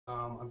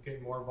I'm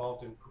getting more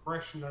involved in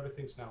progression and other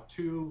things now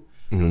too.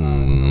 So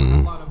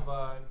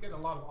Mm, getting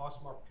a lot of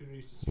awesome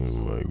opportunities to oh see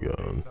some of my the cool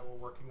god. things that we're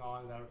working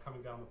on that are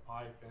coming down the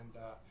pipe, and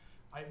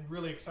I'm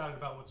really excited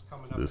about what's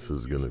coming up This in the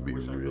is gonna future. I be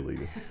wish I could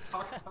really.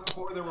 talk about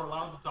more than we're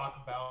allowed to talk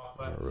about,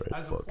 but Alright,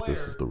 as a fuck.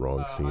 This is the player,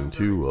 wrong scene I'm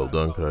very too. Well excited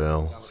done, about what's coming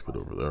Kyle. down the Let's get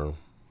pipe. over there.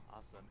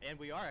 Awesome. And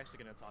we are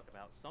actually going to talk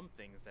about some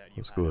things that you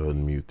Let's go had ahead up.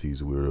 and mute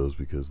these weirdos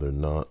because they're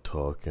not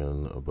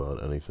talking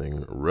about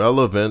anything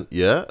relevant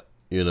yet.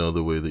 You know,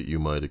 the way that you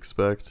might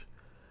expect.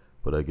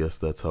 But I guess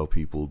that's how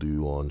people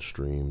do on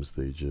streams.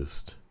 They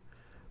just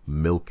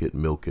milk it,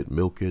 milk it,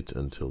 milk it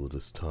until it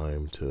is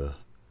time to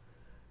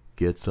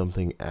get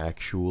something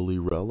actually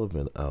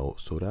relevant out.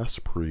 So that's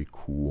pretty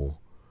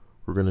cool.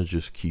 We're gonna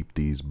just keep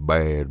these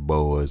bad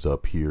boys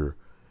up here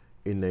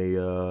in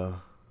a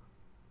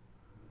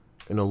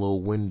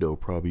little window,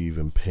 probably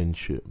even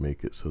pinch it,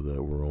 make it so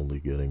that we're only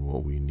getting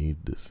what we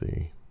need to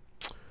see,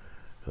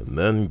 and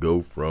then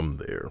go from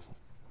there.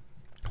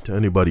 To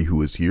anybody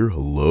who is here,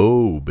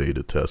 hello,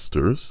 beta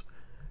testers.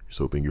 Just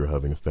hoping you're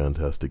having a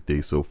fantastic day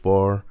so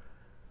far.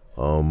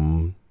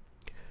 You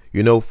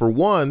know, for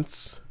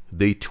once,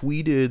 they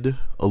tweeted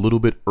a little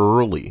bit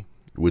early,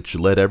 which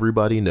let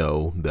everybody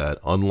know that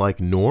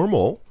unlike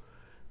normal,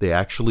 they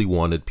actually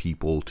wanted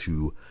people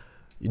to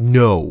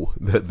know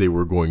that they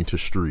were going to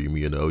stream.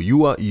 You know, you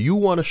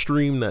want a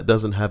stream that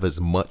doesn't have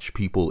as much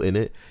people in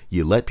it,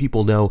 you let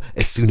people know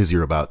as soon as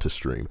you're about to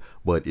stream.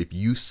 But if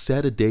you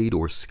set a date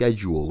or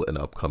schedule an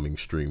upcoming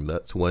stream,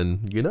 that's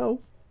when you know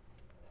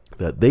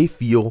that they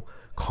feel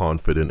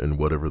confident in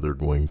whatever they're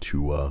going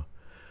to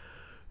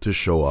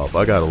show up.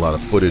 I got a lot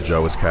of footage I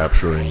was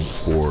capturing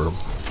for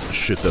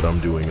shit that I'm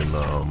doing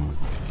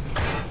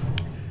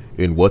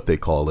in what they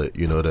call it,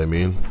 you know what I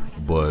mean?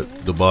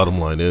 But the bottom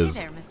line is,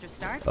 Hey there, Mr.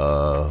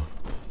 Stark.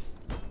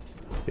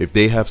 if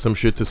they have some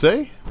shit to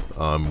say,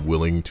 I'm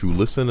willing to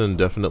listen and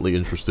definitely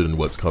interested in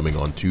what's coming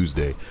on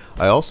Tuesday.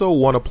 I also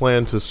want to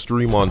plan to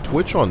stream on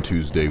Twitch on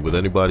Tuesday with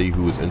anybody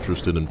who is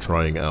interested in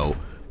trying out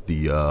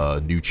the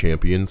new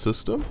champion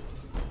system,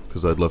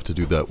 because I'd love to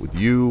do that with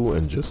you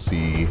and just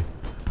see.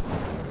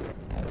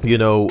 You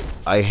know,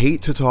 I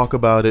hate to talk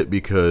about it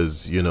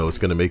because, you know, it's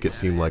going to make it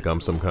seem like I'm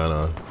some kind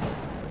of...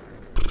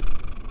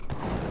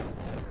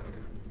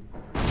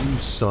 You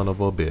son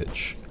of a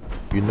bitch.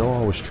 You know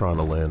I was trying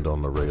to land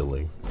on the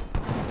railing.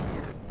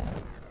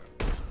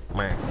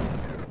 Man.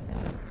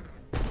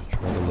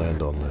 Try to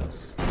land on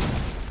this.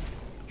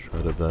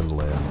 Try to then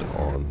land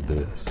on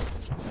this.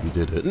 You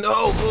did it.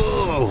 No!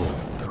 Oh!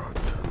 God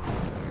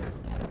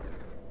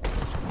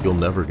damn. You'll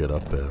never get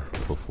up there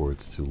before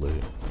it's too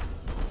late.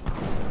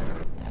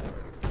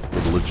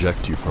 It'll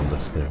eject you from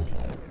this thing.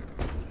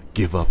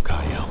 Give up,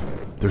 Kyle.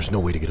 There's no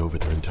way to get over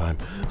there in time.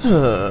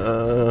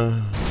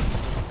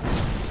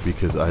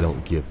 Because I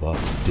don't give up,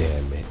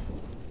 damn it.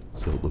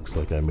 So it looks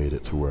like I made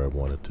it to where I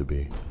want it to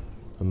be.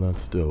 And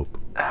that's dope.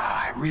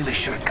 I really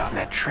should have gotten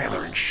that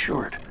trailer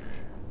insured.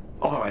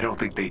 Although I don't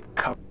think they'd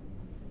cover.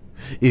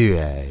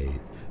 Right.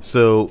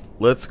 So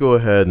let's go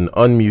ahead and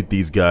unmute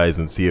these guys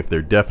and see if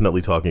they're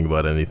definitely talking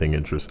about anything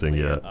interesting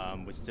yet.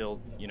 We're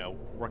still, you know,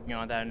 working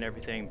on that and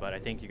everything, but I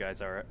think you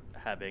guys are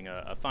having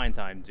a fine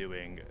time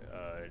doing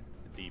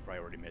the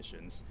priority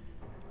missions.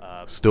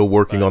 Still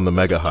working on the so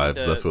mega some of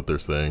hives, that's what they're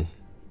saying.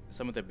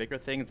 Some of the bigger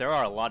things, there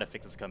are a lot of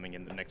fixes coming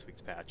in the next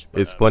week's patch.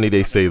 But, It's funny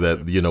they say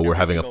that, you know, we're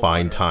having a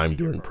fine time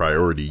during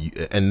priority,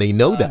 and they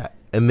know that.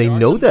 And they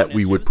know that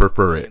we would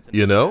prefer it,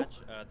 you know?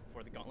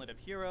 For the Gauntlet of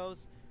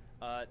Heroes,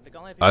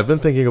 I've been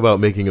thinking about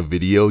making a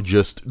video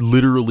just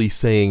literally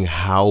saying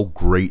how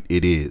great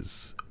it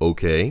is,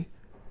 okay,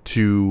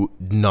 to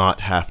not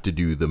have to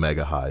do the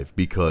Mega Hive,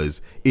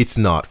 because it's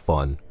not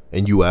fun.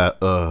 And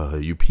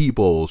you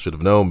people should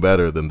have known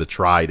better than to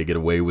try to get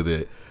away with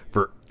it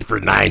for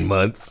 9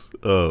 months.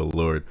 Oh,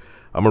 Lord.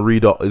 I'm going to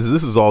read all...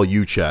 This is all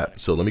you, chat.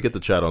 So let me get the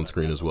chat on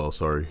screen as well.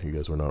 Sorry, you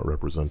guys were not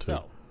represented.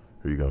 So,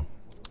 here you go.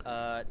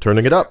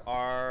 Turning it up.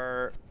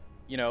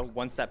 You know,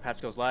 once that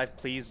patch goes live,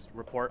 please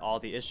report all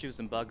the issues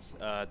and bugs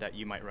that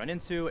you might run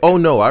into. Oh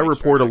no, I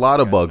report a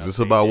lot of bugs. It's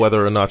about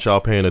whether or not y'all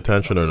paying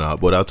attention or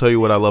not. But I'll tell you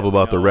what I love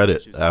about the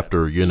Reddit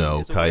after, you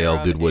know,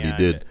 Kyle did what he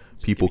did.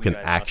 People can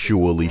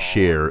actually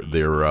share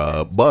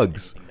their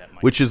bugs,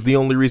 which is the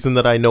only reason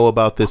that I know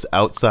about this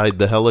outside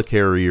the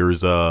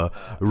helicarrier's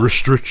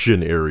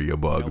restriction area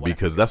bug,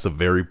 because that's a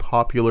very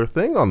popular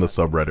thing on the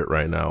subreddit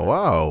right now.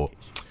 Wow.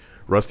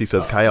 Rusty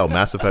says, Kyle,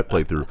 Mass Effect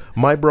playthrough.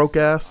 My broke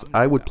ass,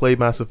 I would play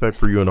Mass Effect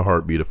for you in a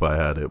heartbeat if I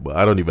had it, but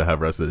I don't even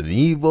have Resident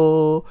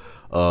Evil.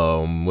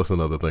 What's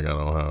another thing I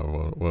don't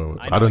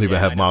have? I don't even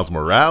have Miles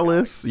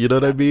Morales. You know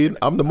what I mean?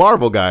 I'm the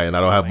Marvel guy, and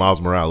I don't have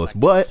Miles Morales.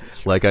 But,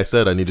 like I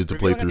said, I needed to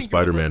play through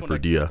Spider-Man for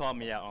Dia.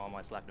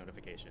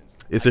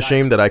 It's a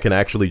shame that I can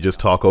actually just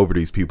talk over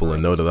these people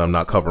and know that I'm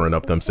not covering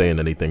up them saying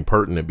anything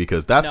pertinent,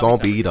 because that's going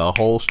to be the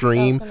whole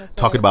stream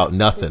talking about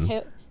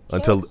nothing.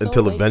 Until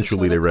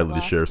eventually they're ready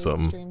to share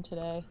something.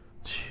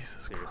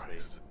 Jesus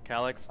Christ.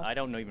 Calyx, I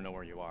don't even know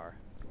where you are,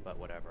 but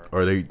whatever.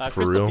 Are they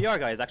for real? Crystal PR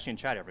guy is actually in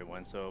chat,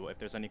 everyone, so if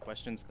there's any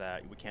questions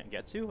that we can't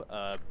get to,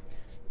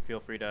 feel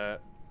free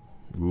to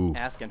Oof.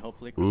 ask, and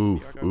hopefully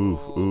Oof.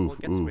 we'll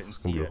get to it and It's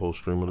see gonna be a it. whole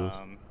stream of this.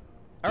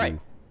 All right,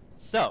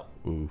 so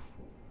Oof.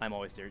 I'm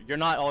always here. You're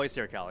not always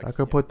here, Calix. I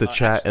could put the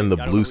chat actually, in the I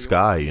don't know blue who you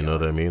sky. are. You know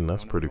what I mean?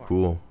 That's I don't know pretty who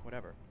you are. cool.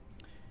 Whatever.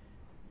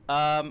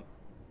 All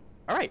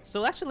right.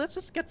 So actually, let's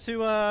just get to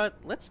the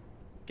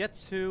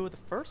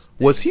first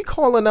thing. Was he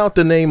calling out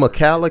the name of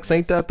Calix?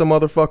 Ain't that the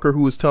motherfucker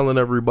who was telling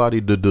everybody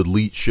to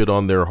delete shit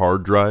on their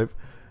hard drive?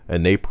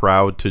 And they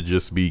proud to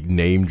just be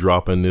name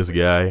dropping this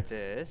guy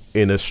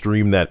in a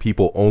stream that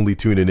people only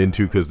tuning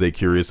into because they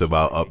curious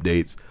about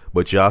updates.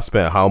 But y'all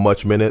spent how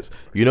much minutes?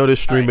 You know this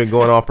stream been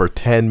going on for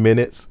 10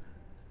 minutes,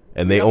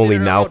 and they only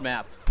now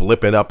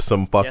flipping up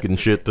some fucking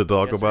shit to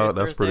talk about.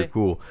 That's pretty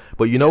cool.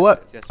 But you know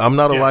what? I'm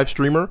not a live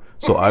streamer,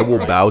 so I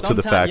will bow to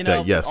the fact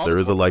that yes, there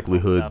is a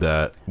likelihood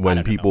that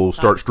when people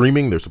start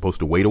streaming, they're supposed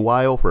to wait a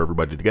while for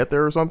everybody to get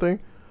there or something.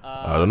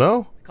 I don't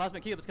know.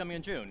 Cosmic Cube is coming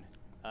in June.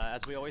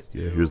 As we always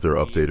do. Yeah, here's their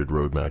updated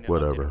roadmap,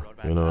 whatever.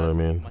 You know what I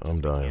mean? I'm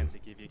dying.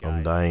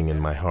 I'm dying in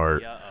my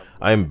heart.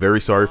 I am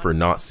very sorry for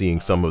not seeing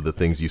some of the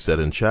things you said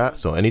in chat,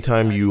 so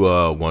anytime you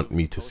want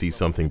me to see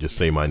something, just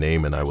say my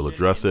name and I will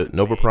address it.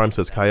 Nova Prime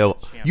says, Kyle,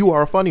 you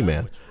are a funny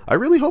man. I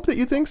really hope that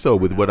you think so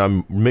with what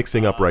I'm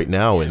mixing up right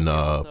now in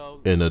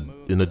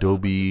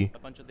Adobe,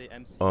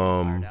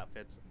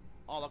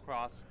 all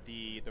across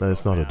the no,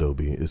 it's not roadmap.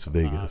 Adobe, it's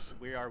Vegas.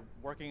 We are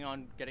working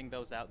on getting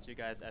those out to you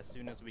guys as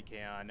soon as we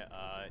can.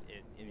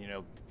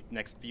 In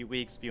next few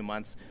weeks, few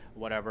months,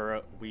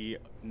 whatever. We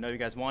know you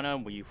guys want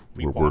them.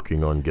 We're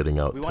working on getting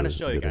out we to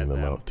show you getting guys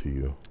them out to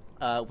you.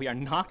 We are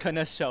not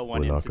gonna show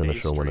one. We're not gonna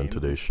show one in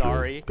today's stream.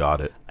 Sorry.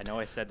 Got it. I know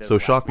I said this. So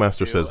last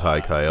Shockmaster week too. says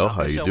hi, Kyle.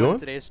 How you doing?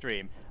 Today's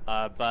stream,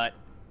 but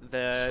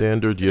the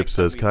Standard Yip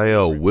says,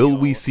 Kyle, will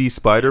we see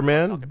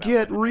Spider-Man?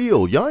 Get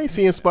real. Y'all ain't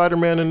seeing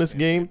Spider-Man in this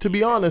game. To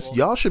be honest,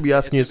 y'all should be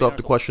asking yourself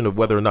the question of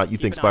whether or not you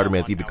think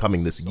Spider-Man's even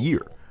coming this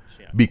year.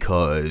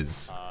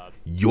 Because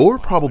you're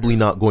probably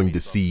not going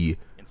to see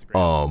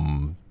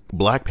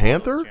Black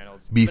Panther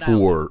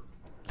before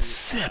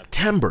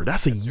September.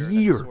 That's a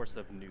year.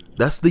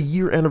 That's the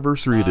year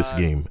anniversary of this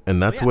game,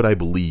 and that's what I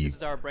believe. This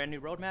is our brand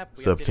new roadmap.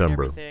 We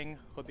September.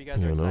 Hope you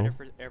guys are excited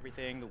for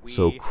everything.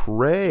 So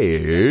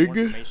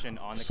Craig,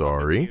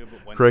 sorry,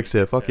 Craig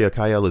said, "Fuck yeah,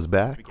 Kyle is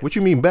back." What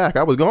you mean back?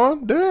 I was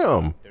gone.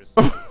 Damn,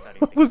 I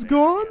was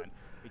gone.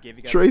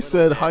 Trey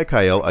said, "Hi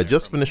Kyle, I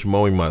just finished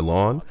mowing my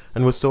lawn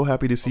and was so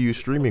happy to see you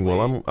streaming.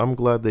 Well, I'm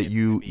glad that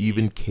you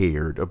even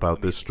cared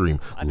about this stream.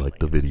 Like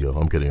the video.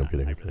 I'm kidding.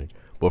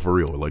 But for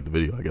real, like the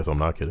video. I guess I'm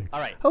not kidding.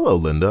 Hello,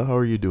 Linda. How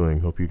are you doing?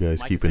 Hope you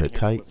guys keeping it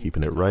tight,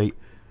 keeping it right.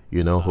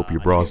 You know, hope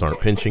your bras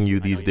aren't pinching you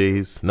these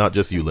days. Not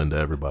just you, Linda.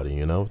 Everybody.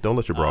 You know, don't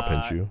let your bra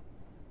pinch you.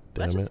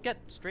 Damn Let's it. just get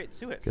straight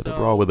to it. Get a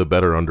bra with a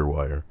better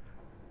underwire."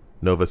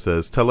 Nova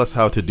says, "Tell us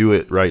how to do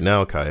it right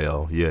now,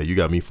 Kyle." Yeah, you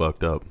got me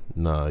fucked up.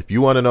 Nah, if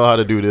you want to know how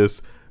to do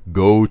this,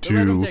 go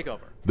to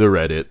the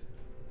Reddit,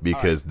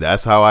 because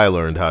that's how I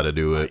learned how to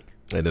do it.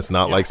 And it's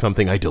not like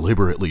something I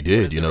deliberately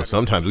did. You know,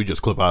 sometimes we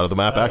just clip out of the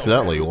map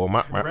accidentally. Well,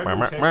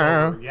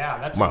 yeah,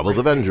 that's Marvel's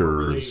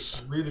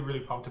Avengers.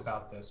 Really pumped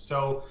about this.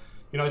 So,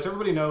 you know, as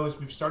everybody knows,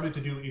 we've started to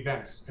do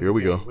events. Here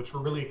we go. Which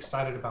we're really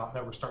excited about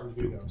that we're starting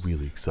to do those.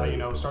 Really excited. You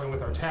know, starting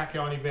with our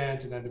Tachyon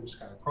event, and then there was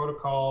Sky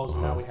Protocols,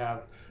 and now we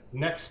have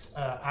next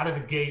out of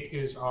the gate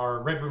is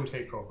our Red Room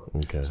Takeover.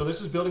 Okay. So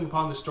this is building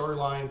upon the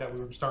storyline that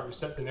we were starting to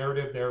set the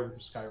narrative there with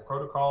the Sky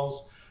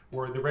Protocols,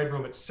 where the Red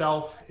Room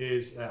itself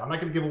is, I'm not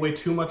going to give away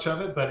too much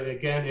of it, but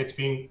again, it's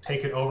being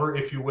taken over,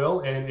 if you will,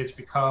 and it's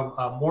become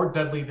more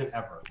deadly than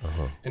ever.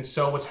 And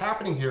so what's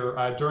happening here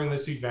during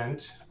this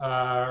event,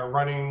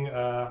 running,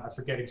 I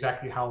forget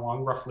exactly how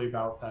long, roughly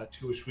about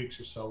 2-ish weeks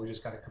or so. We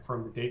just got to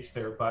confirm the dates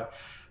there, but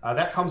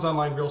that comes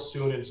online real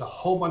soon. And it's a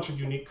whole bunch of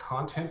unique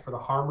content for the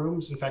harm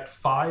rooms. In fact,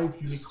 5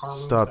 unique harm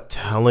rooms. Stop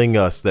telling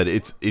us that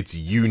it's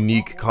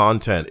unique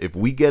content. If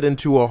we get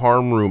into a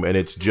harm room and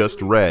it's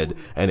just red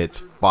and it's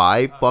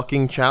 5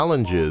 fucking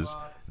challenges,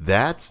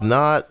 that's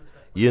not,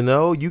 you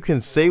know, you can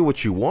say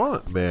what you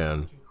want,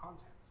 man.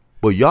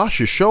 But y'all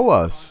should show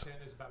us.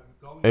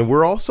 And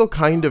we're also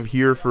kind of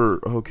here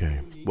for, okay,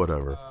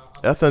 whatever.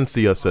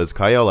 FNCS says,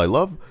 Kyle, I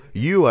love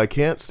you. I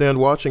can't stand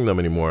watching them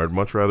anymore. I'd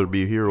much rather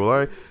be here.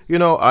 Well,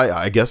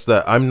 I guess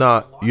that I'm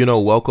not, you know,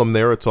 welcome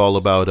there. It's all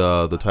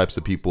about the types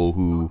of people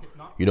who,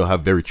 you know,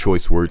 have very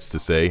choice words to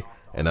say.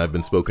 And I've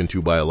been spoken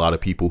to by a lot of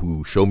people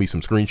who show me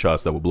some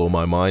screenshots that will blow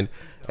my mind.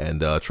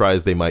 And try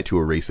as they might to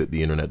erase it,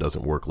 the internet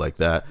doesn't work like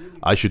that.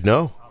 I should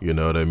know, you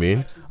know what I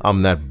mean?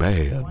 I'm that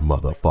bad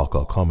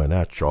motherfucker coming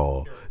at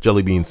y'all.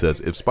 Jellybean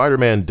says, if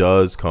Spider-Man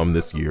does come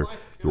this year,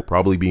 it'll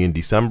probably be in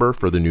December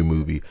for the new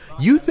movie.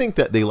 You think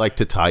that they like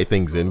to tie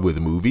things in with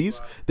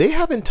movies? They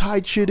haven't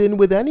tied shit in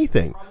with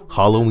anything.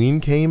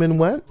 Halloween came and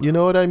went, you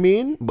know what I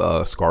mean?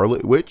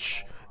 Scarlet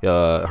Witch,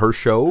 her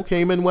show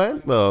came and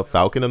went.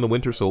 Falcon and the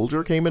Winter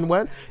Soldier came and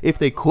went. If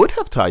they could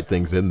have tied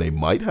things in, they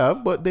might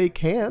have, but they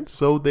can't,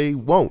 so they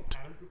won't,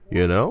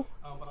 you know?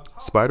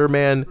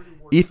 Spider-Man,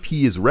 if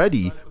he is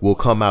ready, will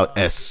come out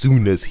as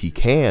soon as he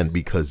can,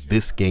 because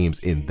this game's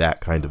in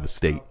that kind of a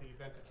state.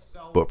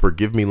 But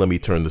forgive me, let me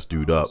turn this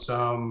dude up.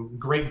 Some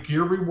great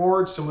gear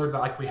rewards, similar to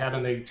like we had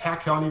in the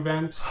Tachyon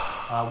event,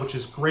 which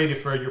is great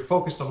if you're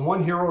focused on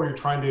one hero or you're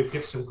trying to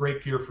get some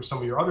great gear for some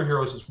of your other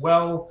heroes as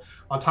well.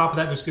 On top of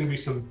that, there's going to be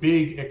some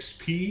big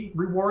XP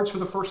rewards for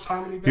the first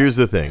time in the event. Here's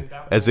the thing.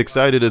 As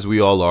excited as we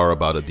all are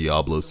about a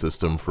Diablo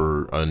system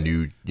for a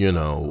new, you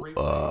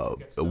know,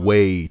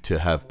 way to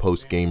have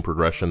post-game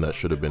progression that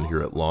should have been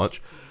here at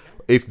launch,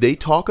 if they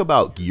talk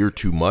about gear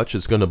too much,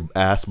 it's going to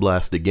ass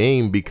blast the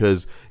game,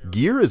 because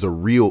gear is a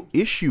real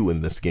issue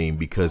in this game,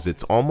 because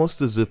it's almost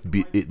as if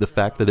the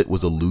fact that it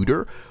was a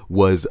looter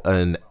was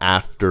an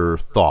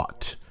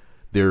afterthought.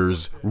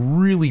 There's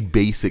really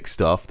basic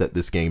stuff that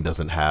this game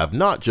doesn't have,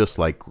 not just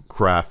like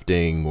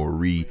crafting or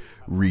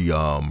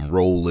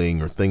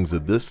rolling or things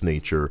of this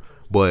nature,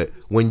 but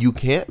when you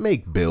can't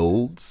make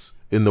builds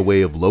in the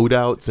way of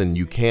loadouts and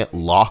you can't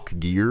lock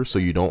gear so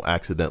you don't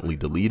accidentally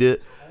delete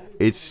it,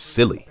 it's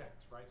silly.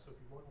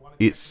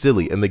 It's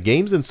silly, and the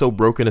game's in so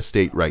broken a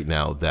state right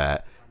now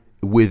that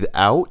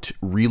without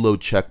reload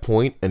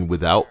checkpoint and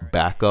without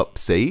backup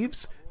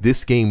saves,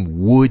 this game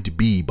would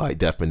be by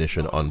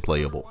definition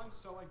unplayable,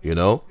 you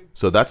know?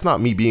 So that's not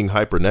me being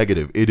hyper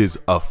negative. It is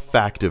a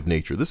fact of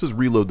nature. This is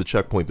Reload the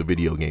Checkpoint, the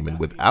video game, and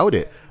without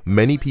it,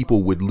 many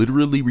people would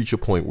literally reach a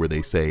point where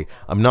they say,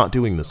 I'm not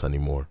doing this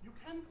anymore.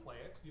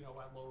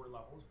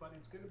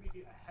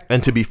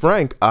 And to be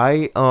frank,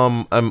 I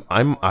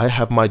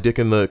have my dick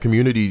in the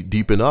community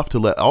deep enough to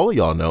let all of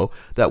y'all know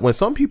that when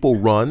some people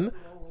run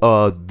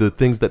the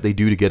things that they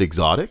do to get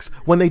exotics,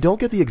 when they don't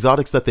get the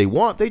exotics that they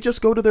want, they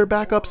just go to their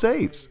backup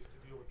saves.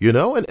 You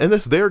know, and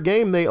it's their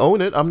game, they own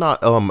it. I'm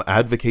not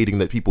advocating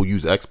that people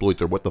use exploits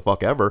or what the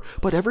fuck ever,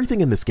 but everything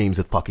in this game's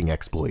a fucking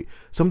exploit.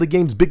 Some of the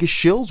game's biggest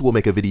shills will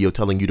make a video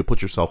telling you to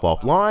put yourself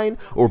offline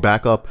or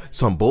back up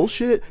some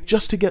bullshit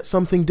just to get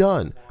something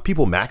done.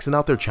 People maxing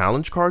out their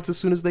challenge cards as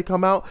soon as they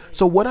come out.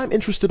 So what I'm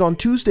interested on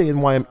Tuesday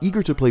and why I'm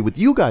eager to play with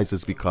you guys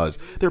is because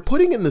they're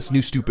putting in this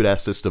new stupid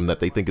ass system that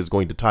they think is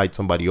going to tide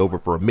somebody over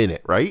for a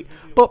minute, right?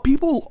 But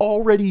people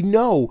already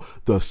know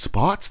the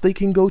spots they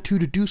can go to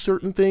do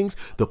certain things,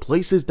 the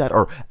places that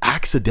are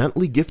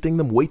accidentally gifting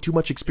them way too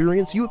much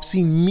experience. You have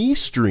seen me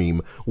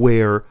stream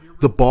where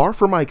the bar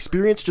for my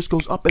experience just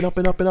goes up and up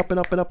and up and up and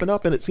up and up and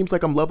up, and it seems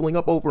like I'm leveling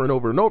up over and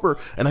over and over.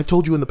 And I've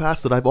told you in the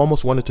past that I've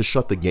almost wanted to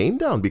shut the game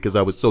down because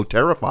I was so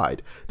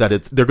terrified that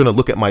they're gonna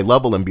look at my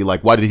level and be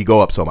like, why did he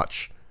go up so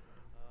much?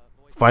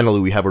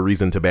 Finally, we have a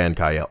reason to ban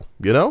Kyle,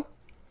 you know?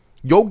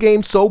 Your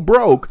game's so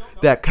broke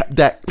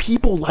that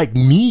people like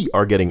me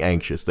are getting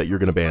anxious that you're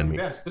gonna ban me.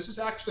 Yes, this is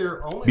actually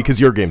our only because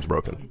your game's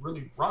broken.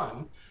 Really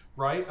run,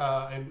 right?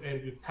 And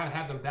we've kind of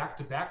had them back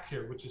to back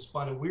here, which is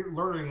fun, and we're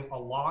learning a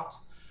lot.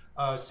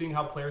 Seeing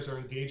how players are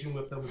engaging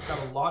with them. We've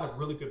got a lot of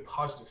really good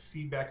positive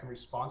feedback and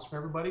response from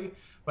everybody.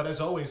 But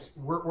as always,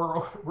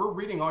 we're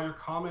reading all your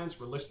comments.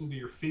 We're listening to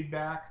your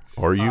feedback.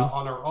 Are you?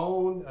 On our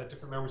own,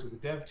 different members of the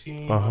dev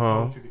team,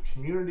 going through the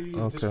community,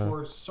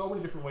 Discord, so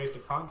many different ways to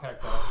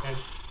contact us. And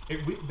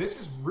this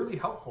is really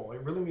helpful.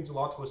 It really means a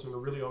lot to us, and we're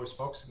really always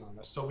focusing on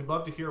this. So we'd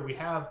love to hear. We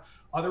have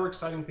other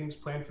exciting things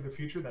planned for the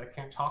future that I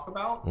can't talk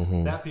about.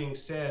 That being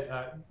said,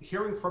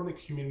 hearing from the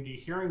community,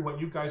 hearing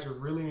what you guys are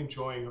really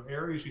enjoying or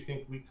areas you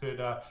think we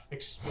could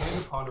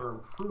expand upon or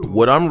improve.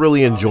 What I'm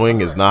really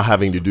enjoying is not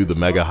having to do the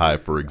mega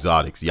hive for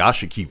exotics. Y'all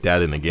should keep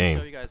that in the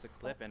game.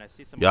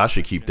 Y'all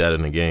should keep that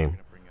in the game.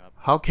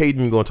 How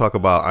Caden gonna talk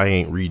about I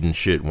ain't reading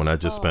shit when I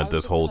just spent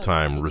this whole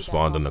time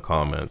responding to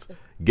comments?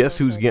 Guess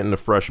who's getting a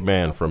fresh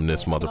ban from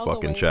this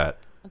motherfucking chat?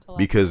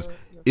 Because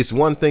it's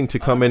one thing to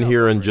come in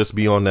here and just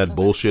be on that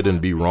bullshit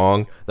and be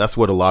wrong. That's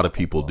what a lot of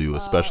people do,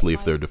 especially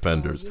if they're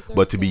defenders.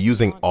 But to be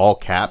using all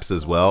caps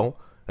as well,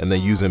 and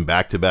then using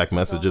back-to-back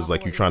messages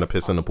like you trying to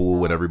piss in the pool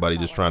when everybody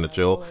just trying to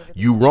chill,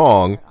 you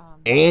wrong,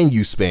 and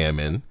you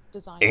spamming,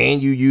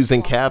 and you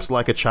using caps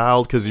like a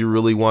child because you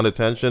really want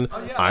attention.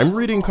 I'm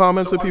reading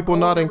comments of people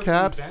not in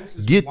caps.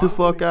 Get the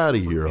fuck out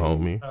of here,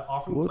 homie.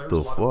 What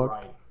the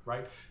fuck?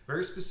 Right?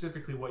 Very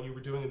specifically what you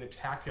were doing in the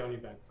Tachyon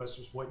event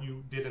versus what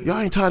you did in y'all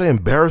ain't tired of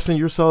embarrassing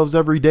yourselves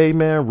every day,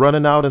 man,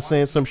 running out and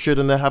saying some shit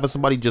and then having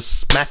somebody just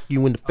smack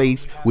you in the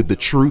face with the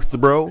truth,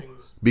 bro,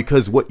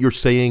 because what you're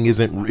saying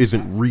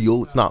isn't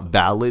real, it's not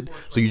valid,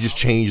 so you just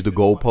change the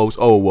goalpost.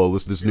 Oh well,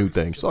 it's this new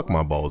thing. Suck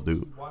my balls,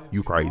 dude.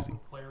 You crazy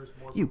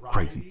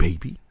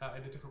baby,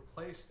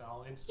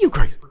 you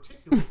crazy.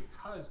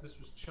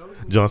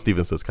 John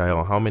Stevens says,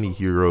 Kyle, how many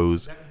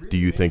heroes do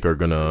you think are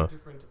gonna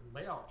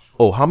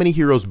how many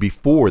heroes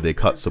before they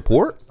cut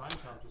support?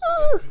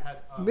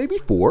 Maybe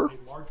four.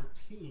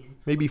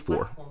 Maybe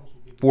four.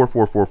 Four.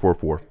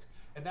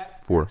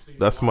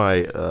 That's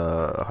my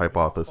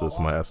hypothesis,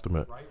 my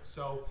estimate.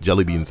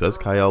 Jellybean says,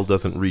 Kyle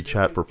doesn't read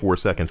chat for 4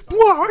 seconds.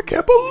 Wow, I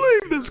can't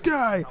believe this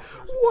guy.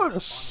 What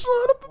a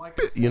son of a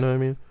bitch. You know what I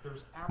mean?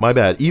 My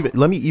bad.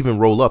 Let me even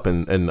roll up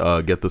and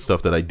get the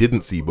stuff that I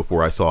didn't see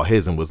before I saw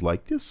his and was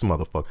like, this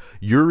motherfucker.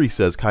 Yuri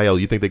says, Kyle,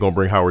 you think they're going to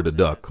bring Howard the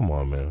Duck? Come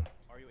on, man.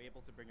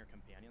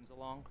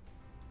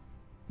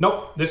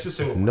 Nope, this is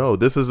single player. No,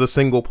 this is a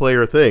single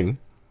player thing.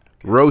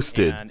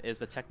 Roasted. And is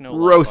the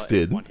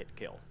Roasted. One hit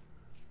kill?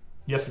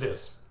 Yes, it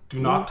is. Do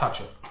not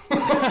touch it.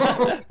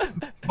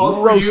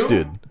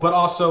 Roasted. You, but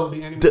also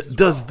the enemies.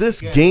 Does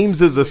this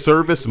games as a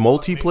service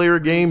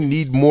multiplayer game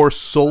need more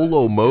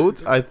solo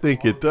modes? I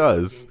think it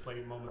does.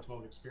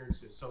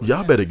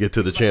 Y'all better get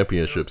to the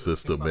championship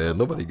system, man.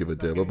 Nobody give a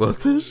damn about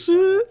this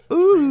shit.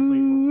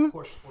 Ooh.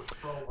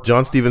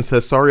 John Stevens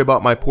says, sorry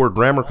about my poor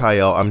grammar,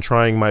 Kyle. I'm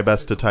trying my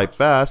best to type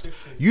fast.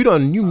 You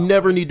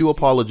never need to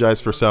apologize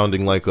for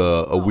sounding like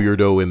a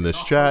weirdo in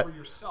this chat.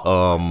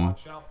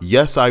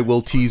 Yes, I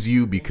will tease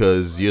you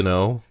because, you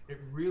know,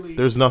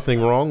 there's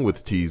nothing wrong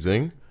with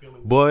teasing.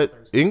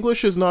 But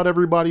English is not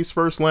everybody's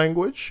first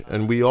language,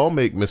 and we all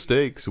make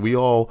mistakes. We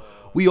all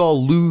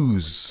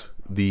lose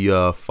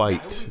the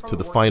fight to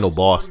the final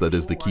boss that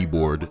is the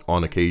keyboard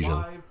on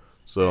occasion.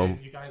 So,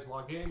 you guys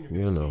log in,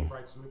 you're going to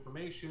write some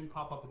information,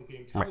 pop up in the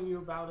game telling you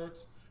about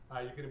it.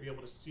 You're going to be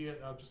able to see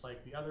it just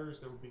like the others.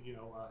 There will be, you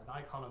know, an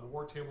icon on the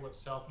war table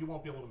itself. You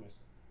won't be able to miss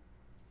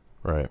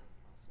it. Right.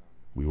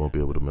 We won't be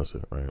able to miss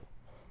it, right?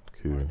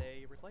 Cool. Are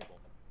they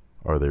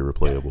replayable? Are they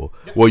replayable?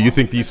 Well, you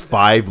think these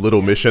 5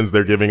 little missions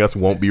they're giving us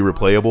won't be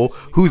replayable?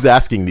 Who's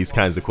asking these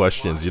kinds of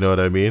questions? You know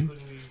what I mean?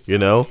 You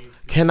know?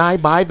 Can I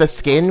buy the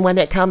skin when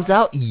it comes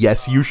out?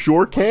 Yes, you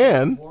sure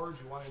can.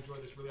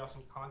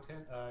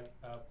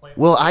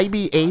 Will I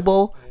be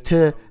able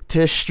to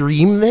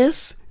stream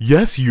this?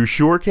 Yes, you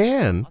sure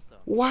can.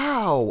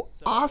 Wow,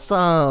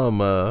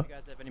 awesome. If you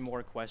guys have any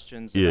more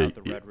questions about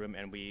the Red Room,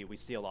 and we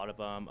see a lot of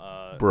them.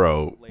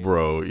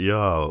 Bro,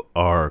 y'all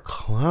are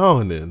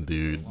clowning,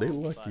 dude. They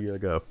lucky I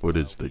got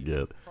footage to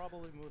get.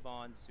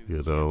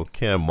 You know,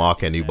 can't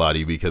mock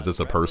anybody because it's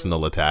a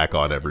personal attack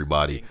on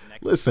everybody.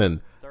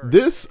 Listen,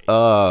 this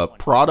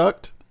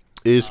product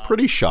is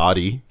pretty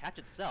shoddy,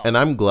 and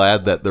I'm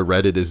glad that the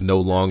Reddit is no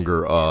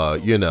longer,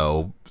 you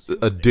know,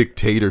 a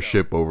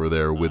dictatorship over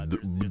there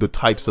with the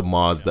types of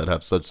mods that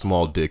have such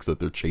small dicks that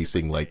they're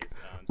chasing like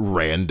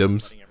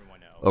randoms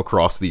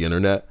across the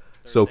internet,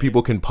 so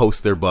people can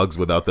post their bugs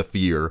without the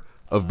fear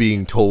of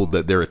being told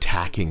that they're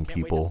attacking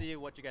people. See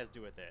what you guys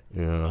do with it.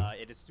 Yeah.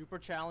 It is super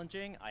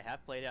challenging. I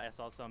have played it. I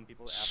saw some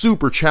people.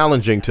 Super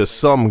challenging to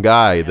some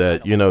guy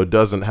that, you know,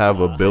 doesn't have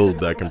a build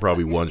that can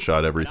probably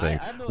one-shot everything,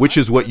 which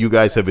is what you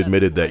guys have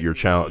admitted that you're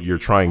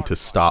trying to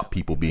stop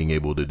people being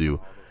able to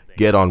do.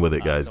 Get on with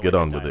it, guys. Get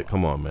on with it.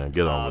 Come on, man.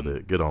 Get on with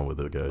it. Get on with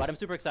it, guys. But I'm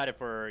super excited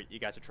for you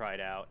guys to try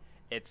it out.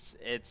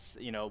 It's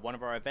you know, one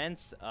of our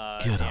events.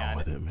 Get on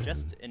with it, man.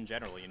 Just in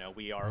general, you know,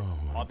 we are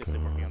obviously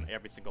working on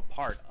every single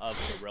part of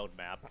the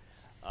roadmap,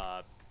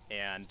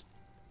 and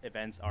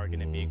events are going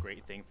to be a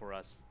great thing for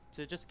us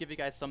to just give you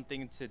guys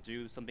something to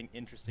do, something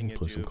interesting to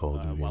do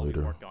while we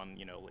work on,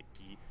 you know, like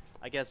the,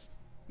 I guess,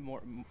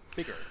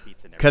 bigger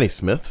beats in there. Kenny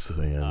Smith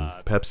saying,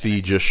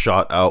 Pepsi just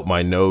shot out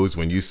my nose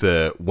when you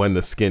said, when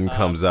the skin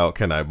comes out,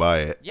 can I buy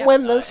it? Yeah,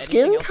 when the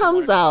skin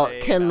comes out,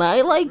 can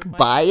I, like,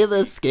 buy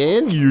the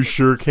skin? You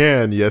sure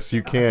can. Yes,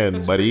 you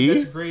can,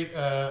 buddy.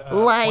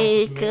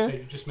 Like,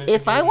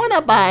 if I want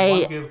to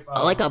buy,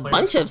 like, a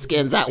bunch of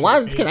skins at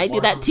once, can I do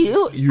that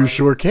too? You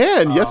sure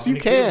can. Yes, you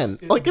can.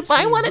 Like, if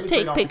I want to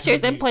take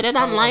pictures and put it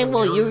online,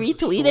 will you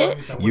retweet it?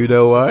 You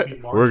know what?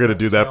 We're going to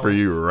do that for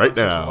you right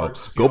now.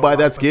 Go buy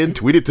that skin,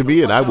 tweet it to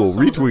me, and I will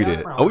retweet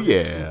it. Oh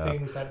yeah.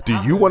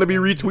 Do you want to be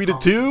retweeted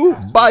too?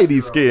 Buy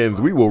these skins.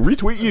 We will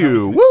retweet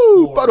you.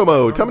 Woo! Photo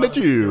mode coming at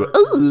you.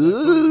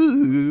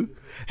 Ooh.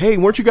 Hey,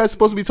 weren't you guys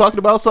supposed to be talking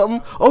about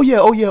something? Oh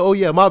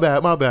yeah. My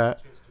bad.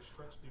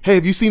 Hey,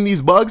 have you seen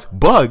these bugs?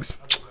 Bugs?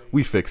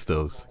 We fixed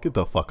those. Get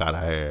the fuck out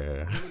of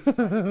here.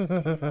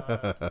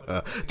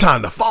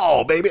 Time to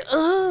fall, baby.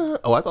 Oh,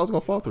 I thought I was gonna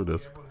fall through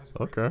this.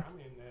 Okay.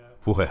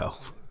 Well,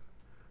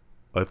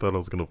 I thought I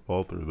was gonna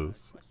fall through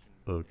this.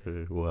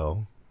 Okay,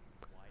 well.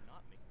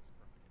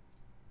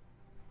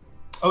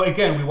 Oh,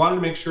 again, we wanted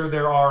to make sure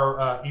there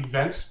are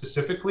events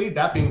specifically.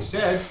 That being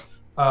said,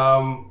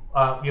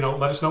 you know,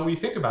 let us know what you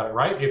think about it,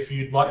 right? If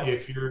you'd like,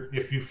 if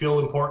you feel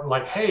important,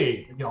 like,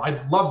 hey, you know,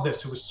 I love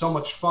this. It was so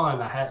much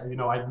fun.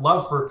 I'd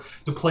love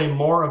to play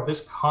more of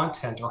this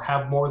content or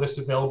have more of this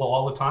available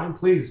all the time.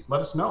 Please let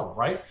us know,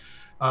 right?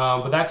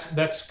 But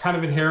that's kind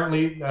of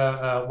inherently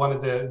one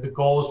of the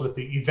goals with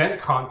the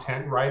event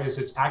content, right? Is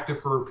it's active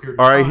for a period of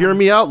time. All right, hear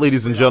me out,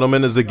 ladies and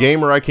gentlemen. As a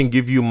gamer, I can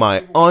give you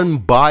my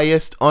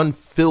unbiased,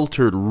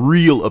 unfiltered,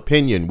 real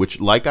opinion,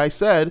 which, like I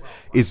said,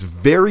 is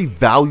very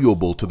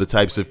valuable to the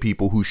types of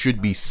people who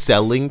should be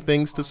selling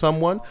things to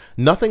someone.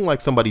 Nothing like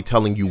somebody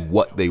telling you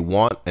what they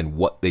want and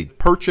what they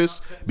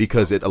purchase,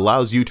 because it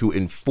allows you to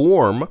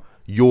inform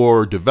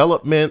your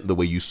development, the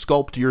way you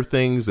sculpt your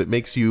things. It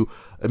makes you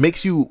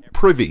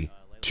privy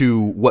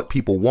to what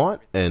people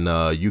want, and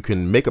you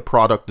can make a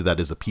product that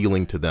is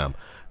appealing to them.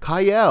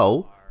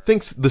 Kyle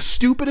thinks the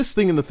stupidest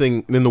thing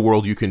in the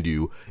world you can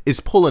do is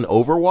pull an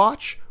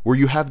Overwatch where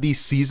you have these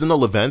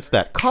seasonal events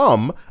that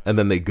come and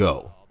then they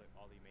go.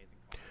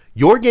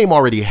 Your game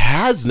already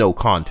has no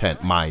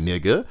content, my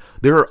nigga.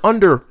 There are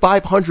under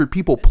 500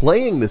 people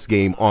playing this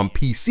game on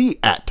PC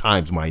at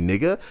times, my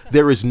nigga.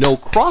 There is no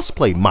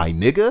crossplay, my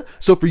nigga.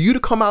 So for you to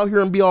come out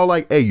here and be all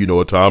like, hey, you know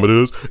what time it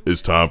is?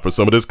 It's time for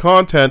some of this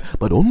content,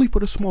 but only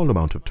for a small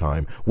amount of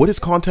time. What is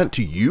content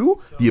to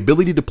you? The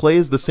ability to play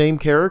as the same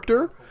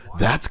character?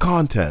 That's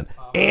content.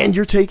 And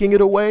you're taking it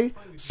away?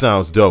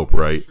 Sounds dope,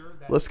 right?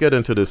 Let's get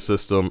into this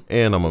system,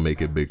 and I'm gonna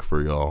make it big for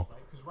y'all,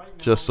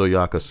 just so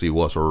y'all can see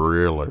what's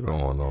really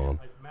going on.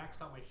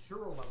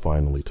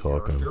 Finally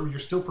talking. You're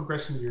still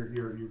progressing your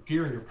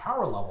gear and your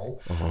power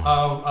level,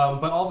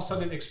 but all of a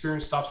sudden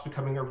experience stops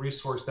becoming a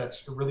resource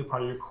that's really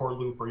part of your core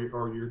loop or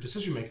your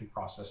decision making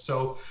process.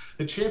 So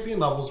the champion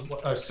levels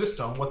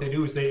system, what they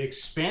do is they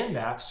expand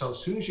that. So as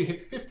soon as you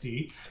hit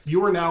 50,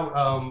 you are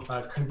now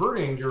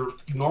converting your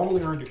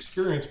normally earned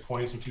experience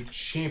points into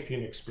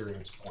champion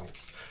experience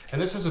points.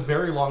 And this has a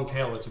very long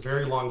tail. It's a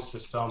very long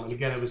system. And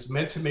again, it was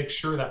meant to make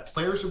sure that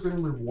players are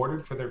being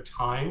rewarded for their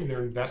time and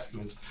their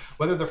investment,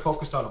 whether they're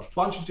focused on a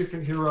bunch of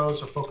different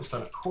heroes or focused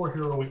on a core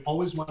hero. We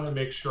always want to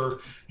make sure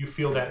you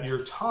feel that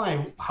your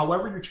time,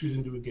 however you're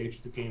choosing to engage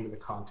with the game and the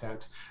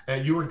content,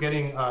 you are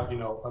getting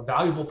a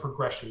valuable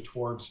progression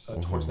towards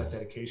that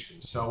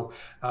dedication. So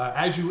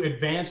as you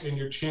advance in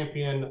your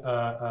champion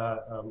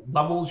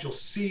levels, you'll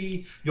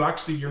see your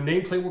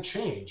nameplate will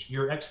change.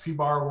 Your XP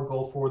bar will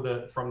go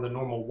from the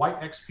normal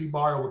white XP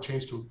bar, it will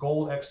change to a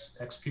gold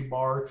XP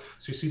bar.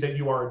 So you see that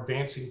you are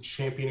advancing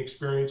champion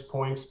experience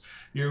points.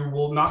 You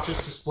will not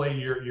just display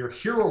your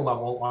hero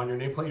level on your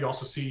nameplate, you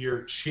also see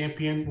your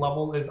champion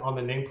level on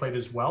the nameplate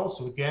as well.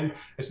 So again,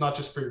 it's not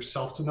just for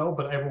yourself to know,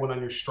 but everyone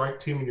on your strike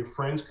team and your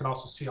friends can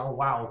also see, oh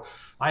wow,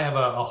 I have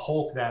a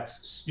Hulk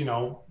that's,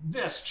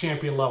 this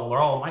champion level,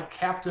 or oh, my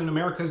Captain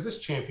America is this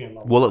champion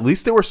level. Well, at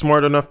least they were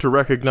smart enough to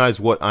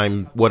recognize what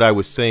I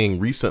was saying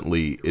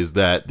recently, is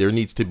that there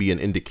needs to be an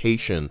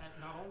indication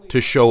to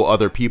show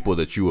other people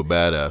that you a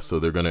badass. So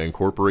they're going to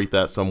incorporate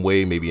that some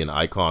way, maybe an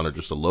icon or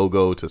just a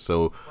logo to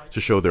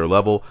show their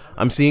level.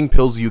 I'm seeing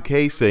Pills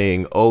UK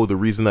saying, oh, the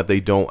reason that they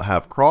don't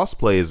have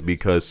crossplay is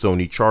because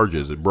Sony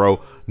charges it.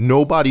 Bro,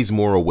 nobody's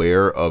more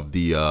aware of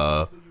the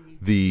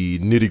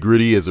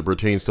nitty-gritty as it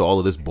pertains to all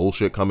of this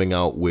bullshit coming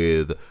out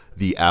with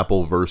the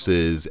Apple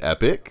versus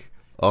Epic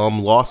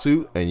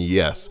lawsuit. And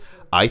yes,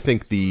 I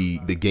think the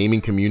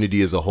gaming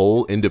community as a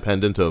whole,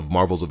 independent of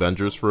Marvel's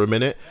Avengers for a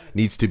minute,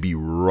 needs to be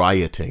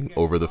rioting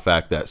over the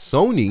fact that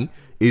Sony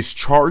is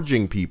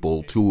charging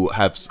people to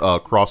have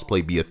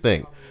crossplay be a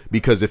thing.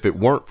 Because if it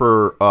weren't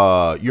for,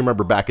 you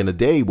remember back in the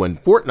day when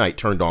Fortnite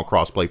turned on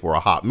crossplay for a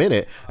hot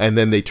minute, and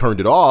then they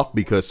turned it off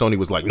because Sony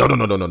was like,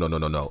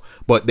 no.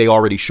 But they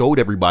already showed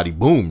everybody,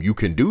 boom, you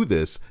can do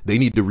this. They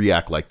need to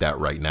react like that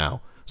right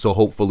now. So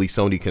hopefully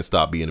Sony can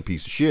stop being a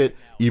piece of shit,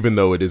 even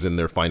though it is in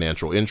their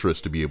financial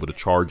interest to be able to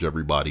charge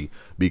everybody,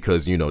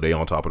 because, they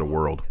on top of the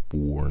world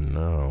for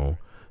now.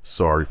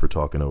 Sorry for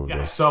talking over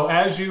there. So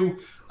as you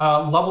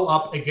level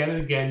up again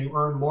and again, you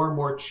earn more and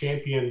more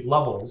champion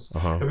levels.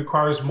 It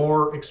requires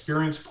more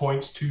experience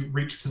points to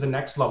reach to the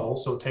next level.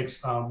 So it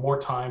takes more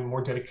time,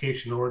 more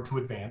dedication in order to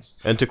advance.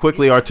 And to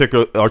quickly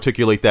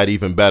articulate that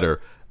even better,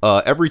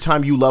 every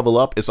time you level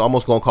up, it's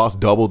almost going to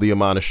cost double the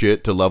amount of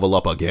shit to level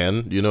up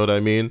again. You know what I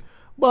mean?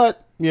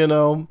 But,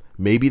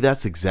 maybe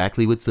that's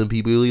exactly what some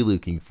people are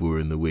looking for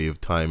in the way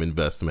of time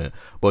investment.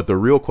 But the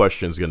real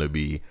question is going to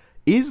be,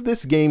 is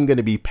this game going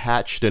to be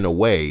patched in a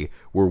way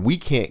where we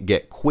can't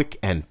get quick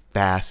and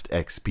fast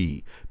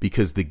XP?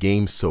 Because the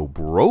game's so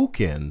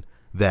broken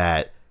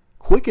that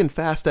quick and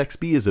fast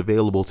XP is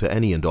available to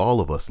any and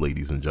all of us,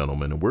 ladies and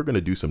gentlemen. And we're going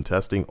to do some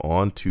testing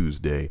on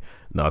Tuesday.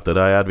 Not that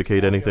I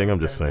advocate anything, I'm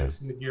just saying.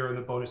 The gear and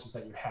the bonuses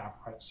that you have,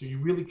 right? So you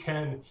really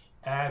can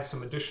add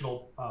some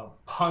additional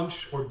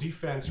punch or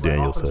defense.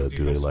 Daniel said,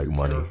 do they like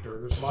money?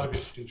 There's a lot of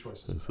interesting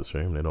choices. It's a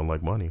shame they don't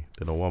like money.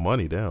 They don't want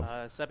money, damn.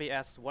 Sebi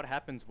asks, what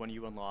happens when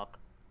you unlock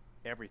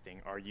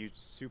everything? Are you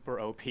super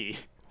OP?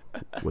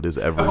 What is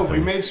everything? We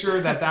made sure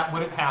that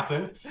wouldn't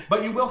happen,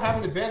 but you will have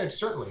an advantage,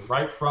 certainly,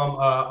 right? From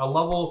a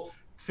level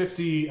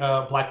 50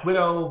 Black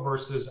Widow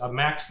versus a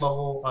max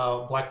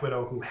level Black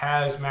Widow who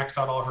has maxed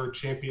out all her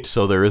champions.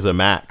 So there is a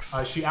max.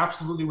 She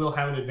absolutely will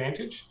have an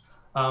advantage.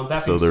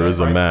 So there is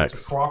a max.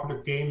 It's a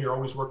cooperative game. You're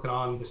always working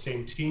on the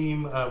same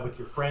team with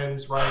your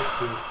friends, right?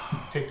 To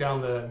take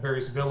down the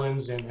various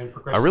villains and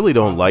progress. I really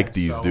don't like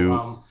these, dude.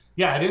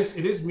 Yeah, it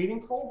is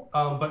meaningful,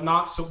 but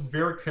not so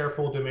very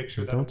careful to make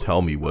sure that. Don't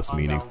tell me what's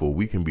meaningful.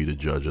 We can be the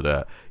judge of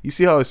that. You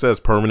see how it says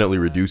permanently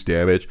reduced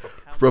damage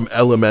from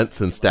elements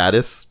and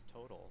status?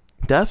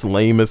 That's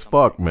lame as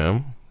fuck,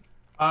 man.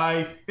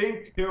 I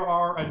think there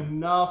are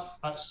enough.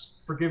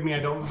 Forgive me, I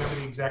don't remember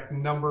the exact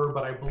number,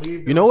 but I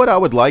believe. You know what I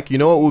would like? You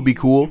know what would be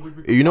cool?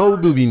 You know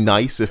what would be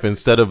nice if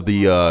instead of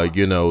the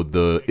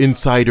the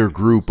insider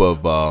group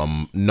of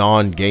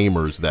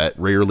non-gamers that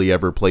rarely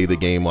ever play the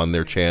game on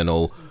their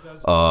channel,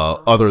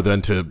 other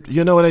than to,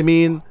 you know what I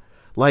mean?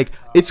 Like,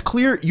 it's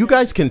clear you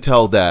guys can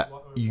tell that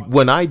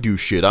when I do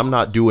shit, I'm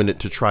not doing it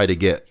to try to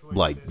get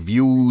like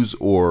views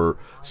or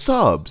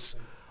subs.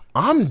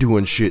 I'm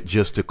doing shit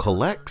just to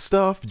collect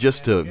stuff,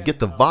 just to get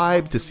the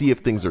vibe, to see if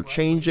things are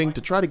changing,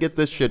 to try to get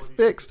this shit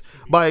fixed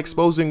by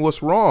exposing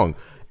what's wrong.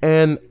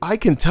 And I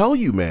can tell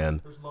you,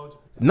 man,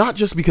 not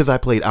just because I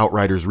played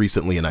Outriders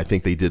recently and I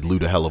think they did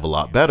loot a hell of a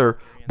lot better,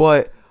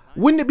 but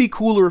wouldn't it be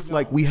cooler if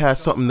like we had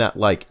something that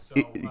like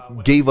it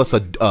gave us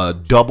a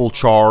double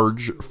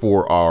charge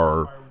for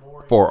our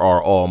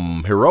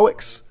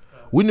heroics?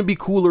 Wouldn't it be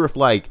cooler if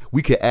like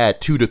we could add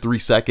 2 to 3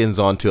 seconds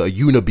onto a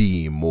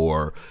unibeam,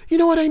 or you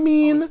know what I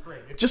mean?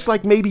 Just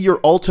like maybe your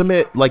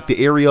ultimate, like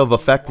the area of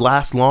effect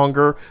lasts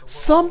longer,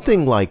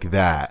 something like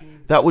that.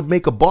 That would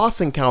make a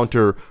boss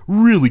encounter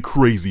really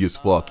crazy as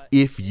fuck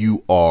if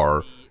you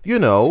are, you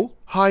know,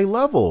 high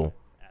level.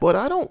 But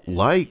I don't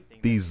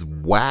like these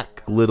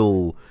whack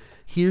little,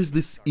 here's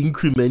this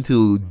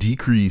incremental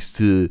decrease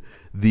to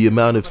the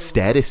amount of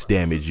status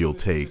damage you'll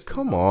take.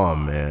 Come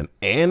on, man.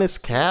 And it's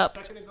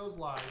capped. Second it goes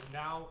live,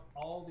 now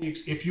all the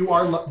if you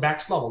are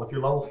max level, if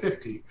you're level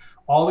 50,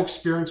 all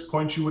experience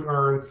points you would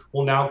earn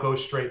will now go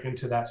straight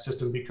into that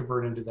system, be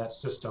converted into that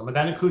system. And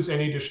that includes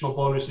any additional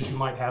bonuses you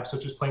might have,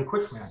 such as playing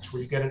quick match,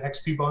 where you get an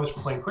XP bonus for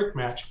playing quick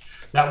match.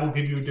 That will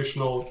give you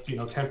additional,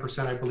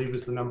 10%, I believe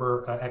is the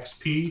number,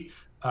 XP.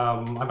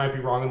 I might be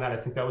wrong on that. I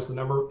think that was the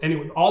number.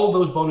 Anyway, all of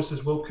those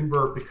bonuses will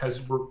convert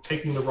because we're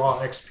taking the raw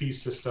XP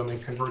system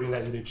and converting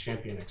that into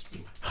champion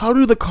XP. How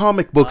do the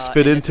comic books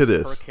fit into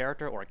this? Per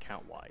character or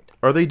account wide?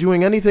 Are they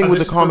doing anything with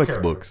the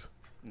comic books?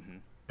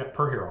 Yeah,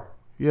 per hero.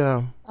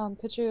 Yeah.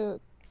 Could you,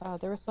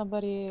 there was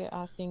somebody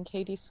asking,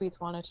 KD Sweets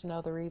wanted to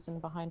know the reason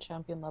behind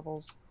champion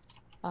levels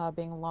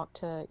being locked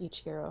to each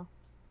hero.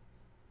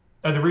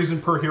 The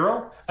reason per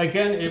hero,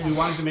 again, we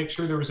wanted to make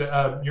sure there was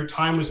your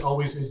time was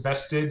always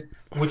invested,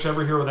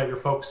 whichever hero that you're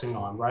focusing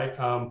on, right?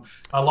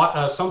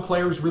 Some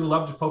players really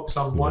love to focus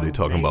on one. What are they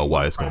talking about?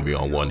 Why it's going to be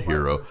on one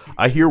hero?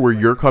 I hear where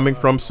you're coming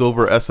from,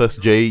 Silver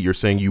SSJ. You're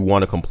saying you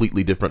want a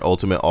completely different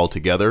ultimate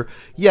altogether.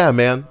 Yeah,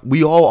 man,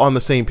 we all on the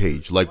same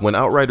page. Like when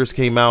Outriders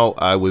came out,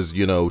 I was,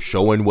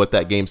 showing what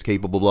that game's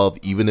capable of,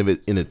 even if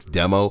in its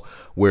demo,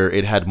 where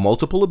it had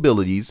multiple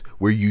abilities,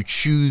 where you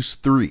choose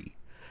 3.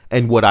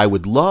 And what I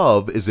would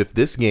love is if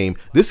this game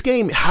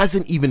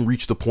hasn't even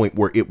reached the point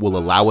where it will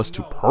allow us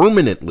to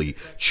permanently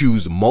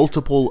choose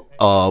multiple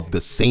of the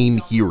same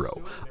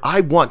hero.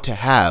 I want to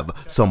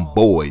have some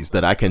boys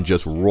that I can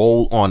just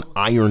roll on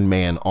Iron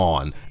Man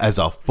on as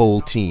a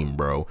full team,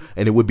 bro.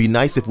 And it would be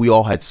nice if we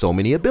all had so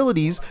many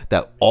abilities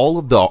that all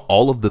of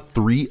the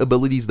 3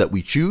 abilities that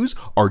we choose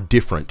are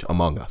different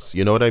among us.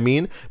 You know what I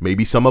mean?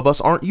 Maybe some of us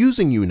aren't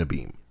using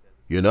Unibeam,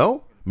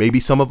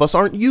 Maybe some of us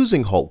aren't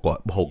using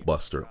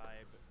Hulkbuster.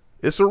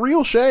 It's a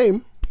real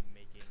shame.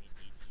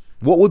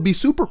 What would be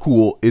super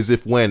cool is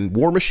if when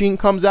War Machine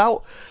comes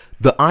out,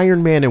 the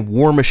Iron Man and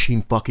War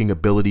Machine fucking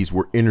abilities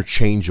were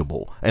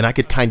interchangeable. And I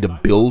could kind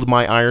of build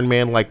my Iron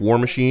Man like War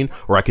Machine,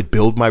 or I could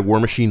build my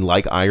War Machine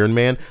like Iron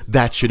Man.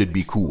 That shit'd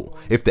be cool.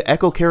 If the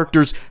Echo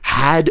characters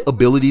had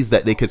abilities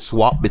that they could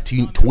swap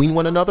between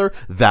one another,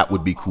 that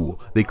would be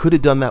cool. They could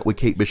have done that with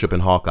Kate Bishop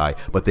and Hawkeye,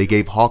 but they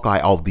gave Hawkeye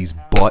all of these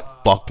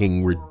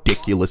butt-fucking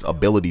ridiculous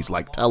abilities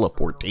like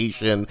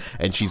teleportation,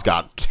 and she's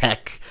got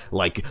tech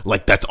like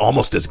that's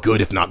almost as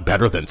good, if not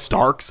better, than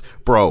Stark's.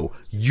 Bro,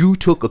 you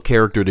took a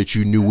character that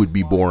you knew would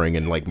be boring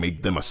and like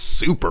made them a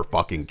super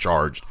fucking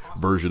charged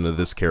version of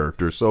this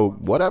character. So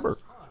whatever.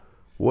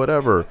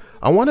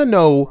 I want to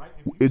know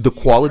the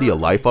quality of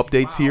life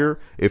updates here,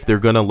 if they're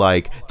gonna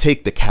like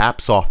take the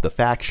caps off the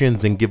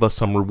factions and give us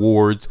some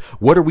rewards.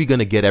 What are we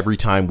gonna get every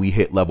time we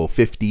hit level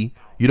 50?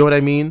 You know what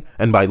I mean?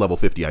 And by level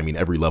 50, I mean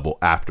every level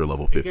after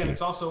level 50.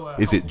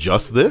 Is it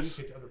just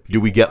this? Do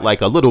we get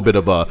like a little bit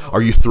of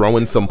are you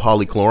throwing some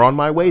polychloron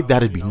my way?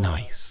 That'd be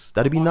nice.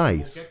 That'd be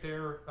nice.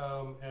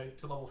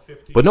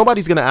 But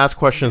nobody's going to ask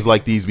questions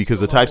like these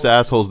because the types of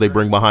assholes they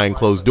bring behind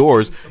closed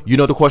doors, you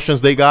know the questions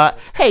they got?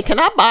 Hey, can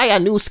I buy a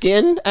new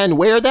skin and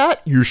wear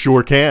that? You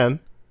sure can.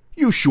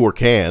 You sure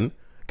can.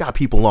 Got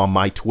people on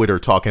my Twitter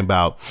talking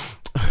about,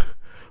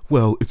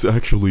 well, it's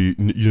actually,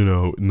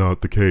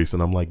 not the case.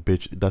 And I'm like,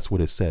 bitch, that's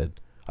what it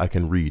said. I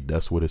can read.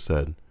 That's what it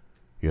said.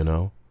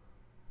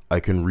 I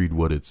can read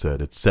what it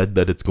said. It said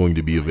that it's going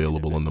to be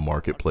available in the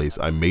marketplace.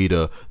 I made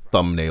a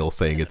thumbnail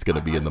saying it's going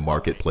to be in the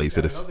marketplace.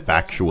 It is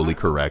factually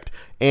correct,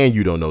 and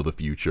you don't know the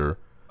future.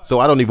 So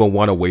I don't even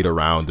want to wait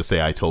around to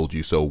say I told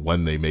you so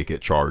when they make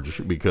it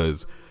charged,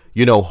 because,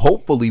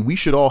 hopefully we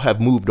should all have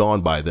moved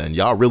on by then.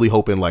 Y'all really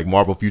hoping like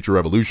Marvel Future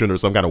Revolution or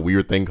some kind of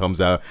weird thing comes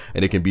out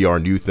and it can be our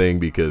new thing,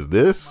 because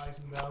this,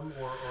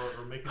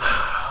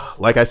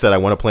 like I said, I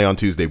want to play on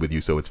Tuesday with you,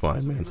 so it's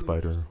fine, man.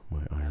 Spider,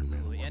 my Iron Man.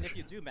 And if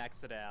you do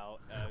max it out,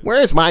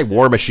 where's my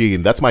War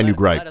Machine? That's my new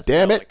gripe.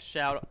 Damn it.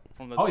 Shout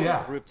from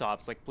the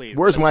rooftops, please.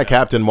 Where's my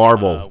Captain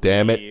Marvel?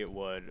 Damn it.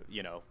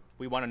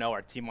 We want to know.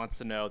 Our team wants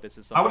to know. This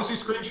is. I want to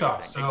see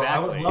screenshots. So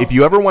exactly. If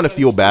you ever want to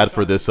feel bad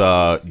for this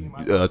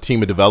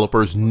team of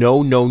developers,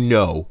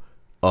 no.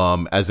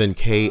 As in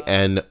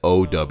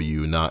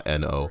KNOW, not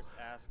NO.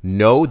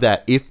 Know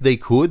that if they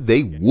could,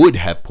 they would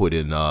have put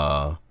in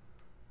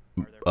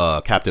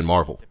Captain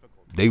Marvel.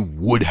 They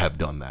would have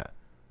done that.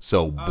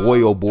 So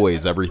boy, oh boy,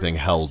 is everything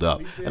held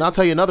up. And I'll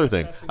tell you another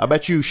thing. I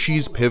bet you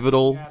she's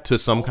pivotal to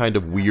some kind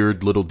of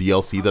weird little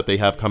DLC that they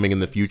have coming in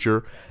the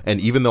future.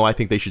 And even though I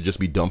think they should just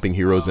be dumping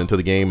heroes into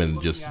the game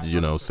and just, you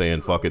know,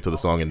 saying fuck it to the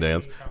song and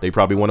dance, they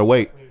probably want to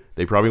wait.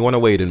 They probably want to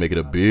wait and make it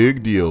a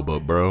big deal.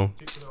 But bro,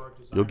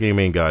 your game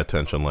ain't got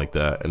attention like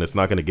that. And it's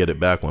not going to get it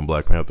back when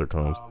Black Panther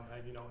comes.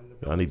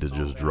 I need to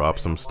just drop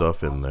some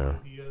stuff in there.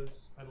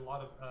 And a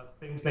lot of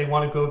things they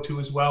want to go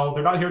to as well.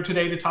 They're not here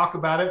today to talk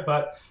about it,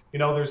 but you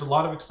know, there's a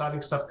lot of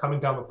exciting stuff coming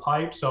down the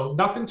pipe. So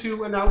nothing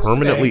to announce.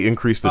 Permanently today.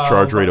 Increase the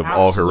charge rate of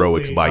all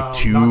heroics by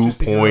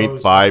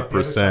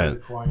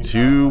 2.5%.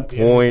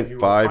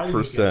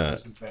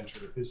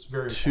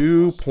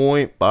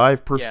 2.5%.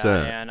 2.5%.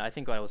 Yeah, and I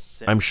think I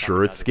was. I'm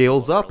sure it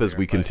scales up as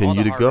we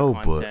continue to go,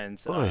 but you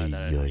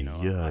know,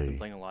 I've been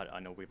playing a lot. I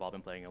know we've all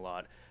been playing a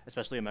lot,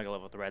 especially Omega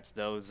level threats.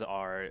 Those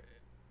are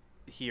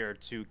here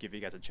to give you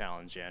guys a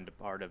challenge and a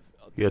part of.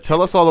 Yeah,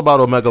 tell us all about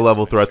Omega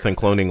level threats and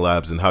cloning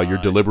labs and how you're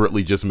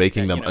deliberately just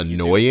making them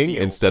annoying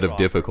instead of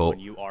difficult.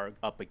 When you are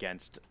up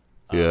against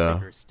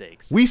bigger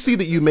stakes. We see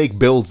that you make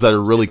builds that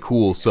are really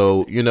cool,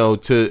 so you know,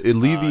 to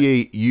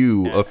alleviate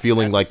you of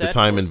feeling like the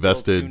time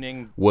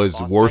invested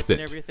was worth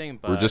it,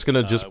 we're just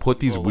gonna just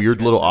put these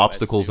weird little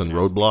obstacles and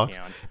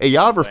roadblocks. Hey,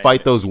 y'all ever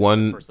fight those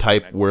one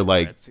type where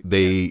like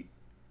they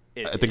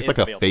I think it's like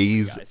a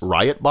phase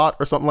riot bot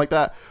or something like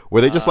that,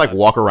 where they just like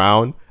walk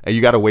around and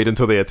you gotta wait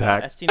until they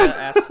attack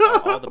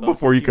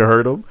before you can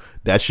hurt them?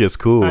 That shit's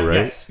cool,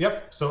 right? Yes,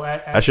 yep. So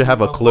I should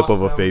have a clip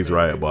of a phase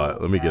riot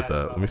bot. Let me get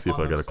that. Let me see if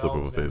I got a clip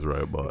of a phase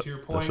riot bot.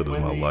 That shit is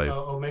my life.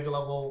 Omega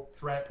level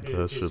threat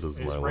is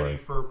ready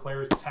for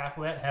players to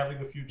tackle that.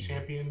 Having a few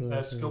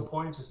champion skill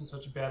points isn't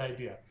such a bad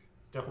idea.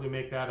 Definitely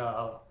make that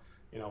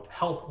you know,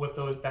 help with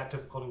that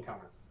difficult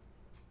encounter.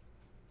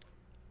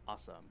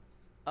 Awesome.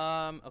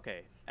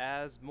 Okay,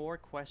 as more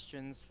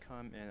questions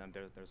come in,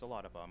 there's a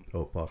lot of them.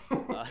 Oh, fuck.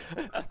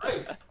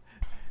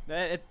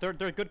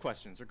 They're good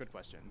questions. They're good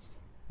questions.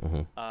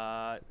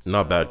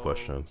 Not bad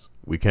questions.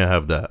 We can't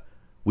have that.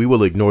 We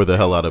will ignore the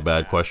hell out of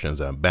bad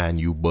questions and ban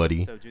you,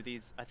 buddy. So do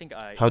these,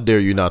 how dare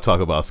you not talk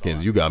about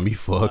skins? You got me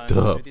fucked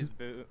up. Do these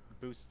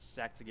boosts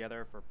stack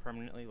together for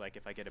permanently? Like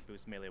if I get a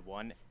boost melee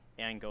 1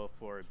 and go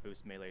for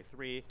boost melee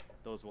 3,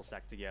 those will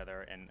stack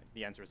together, and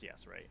the answer is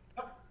yes, right?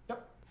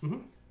 Yep.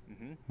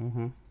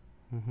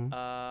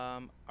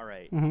 All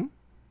right.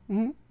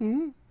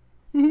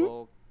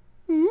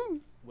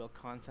 Will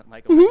content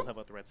like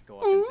level threats go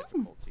up in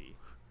difficulty?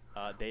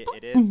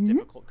 It is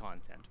difficult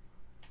content.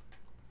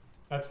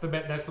 That's the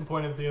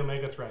point of the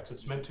Omega threats.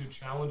 It's meant to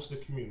challenge the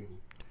community.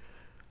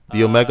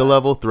 The Omega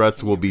level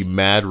threats will be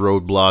mad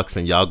roadblocks,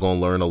 and y'all gonna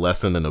learn a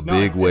lesson in a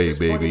big way,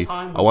 baby.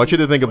 I want you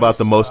to think about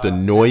the most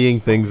annoying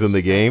things in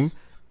the game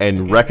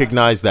and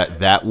recognize that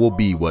that will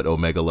be what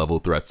Omega level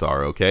threats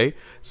are, okay?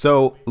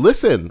 So,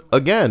 listen,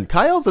 again,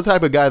 Kyle's the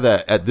type of guy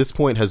that at this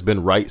point has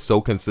been right so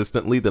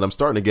consistently that I'm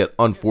starting to get,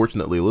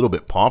 unfortunately, a little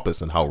bit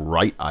pompous in how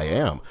right I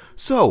am.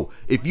 So,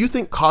 if you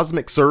think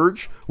Cosmic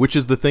Surge, which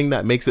is the thing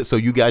that makes it so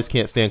you guys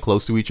can't stand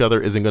close to each other,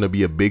 isn't going to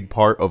be a big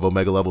part of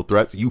Omega level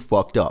threats, you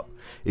fucked up.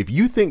 If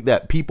you think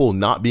that people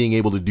not being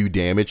able to do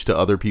damage to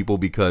other people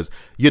because,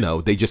 you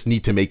know, they just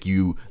need to make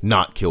you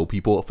not kill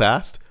people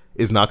fast,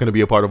 is not going to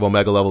be a part of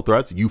Omega level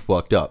threats, you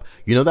fucked up.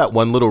 You know that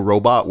one little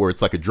robot where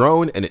it's like a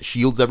drone and it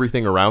shields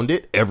everything around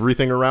it?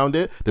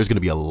 There's going to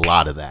be a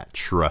lot of that.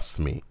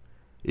 Trust me.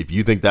 If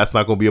you think that's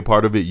not going to be a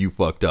part of it, you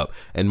fucked up.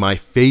 And my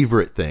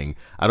favorite thing,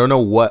 I don't know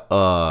what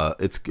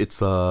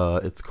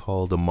it's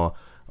called a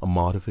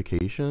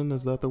modification.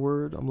 Is that the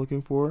word I'm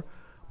looking for?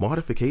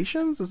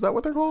 Modifications? Is that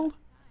what they're called?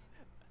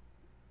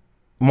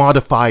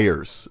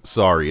 Modifiers.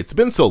 Sorry, it's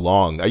been so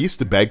long. I used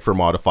to beg for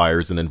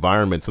modifiers in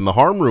environments in the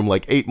harm room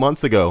like 8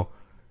 months ago,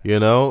 you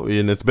know,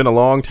 and it's been a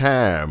long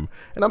time.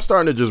 And I'm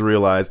starting to just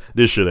realize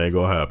this shit ain't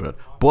gonna happen.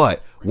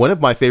 But one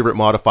of my favorite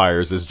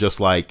modifiers is just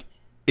like,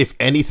 if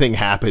anything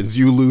happens,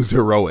 you lose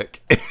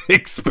heroic.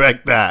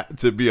 Expect that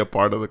to be a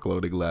part of the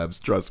cloning labs.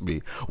 Trust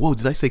me. Whoa,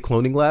 did I say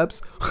cloning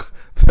labs?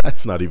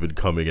 That's not even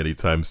coming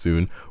anytime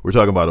soon. We're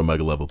talking about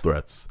Omega level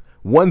threats.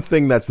 One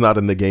thing that's not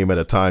in the game at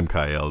a time,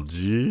 Kyle.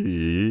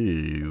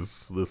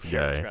 Jeez, this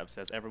guy. Scrap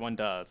says everyone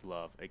does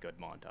love a good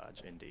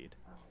montage, indeed.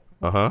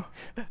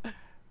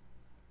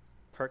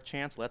 Perk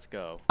chance, let's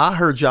go. I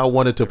heard y'all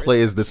wanted to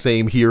play as the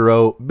same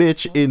hero.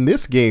 Bitch, in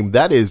this game,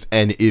 that is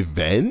an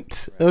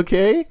event,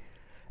 okay?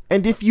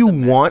 And if you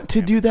want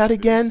to do that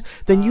again,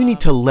 then you need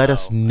to let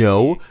us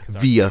know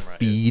via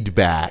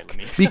feedback.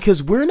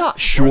 Because we're not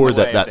sure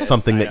that that's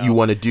something that you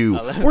want to do.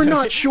 We're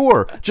not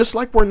sure. Just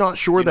like we're not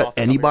sure that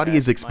anybody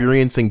is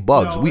experiencing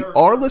bugs. We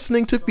are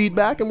listening to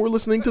feedback and we're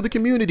listening to the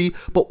community,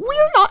 but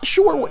we're not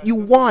sure what you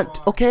want,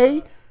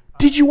 okay?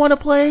 Did you want to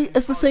play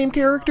as the same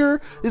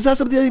character? Is that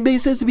something that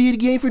makes sense to be in the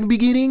game from the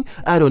beginning?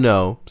 I don't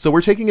know. So we're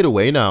taking it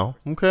away now,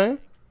 okay?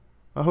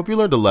 I hope you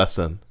learned a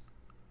lesson.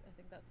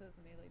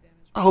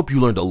 I hope you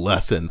learned a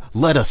lesson.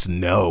 Let us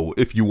know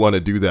if you want to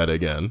do that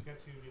again.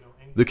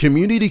 The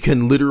community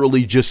can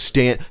literally just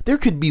stand. There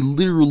could be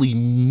literally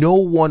no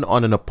one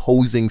on an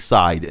opposing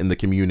side in the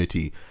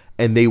community.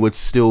 and they would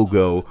still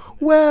go,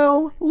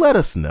 well, let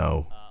us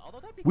know.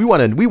 We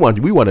want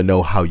to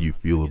know how you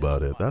feel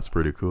about it. That's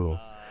pretty cool.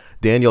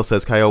 Daniel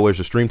says, Kyle, where's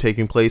the stream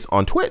taking place?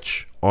 On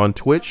Twitch. On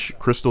Twitch,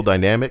 Crystal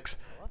Dynamics.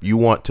 If you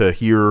want to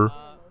hear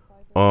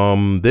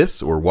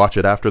this or watch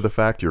it after the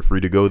fact, you're free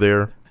to go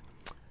there.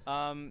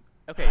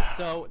 Okay,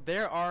 so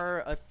there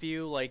are a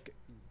few like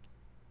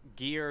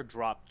gear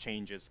drop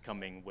changes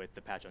coming with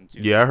the patch on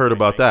Tuesday. Yeah, I heard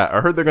about that.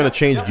 I heard they're going to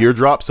change gear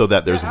drop so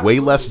that there's way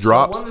less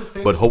drops,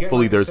 but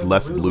hopefully there's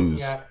less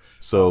blues.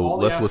 So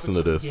let's listen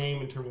to this.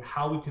 Game in terms of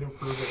how we can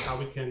improve it, how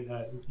we can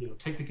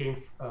take the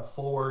game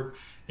forward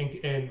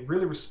and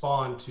really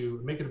respond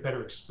to make it a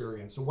better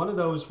experience. And one of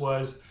those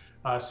was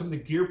some of the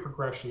gear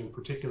progression in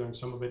particular, and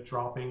some of it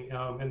dropping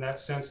in that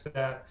sense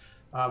that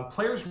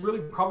players really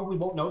probably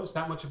won't notice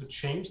that much of a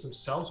change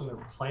themselves when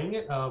they're playing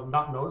it,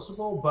 not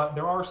noticeable, but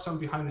there are some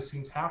behind the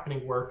scenes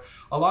happening where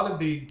a lot of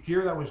the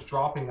gear that was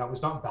dropping that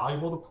was not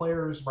valuable to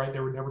players, right?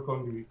 They were never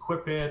going to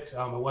equip it.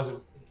 It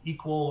wasn't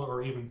equal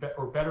or even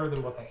better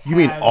than what they had. You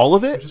mean all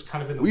of it? Just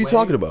kind of in the what are you way.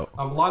 Talking about?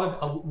 A lot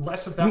of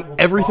less of that.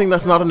 Everything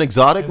that's not an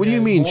exotic? What do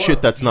you mean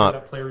shit that's not?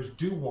 That players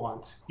do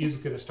want is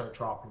going to start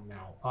dropping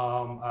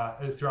now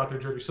throughout their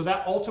journey. So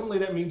that ultimately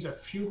that means a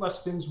few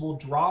less things will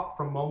drop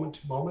from moment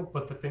to moment,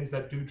 but the things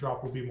that do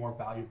drop will be more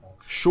valuable.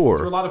 Sure.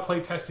 Through a lot of play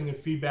testing and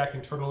feedback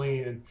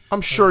internally, and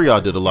I'm sure y'all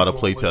did a lot of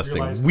play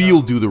testing.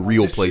 We'll do the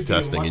real play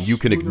testing, and you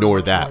can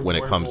ignore that when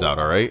it comes out.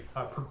 All right.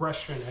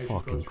 Progression. As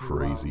fucking you go through,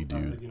 crazy,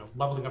 dude.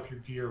 Leveling up your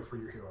gear for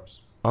your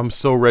heroes. I'm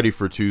so ready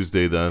for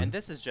Tuesday then. And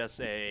this is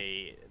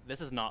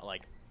not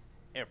like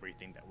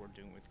everything that we're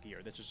doing with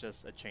gear. This is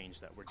just a change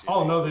that we're doing.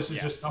 Oh no, this is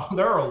just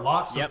there are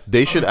lots of.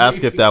 They should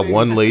ask if that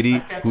one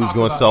lady who's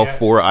going to sell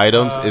 4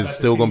 items is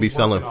still going to be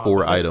selling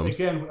 4 items.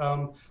 Again,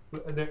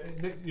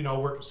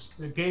 we're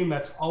a game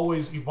that's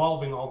always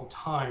evolving all the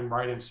time,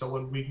 right? And so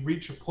when we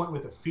reach a point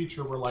with a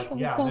feature, we're like,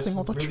 yeah, this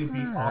would really be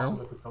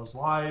awesome if it goes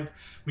live.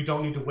 We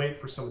don't need to wait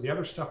for some of the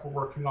other stuff we're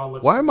working on.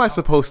 Why am I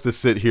supposed to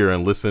sit here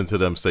and listen to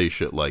them say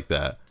shit like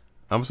that?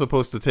 I'm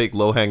supposed to take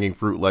low-hanging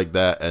fruit like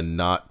that and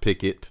not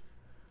pick it?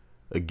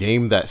 A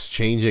game that's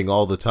changing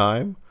all the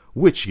time?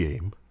 Which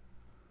game?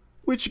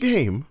 Which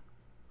game?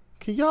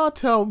 Can y'all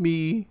tell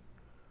me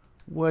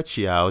what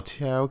y'all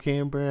talking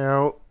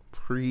about?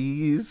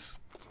 Please.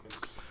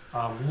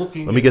 Let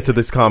me get to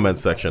this comment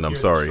section. I'm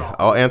sorry.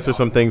 I'll answer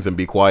some things and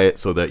be quiet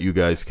so that you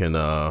guys can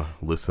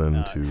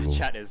listen to.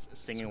 Chat is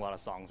singing a lot of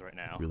songs right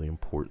now. Really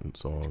important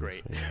songs. It's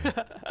great. Yeah.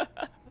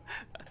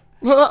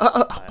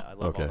 I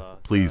love okay. all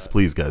the,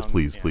 please, guys.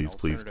 Please.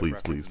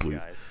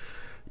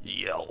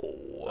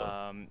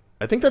 Yo.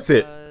 I think that's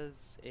it.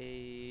 Was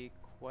a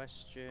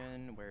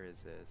question. Where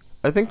is this?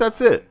 I think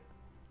that's it.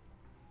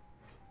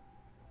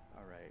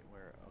 All right.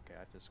 Where? Okay, I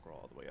have to scroll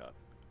all the way up.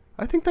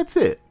 I think that's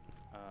it.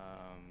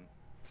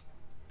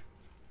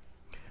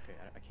 Okay,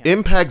 I can't.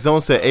 Impact Zone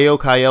said, Ayo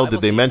Kyle,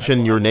 did they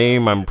mention your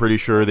name? I'm pretty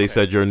sure they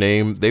said your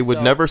name. They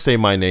would never say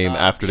my name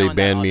after they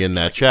banned me in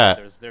that chat.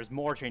 There's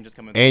more changes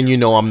coming. And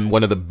I'm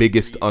one of the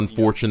biggest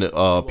unfortunate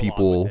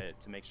people.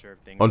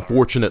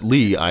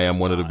 Unfortunately, I am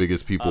one of the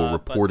biggest people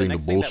reporting the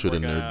bullshit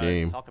in their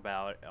game. Talk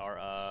about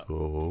our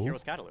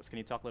Heroes Catalyst. Can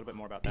you talk a little bit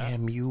more about that?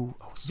 Damn you.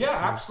 Yeah,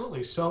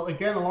 absolutely. So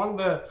again, along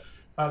the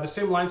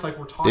same lines like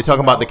we're talking. They talk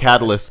about the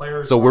catalyst,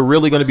 so we're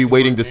really going to be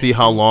waiting to see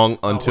how long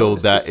until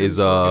that is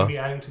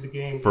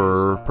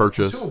for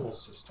purchase.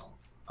 System.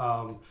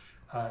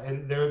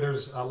 And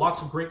there's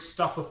lots of great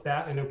stuff with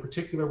that, and in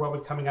particular, what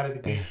we're coming out of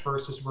the gate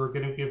first is we're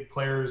going to give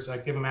players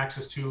give them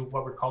access to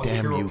what we're calling the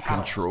Hero Catalyst.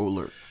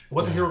 Controller.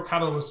 What the Hero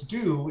Catalysts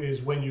do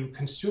is when you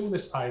consume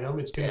this item,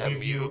 it's going to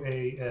give you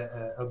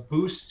a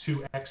boost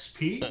to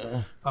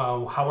XP.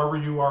 However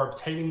you are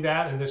obtaining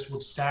that, and this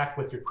would stack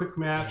with your quick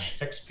match,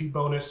 XP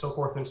bonus, so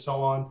forth and so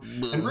on.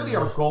 And really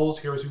our goals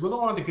here is we really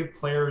want to give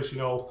players,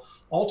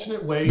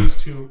 alternate ways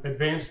to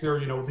advance their,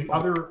 the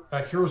other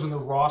heroes in the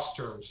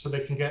roster so they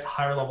can get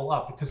higher level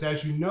up. Because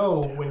as you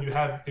know,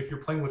 if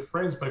you're playing with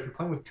friends, but if you're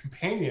playing with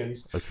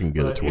companions, I can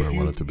get it to where I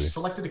want it to be. If you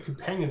selected a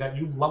companion that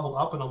you've leveled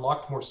up and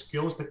unlocked more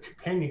skills, the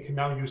companion can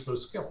now use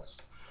those skills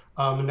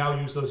and now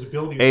use those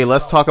abilities. Hey,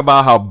 let's talk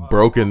about how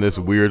broken this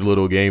weird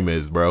little game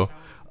is, bro.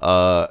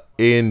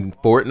 In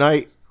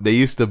Fortnite, they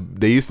used to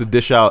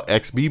dish out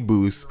XP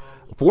boosts.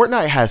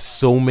 Fortnite has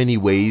so many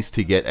ways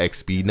to get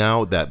XP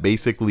now that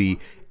basically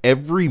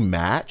every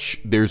match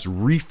there's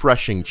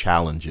refreshing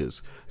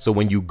challenges. So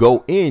when you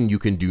go in, you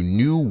can do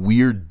new,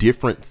 weird,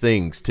 different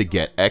things to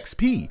get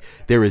XP.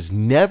 There is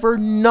never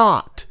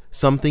not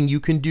something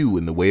you can do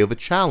in the way of a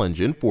challenge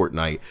in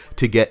Fortnite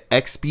to get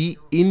XP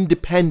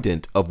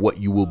independent of what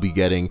you will be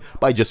getting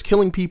by just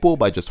killing people,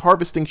 by just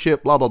harvesting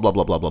shit, blah, blah, blah,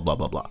 blah, blah, blah, blah,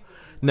 blah, blah.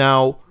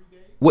 Now,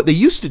 what they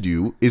used to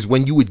do is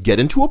when you would get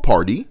into a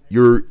party,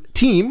 your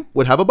team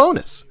would have a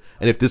bonus.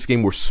 And if this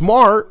game were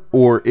smart,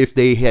 or if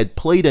they had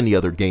played any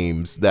other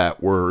games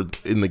that were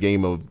in the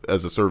game of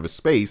as a service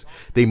space,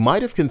 they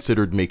might have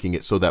considered making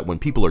it so that when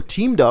people are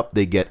teamed up,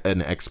 they get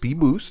an XP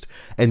boost.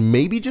 And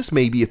maybe, just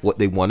maybe, if what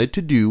they wanted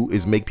to do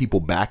is make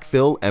people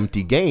backfill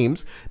empty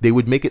games, they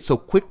would make it so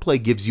quick play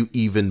gives you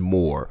even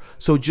more.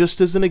 So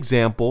just as an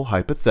example,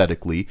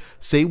 hypothetically,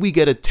 say we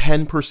get a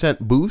 10%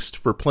 boost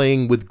for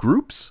playing with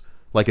groups.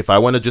 Like if I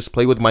want to just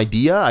play with my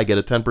Dia, I get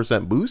a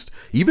 10% boost.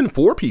 Even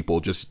 4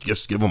 people, just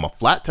give them a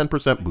flat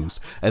 10%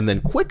 boost. And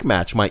then quick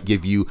match might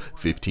give you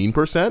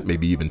 15%,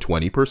 maybe even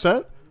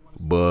 20%.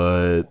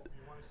 But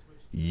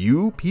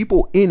you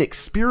people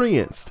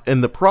inexperienced,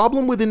 and the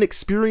problem with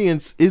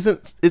inexperience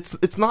isn't,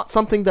 it's not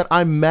something that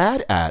I'm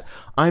mad at.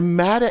 I'm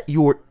mad at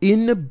your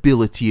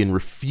inability and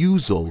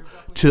refusal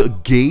to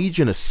gauge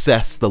and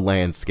assess the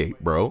landscape,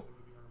 bro.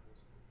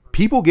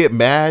 People get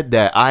mad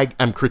that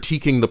I'm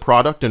critiquing the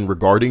product and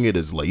regarding it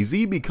as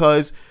lazy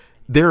because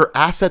there are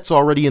assets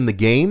already in the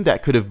game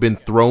that could have been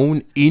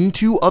thrown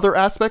into other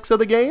aspects of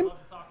the game.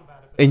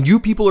 And you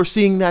people are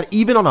seeing that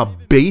even on a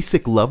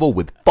basic level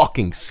with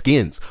fucking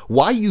skins.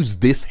 Why use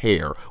this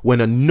hair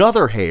when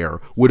another hair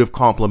would have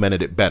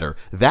complemented it better?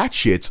 That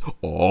shit's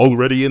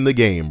already in the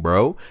game,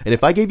 bro. And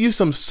if I gave you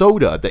some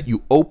soda that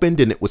you opened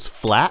and it was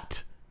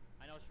flat,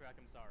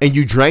 and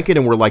you drank it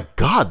and were like,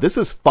 God, this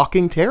is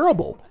fucking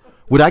terrible,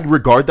 would I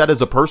regard that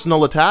as a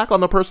personal attack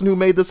on the person who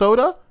made the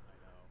soda?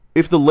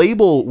 If the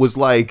label was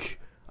like,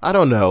 I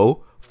don't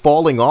know,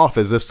 falling off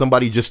as if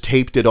somebody just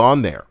taped it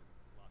on there.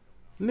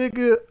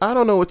 Nigga, I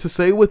don't know what to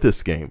say with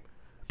this game.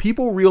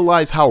 People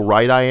realize how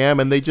right I am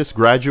and they just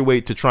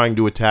graduate to trying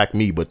to attack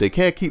me, but they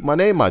can't keep my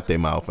name out their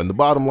mouth. And the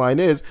bottom line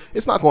is,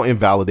 it's not going to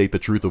invalidate the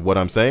truth of what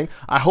I'm saying.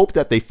 I hope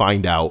that they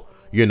find out,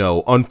 you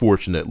know,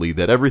 unfortunately,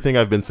 that everything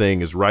I've been saying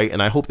is right.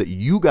 And I hope that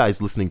you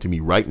guys listening to me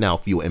right now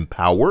feel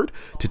empowered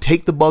to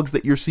take the bugs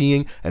that you're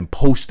seeing and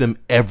post them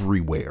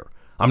everywhere.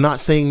 I'm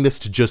not saying this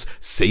to just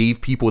save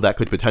people that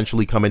could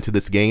potentially come into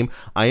this game.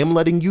 I am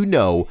letting you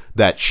know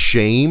that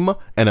shame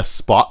and a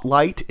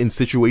spotlight in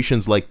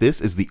situations like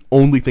this is the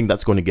only thing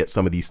that's going to get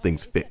some of these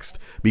things fixed,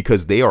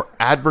 because they are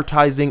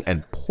advertising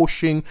and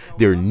pushing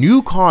their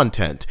new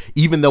content,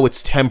 even though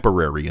it's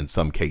temporary in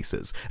some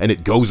cases, and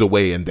it goes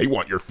away and they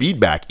want your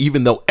feedback,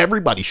 even though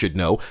everybody should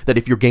know that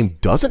if your game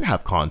doesn't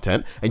have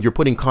content and you're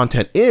putting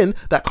content in,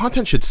 that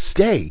content should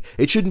stay.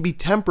 It shouldn't be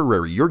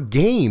temporary. Your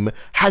game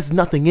has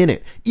nothing in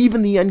it.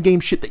 Even the end game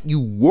shit that you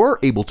were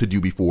able to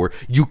do before,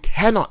 you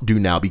cannot do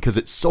now because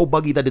it's so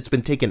buggy that it's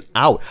been taken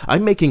out.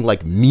 I'm making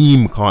like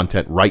meme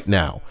content right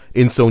now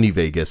in Sony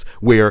Vegas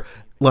where,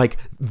 like,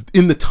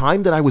 in the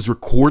time that I was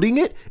recording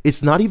it,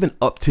 it's not even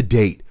up to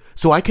date.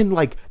 So I can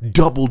like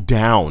double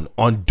down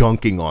on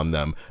dunking on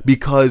them,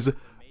 because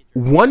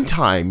one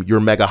time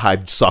your Mega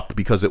Hive sucked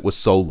because it was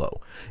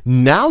solo.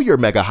 Now your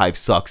Mega Hive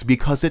sucks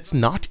because it's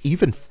not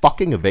even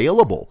fucking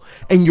available.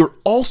 And you're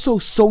also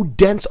so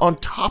dense on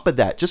top of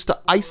that, just to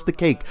ice the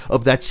cake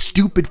of that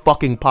stupid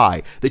fucking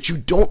pie, that you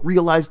don't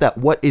realize that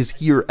what is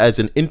here as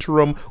an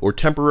interim or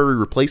temporary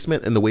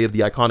replacement in the way of the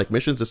iconic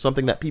missions is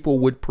something that people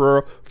would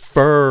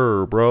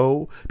prefer,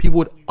 bro. People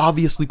would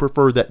obviously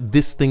prefer that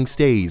this thing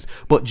stays.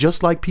 But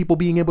just like people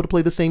being able to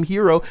play the same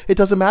hero, it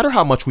doesn't matter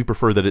how much we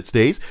prefer that it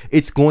stays.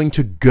 It's going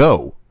to go.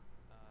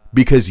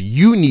 Because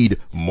you need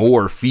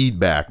more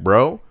feedback,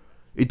 bro.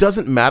 It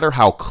doesn't matter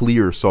how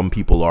clear some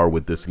people are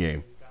with this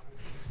game.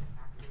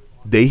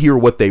 They hear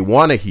what they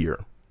want to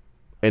hear.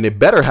 And it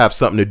better have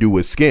something to do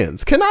with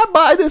skins. Can I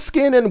buy this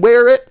skin and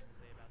wear it?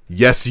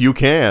 Yes, you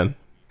can.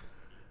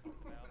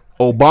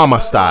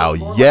 Obama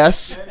style.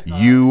 Yes,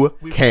 you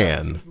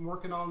can. We've been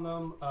working on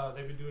them.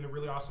 They've been doing a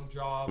really awesome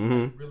job.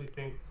 Mm-hmm. I really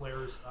think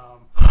players,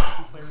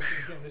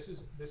 again, this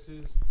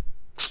is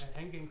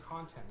endgame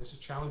content. This is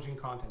challenging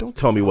content. Don't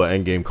tell me what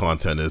endgame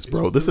content is,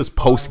 bro. This is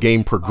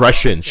post-game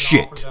progression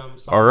shit.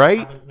 All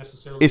right?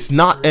 It's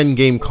not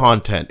endgame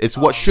content. It's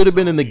what should have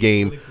been in the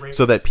game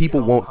so that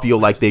people won't feel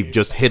like they've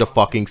just hit a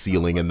fucking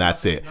ceiling and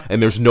that's it.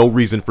 And there's no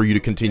reason for you to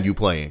continue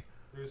playing.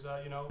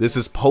 This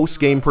is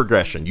post-game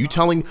progression.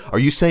 Are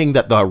you saying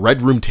that the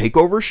Red Room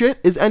takeover shit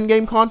is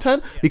endgame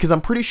content? Because I'm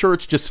pretty sure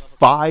it's just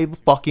 5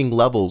 fucking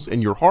levels in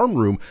your harm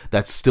room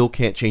that still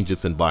can't change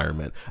its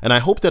environment. And I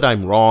hope that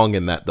I'm wrong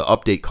and that the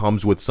update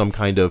comes with some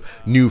kind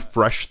of new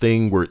fresh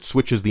thing where it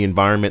switches the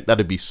environment.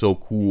 That'd be so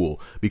cool,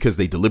 because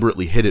they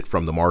deliberately hid it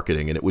from the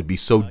marketing, and it would be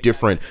so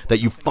different that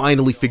you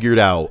finally figured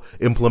out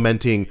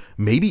implementing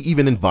maybe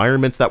even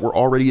environments that were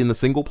already in the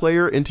single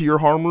player into your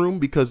harm room,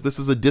 because this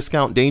is a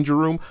discount danger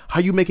room. How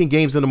you making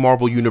games in the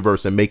Marvel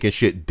universe and making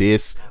shit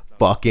this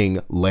fucking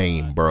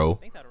lame, bro?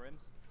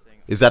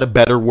 Is that a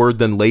better word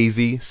than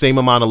lazy? Same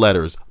amount of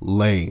letters.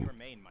 Lame.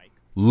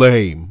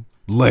 Lame.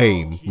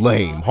 Lame.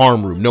 Lame.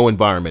 Harm room. No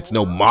environments.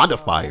 No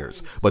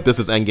modifiers. But this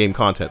is endgame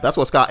content. That's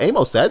what Scott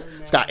Amos said.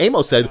 Scott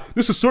Amos said,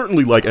 this is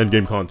certainly like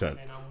endgame content.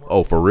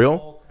 Oh, for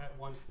real?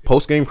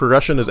 Post-game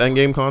progression is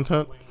endgame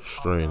content?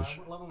 Strange.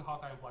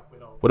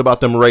 What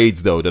about them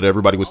raids, though, that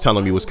everybody was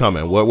telling me was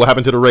coming? What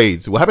happened to the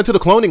raids? What happened to the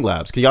cloning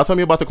labs? Can y'all tell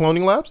me about the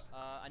cloning labs?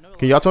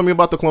 Can y'all tell me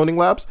about the cloning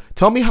labs?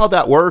 Tell me how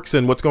that works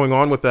and what's going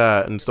on with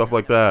that and stuff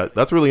like that.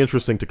 That's really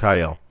interesting to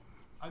Kyle.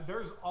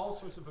 There's all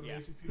sorts of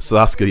amazing people.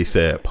 Sasuke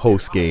said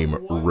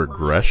post-game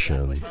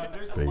regression,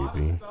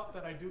 baby.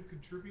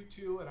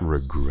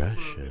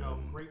 Regression.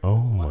 Oh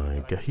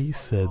my god. He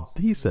said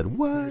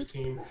what?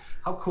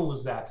 How cool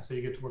is that to say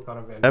you get to work on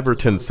Avengers?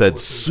 Everton said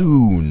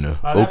soon.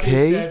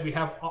 Okay. Said, we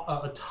have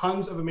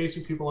tons of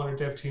amazing people on our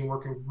dev team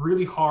working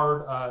really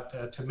hard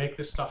to make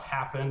this stuff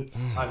happen.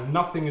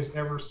 Nothing is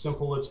ever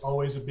simple. It's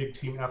always a big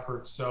team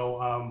effort.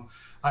 So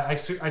I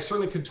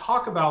certainly could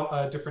talk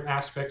about different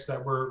aspects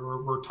that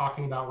we're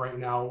talking about right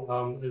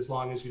now, as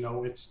long as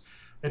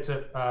it's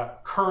a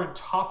current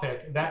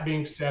topic. That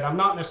being said, I'm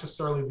not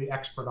necessarily the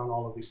expert on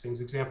all of these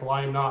things. Example,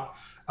 I am not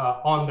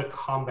on the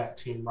combat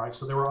team, right?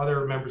 So there were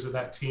other members of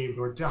that team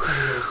who are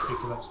definitely going to speak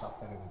to that stuff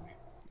better than me.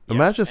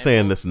 Imagine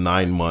saying this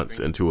 9 months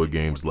into a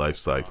game's life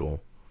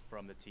cycle.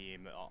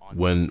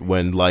 When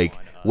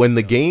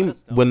the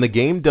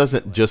game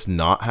doesn't just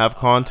not have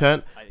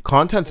content,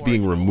 content's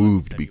being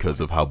removed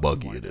because of how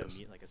buggy it is.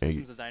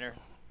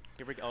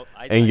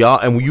 And y'all,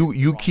 and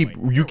you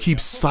keep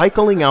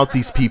cycling out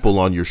these people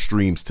on your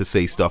streams to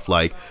say stuff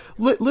like,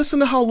 listen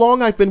to how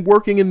long I've been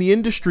working in the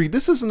industry.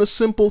 This isn't a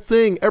simple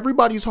thing.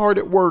 Everybody's hard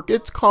at work.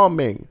 It's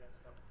coming.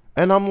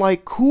 And I'm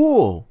like,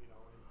 cool.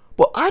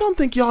 But I don't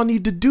think y'all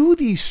need to do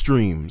these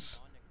streams.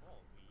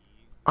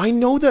 I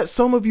know that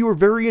some of you are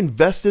very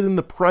invested in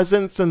the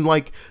presence and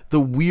like the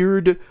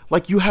weird,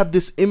 like you have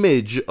this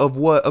image of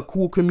what a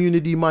cool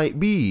community might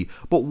be.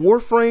 But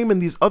Warframe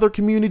and these other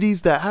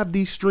communities that have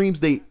these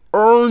streams, they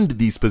earned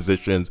these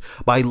positions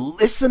by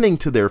listening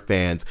to their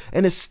fans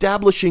and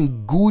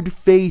establishing good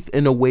faith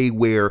in a way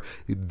where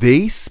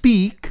they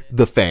speak,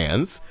 the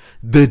fans,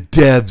 the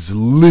devs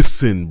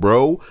listen,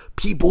 bro.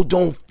 People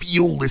don't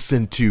feel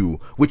listened to,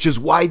 which is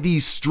why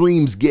these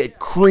streams get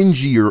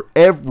cringier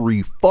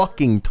every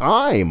fucking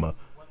time.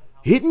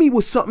 Hit me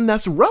with something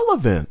that's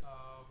relevant.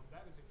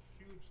 That is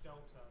a huge delta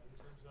in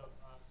terms of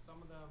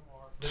some of them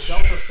are the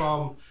delta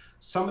from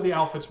some of the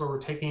outfits where we're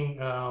taking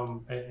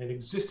an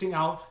existing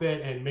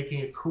outfit and making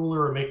it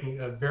cooler or making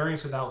a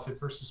variance of the outfit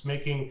versus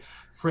making,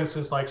 for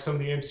instance, like some of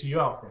the MCU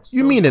outfits.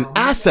 You mean an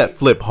asset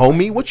flip,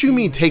 homie? What you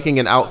mean taking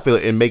an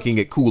outfit and making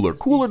it cooler?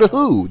 Cooler to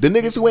who? The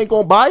niggas who ain't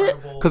gonna buy it?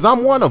 Because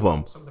I'm one of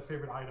them.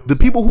 The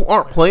people who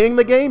aren't playing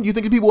the game? You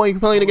think the people who ain't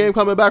playing the game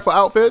coming back for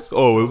outfits?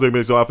 Oh, let's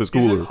make some outfits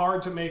cooler. Is it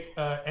hard to make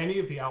any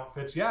of the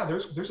outfits? Yeah,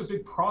 there's a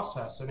big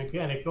process. And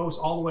again, it goes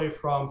all the way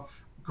from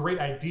great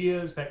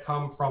ideas that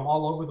come from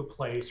all over the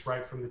place,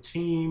 right? From the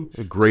team.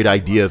 Great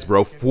ideas,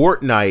 bro.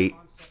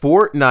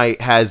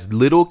 Fortnite has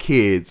little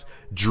kids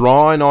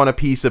drawing on a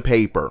piece of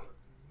paper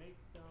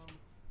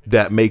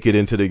that make it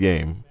into the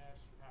game.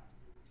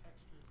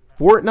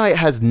 Fortnite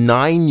has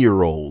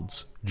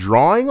 9-year-olds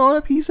drawing on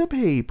a piece of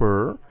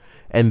paper,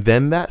 and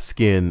then that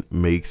skin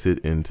makes it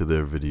into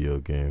their video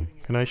game.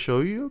 Can I show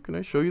you? Can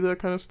I show you that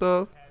kind of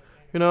stuff?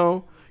 You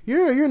know,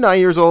 you're 9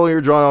 years old, you're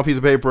drawing on a piece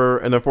of paper,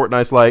 and then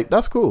Fortnite's like,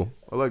 that's cool.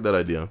 I like that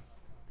idea.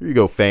 Here you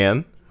go,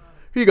 fan.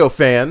 Here you go,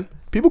 fan.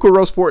 People could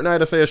roast Fortnite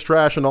and say it's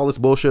trash and all this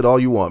bullshit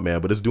all you want,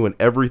 man, but it's doing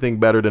everything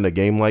better than a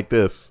game like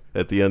this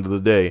at the end of the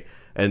day,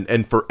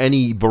 and for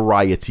any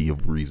variety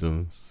of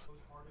reasons.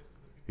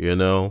 You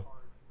know?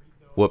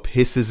 What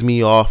pisses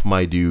me off,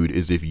 my dude,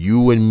 is if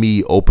you and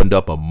me opened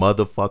up a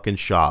motherfucking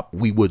shop,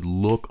 we would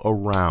look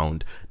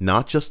around,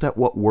 not just at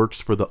what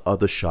works for the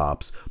other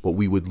shops, but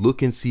we would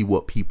look and see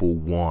what people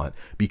want,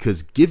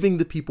 because giving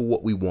the people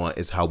what we want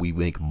is how we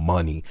make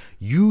money.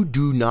 You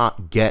do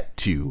not get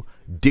to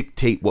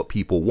dictate what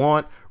people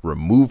want,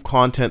 remove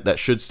content that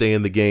should stay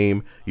in the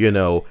game, you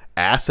know,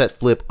 asset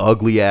flip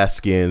ugly ass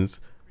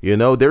skins, you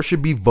know, there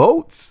should be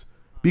votes.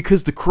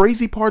 Because the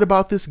crazy part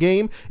about this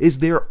game is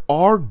there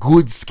are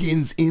good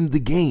skins in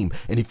the game.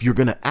 And if you're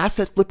going to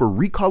asset flip or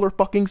recolor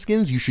fucking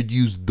skins, you should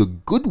use the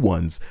good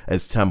ones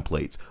as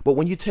templates. But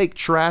when you take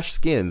trash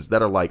skins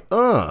that are like,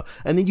 and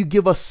then you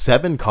give us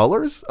 7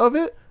 colors of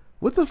it,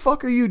 what the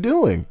fuck are you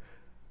doing?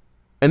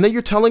 And then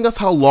you're telling us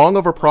how long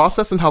of a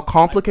process and how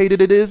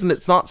complicated it is and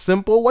it's not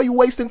simple? Why are you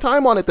wasting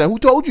time on it then? Who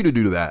told you to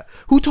do that?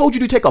 Who told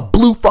you to take a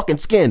blue fucking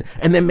skin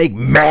and then make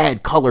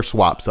mad color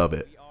swaps of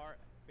it?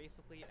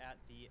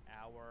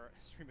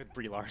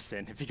 Brie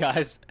Larson, if you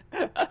guys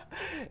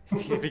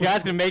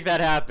can make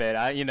that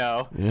happen, you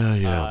know.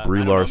 Yeah,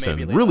 Brie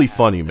Larson, really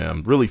funny,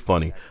 man, really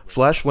funny.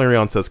 Flash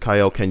Flareon says,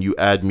 Kyle, can you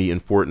add me in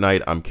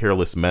Fortnite? I'm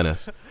Careless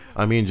Menace.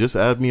 I mean, just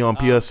add me on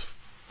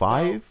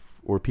PS5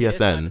 or PSN. It's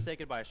time to say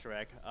goodbye,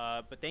 Shrek.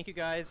 But thank you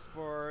guys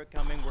for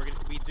coming.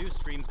 We do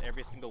streams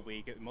every single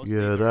week.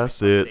 Yeah,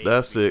 that's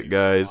it,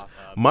 guys.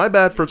 My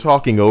bad for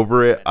talking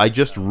over it. I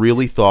just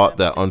really thought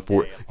that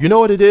you know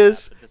what it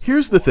is?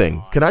 Here's the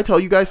thing. Can I tell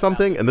you guys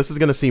something? And this is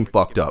going to seem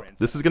fucked up.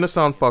 This is going to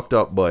sound fucked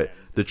up, but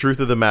the truth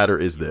of the matter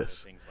is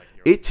this.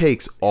 It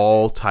takes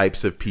all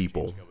types of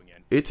people.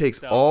 It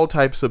takes all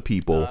types of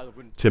people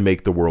to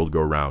make the world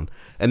go round.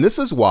 And this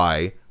is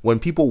why when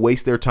people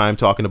waste their time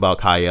talking about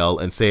Kyle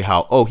and say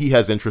how, oh, he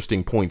has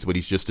interesting points, but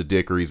he's just a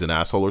dick or he's an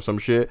asshole or some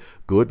shit.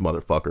 Good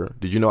motherfucker.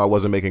 Did you know I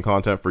wasn't making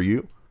content for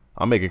you?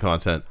 I'm making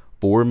content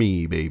for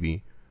me,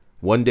 baby.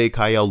 One day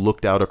Kyle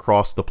looked out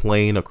across the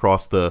plain,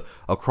 across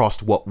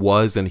what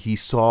was, and he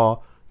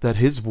saw that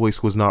his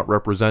voice was not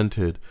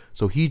represented.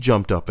 So he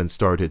jumped up and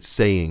started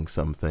saying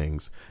some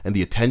things. And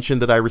the attention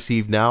that I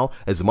receive now,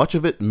 as much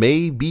of it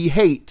may be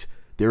hate,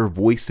 there are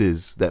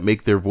voices that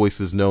make their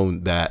voices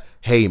known that,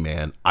 hey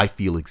man, I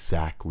feel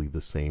exactly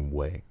the same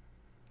way.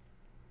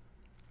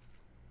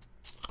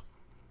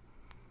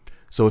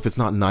 So if it's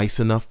not nice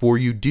enough for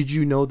you, did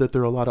you know that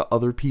there are a lot of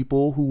other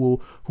people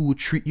who will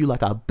treat you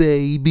like a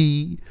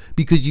baby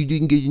because you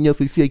didn't get enough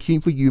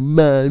affection for your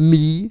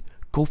mommy?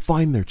 Go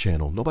find their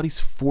channel. Nobody's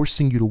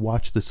forcing you to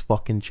watch this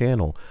fucking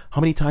channel.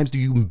 How many times do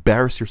you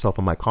embarrass yourself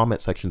in my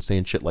comment section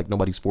saying shit like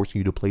nobody's forcing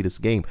you to play this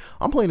game?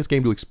 I'm playing this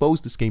game to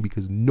expose this game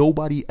because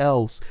nobody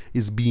else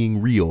is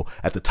being real.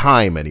 At the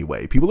time,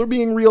 anyway. People are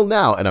being real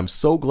now, and I'm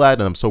so glad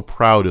and I'm so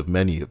proud of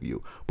many of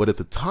you. But at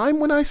the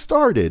time when I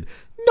started,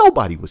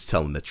 nobody was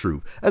telling the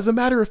truth. As a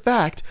matter of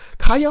fact,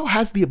 Kyle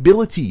has the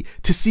ability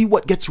to see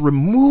what gets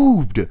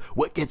removed,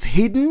 what gets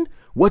hidden,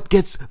 what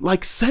gets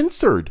like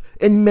censored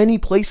in many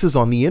places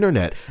on the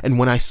internet. And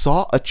when I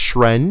saw a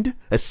trend,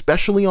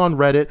 especially on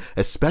Reddit,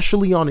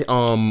 especially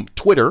on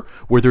Twitter,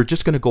 where they're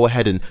just going to go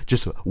ahead and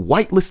just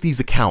whitelist these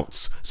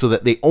accounts so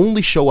that they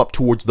only show up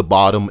towards the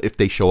bottom if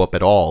they show up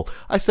at all,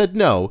 I said,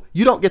 no,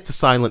 you don't get to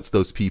silence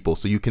those people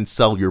so you can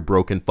sell your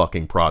broken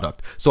fucking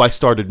product. So I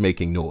started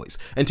making noise.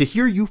 And to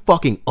hear you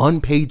fucking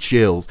unpaid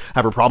chills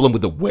have a problem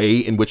with the way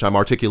in which I'm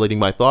articulating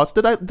my thoughts,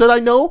 did I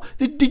know?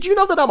 Did you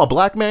know that I'm a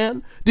black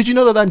man? Did you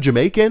know that I'm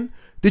Jamaican?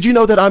 Did you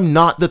know that I'm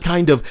not the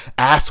kind of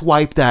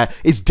asswipe that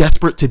is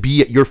desperate to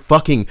be at your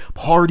fucking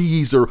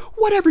parties or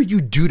whatever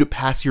you do to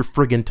pass your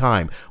friggin'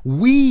 time?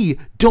 We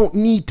don't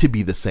need to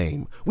be the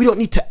same. We don't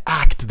need to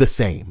act the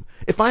same.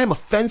 If I am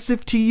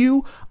offensive to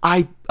you,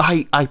 I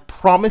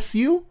promise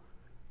you,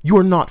 you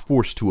are not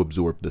forced to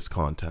absorb this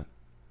content.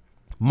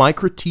 My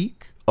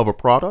critique of a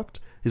product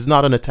is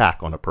not an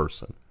attack on a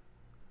person.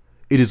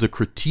 It is a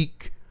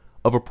critique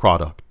of a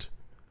product.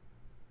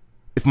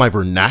 If my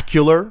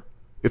vernacular,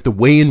 if the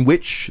way in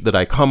which that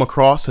I come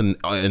across and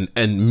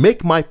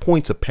make my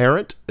points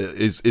apparent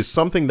is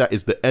something that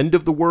is the end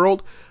of the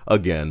world,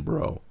 again,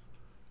 bro,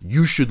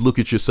 you should look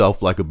at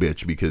yourself like a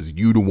bitch because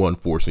you the one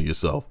forcing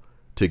yourself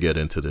to get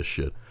into this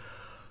shit.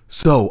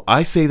 So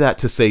I say that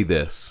to say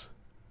this.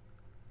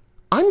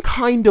 I'm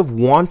kind of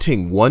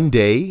wanting one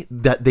day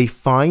that they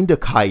find a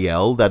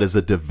Kyle that is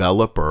a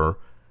developer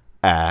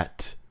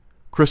at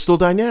Crystal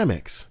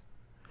Dynamics,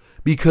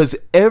 because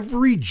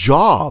every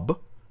job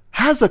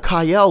has a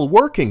Kyle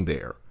working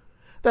there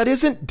that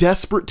isn't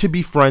desperate to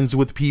be friends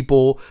with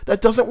people,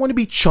 that doesn't want to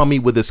be chummy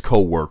with his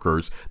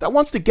coworkers, that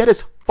wants to get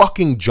his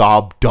fucking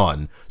job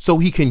done so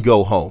he can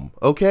go home,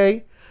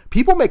 okay?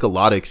 People make a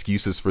lot of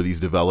excuses for these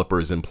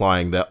developers,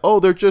 implying that,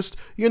 oh, they're just,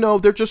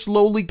 they're just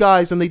lowly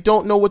guys and they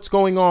don't know what's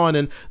going on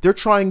and they're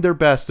trying their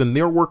best and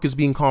their work is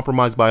being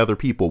compromised by other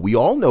people. We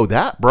all know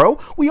that, bro.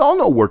 We all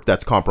know work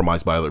that's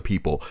compromised by other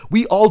people.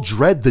 We all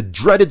dread the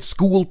dreaded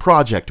school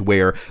project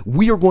where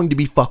we are going to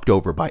be fucked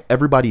over by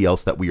everybody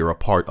else that we are a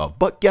part of.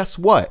 But guess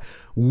what?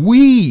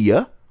 We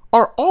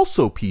are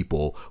also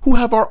people who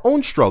have our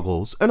own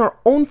struggles and our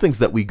own things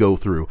that we go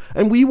through.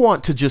 And we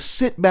want to just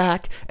sit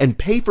back and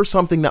pay for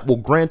something that will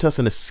grant us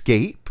an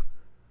escape,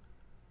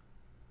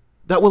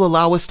 that will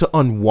allow us to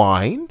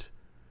unwind.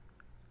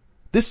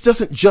 This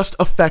doesn't just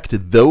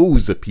affect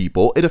those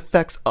people, it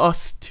affects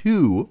us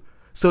too.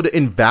 So to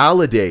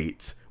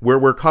invalidate where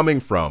we're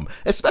coming from,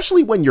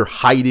 especially when you're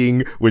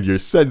hiding, when you're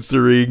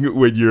censoring,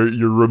 when you're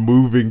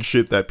removing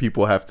shit that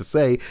people have to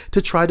say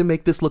to try to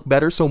make this look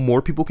better so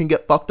more people can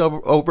get fucked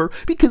over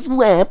because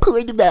we're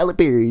poor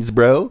developers,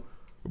 bro.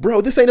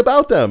 Bro, this ain't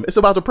about them. It's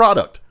about the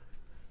product.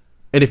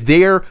 And if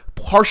they're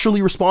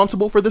partially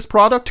responsible for this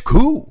product,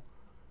 cool.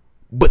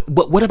 But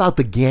what about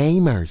the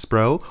gamers,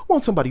 bro?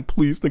 Won't somebody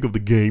please think of the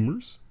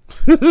gamers?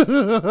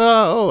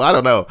 Oh, I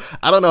don't know.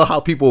 I don't know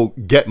how people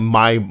get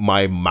my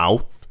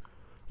mouth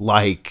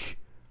like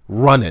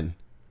running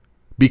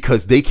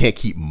because they can't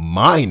keep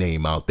my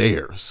name out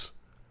theirs.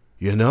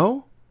 You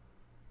know?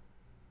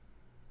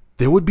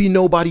 There would be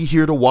nobody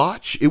here to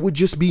watch. It would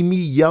just be me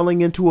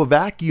yelling into a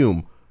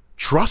vacuum.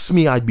 Trust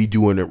me, I'd be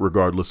doing it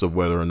regardless of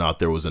whether or not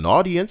there was an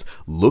audience.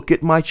 Look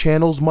at my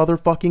channel's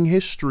motherfucking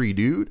history,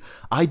 dude.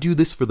 I do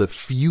this for the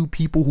few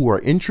people who are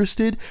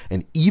interested,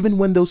 and even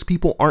when those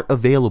people aren't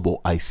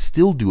available, I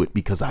still do it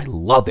because I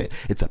love it.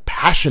 It's a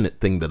passionate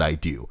thing that I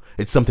do.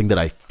 It's something that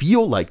I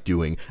feel like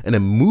doing and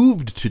am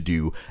moved to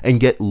do and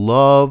get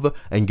love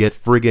and get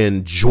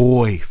friggin'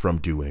 joy from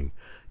doing.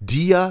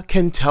 Dia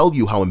can tell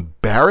you how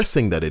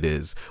embarrassing that it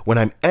is when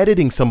I'm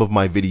editing some of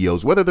my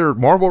videos, whether they're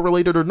Marvel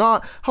related or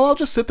not, how I'll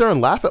just sit there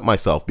and laugh at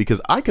myself because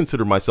I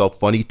consider myself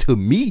funny to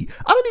me.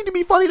 I don't need to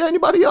be funny to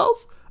anybody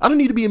else. I don't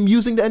need to be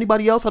amusing to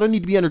anybody else. I don't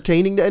need to be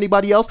entertaining to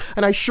anybody else.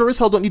 And I sure as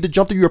hell don't need to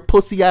jump through your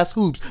pussy ass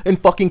hoops and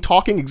fucking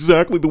talking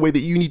exactly the way that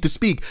you need to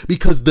speak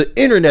because the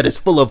internet is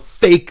full of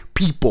fake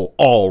people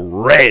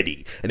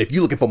already. And if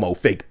you're looking for more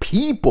fake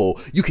people,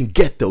 you can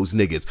get those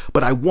niggas.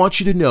 But I want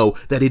you to know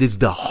that it is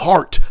the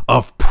heart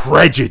of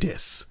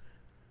prejudice.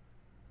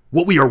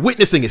 What we are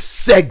witnessing is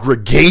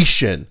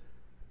segregation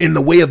in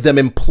the way of them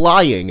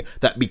implying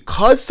that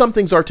because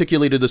something's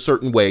articulated a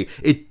certain way,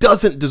 it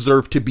doesn't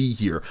deserve to be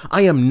here.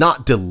 I am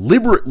not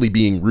deliberately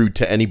being rude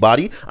to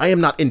anybody. I am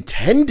not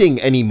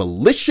intending any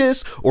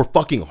malicious or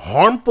fucking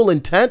harmful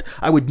intent.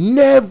 I would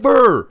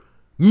never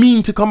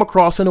mean to come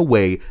across in a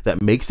way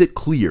that makes it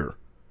clear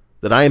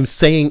that I am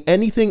saying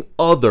anything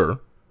other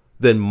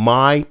than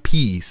my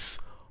piece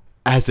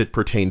as it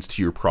pertains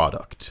to your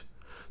product.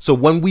 So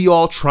when we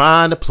all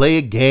trying to play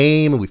a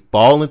game and we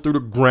falling through the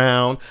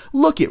ground,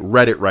 look at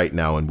Reddit right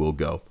now and we'll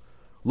go.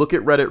 Look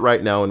at Reddit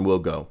right now and we'll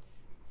go.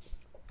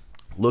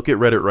 Look at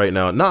Reddit right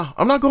now. Nah,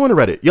 I'm not going to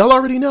Reddit. Y'all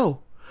already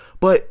know.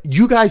 But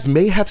you guys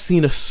may have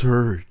seen a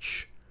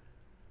surge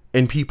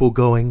in people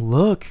going,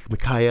 look,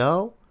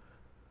 Mikhail,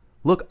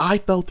 look, I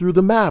fell through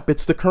the map.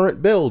 It's the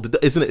current build.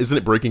 Isn't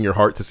it breaking your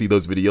heart to see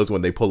those videos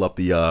when they pull up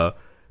the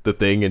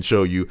thing and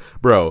show you,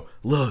 bro,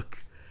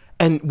 look.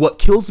 And what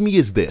kills me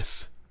is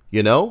this.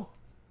 You know,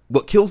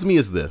 what kills me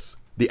is this.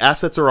 The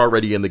assets are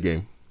already in the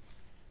game.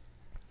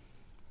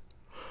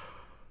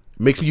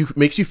 Makes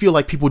you feel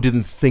like people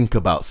didn't think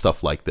about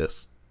stuff like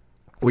this.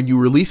 When you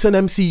release an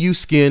MCU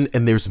skin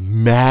and there's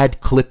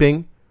mad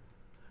clipping,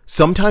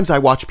 sometimes I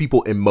watch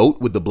people emote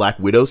with the Black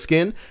Widow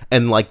skin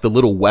and like the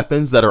little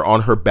weapons that are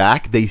on her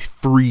back, they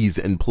freeze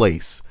in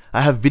place.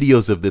 I have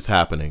videos of this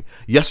happening.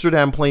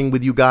 Yesterday I'm playing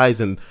with you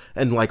guys and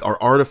like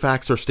our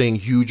artifacts are staying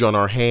huge on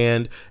our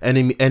hand.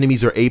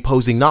 Enemies are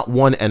A-posing, not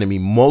one enemy,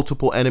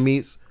 multiple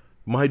enemies.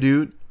 My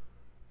dude,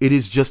 it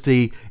is just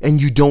and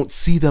you don't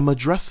see them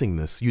addressing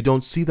this. You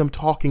don't see them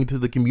talking to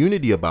the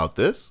community about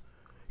this.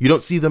 You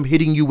don't see them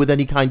hitting you with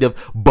any kind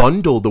of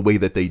bundle the way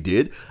that they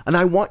did. And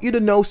I want you to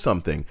know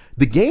something.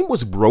 The game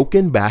was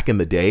broken back in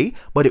the day,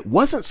 but it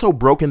wasn't so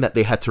broken that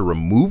they had to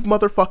remove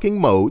motherfucking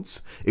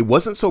modes. It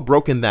wasn't so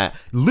broken that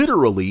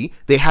literally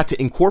they had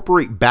to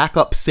incorporate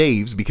backup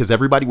saves because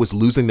everybody was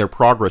losing their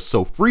progress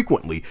so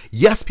frequently.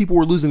 Yes, people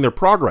were losing their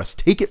progress.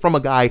 Take it from a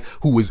guy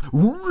who was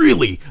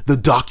really the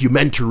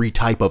documentary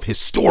type of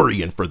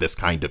historian for this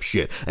kind of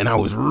shit. And I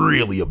was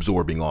really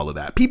absorbing all of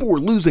that. People were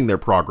losing their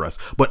progress,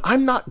 but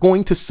I'm not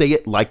going to say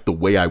it like the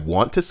way I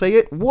want to say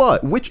it.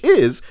 Which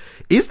is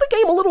the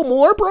game a little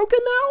more broken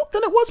now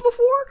than it was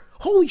before?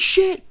 Holy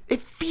shit, it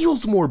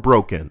feels more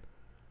broken.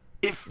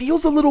 It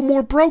feels a little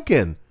more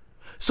broken.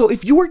 So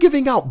if you were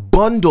giving out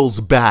bundles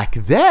back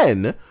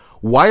then,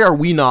 why are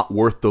we not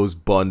worth those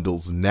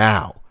bundles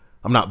now?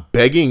 I'm not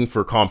begging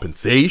for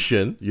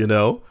compensation, you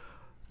know,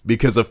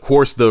 because of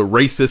course the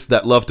racists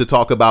that love to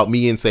talk about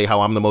me and say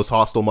how I'm the most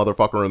hostile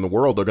motherfucker in the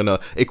world are gonna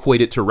equate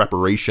it to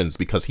reparations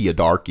because he a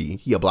darky,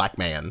 he a black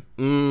man.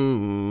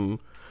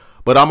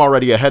 But I'm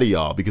already ahead of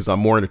y'all because I'm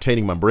more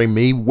entertaining. My brain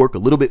may work a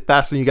little bit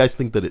faster than you guys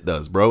think that it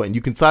does, bro. And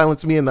you can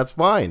silence me and that's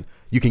fine.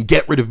 You can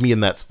get rid of me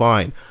and that's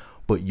fine.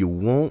 But you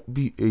won't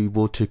be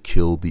able to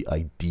kill the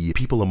idea.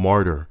 People a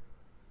martyr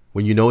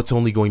when you know it's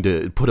only going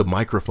to put a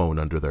microphone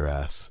under their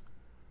ass.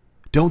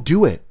 Don't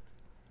do it.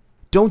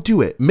 Don't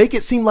do it. Make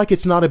it seem like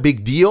it's not a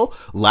big deal.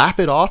 Laugh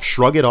it off,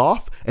 shrug it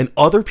off, and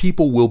other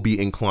people will be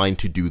inclined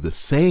to do the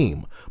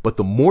same. But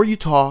the more you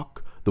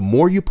talk, the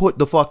more you put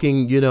the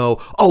fucking, you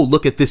know, oh,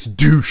 look at this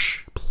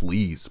douche.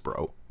 Please,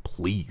 bro.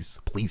 Please,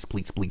 please,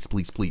 please, please,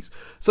 please, please.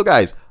 So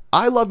guys,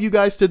 I love you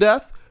guys to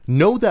death.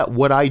 Know that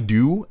what I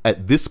do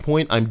at this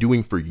point, I'm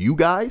doing for you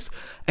guys.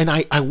 And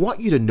I want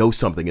you to know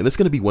something, and this is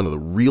going to be one of the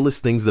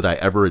realest things that I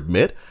ever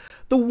admit.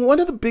 One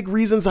of the big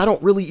reasons I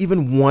don't really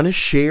even want to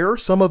share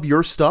some of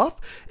your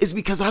stuff is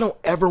because I don't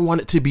ever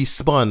want it to be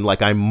spun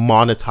like I'm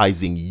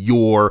monetizing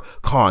your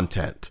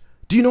content.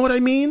 Do you know what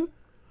I mean?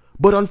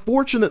 But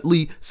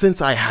unfortunately,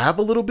 since I have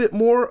a little bit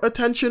more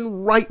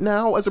attention right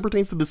now as it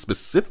pertains to this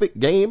specific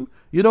game,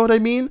 you know what I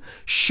mean?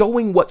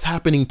 Showing what's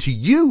happening to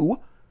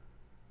you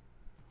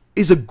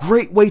is a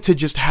great way to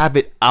just have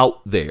it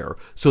out there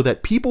so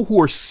that people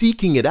who are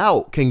seeking it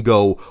out can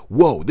go,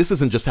 whoa, this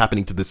isn't just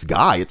happening to this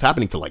guy. It's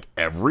happening to like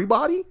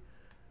everybody.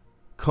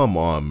 Come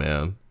on,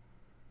 man.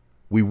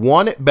 We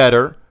want it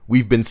better.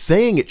 We've been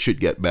saying it should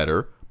get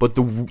better. But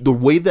the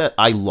way that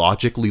I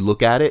logically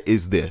look at it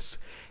is this.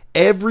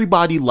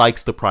 Everybody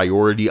likes the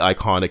priority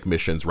iconic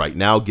missions right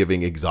now,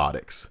 giving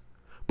exotics.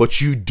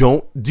 But you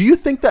don't, do you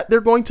think that they're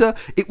going to,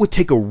 it would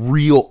take a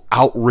real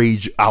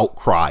outrage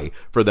outcry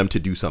for them to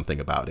do something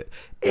about it.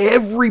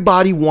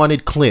 Everybody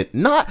wanted Clint,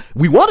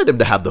 we wanted him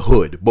to have the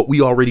hood, but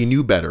we already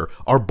knew better.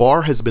 Our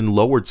bar has been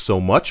lowered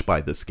so much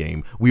by this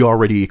game, we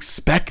already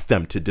expect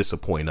them to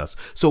disappoint us.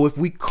 So if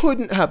we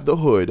couldn't have the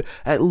hood,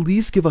 at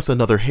least give us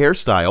another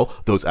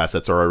hairstyle. Those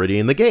assets are already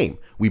in the game.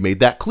 We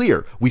made that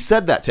clear. We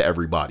said that to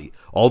everybody.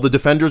 All the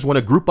defenders want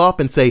to group up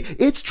and say,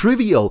 it's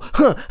trivial.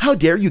 Huh, how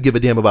dare you give a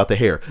damn about the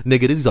hair?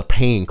 Nigga, these are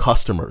paying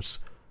customers.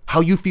 How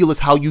you feel is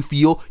how you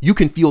feel. You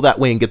can feel that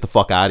way and get the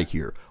fuck out of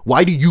here.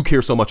 Why do you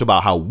care so much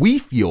about how we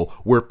feel?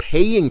 We're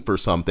paying for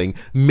something.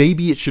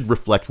 Maybe it should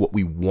reflect what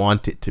we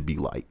want it to be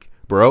like.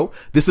 bro.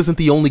 This isn't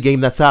the only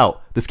game that's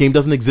out. This game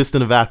doesn't exist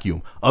in a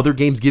vacuum. Other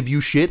games give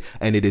you shit,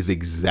 and it is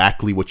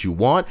exactly what you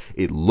want.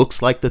 It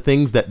looks like the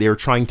things that they're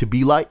trying to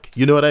be like.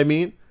 You know what I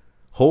mean?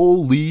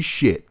 Holy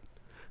shit.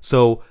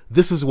 So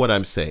this is what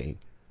I'm saying.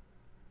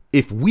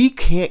 If we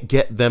can't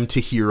get them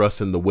to hear us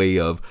in the way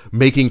of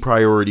making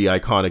priority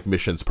iconic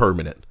missions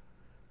permanent,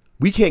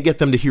 we can't get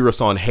them to hear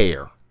us on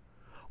hair.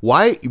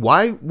 Why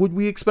would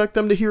we expect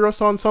them to hear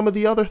us on some of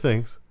the other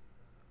things?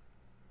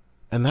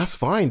 And that's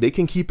fine. They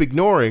can keep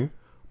ignoring.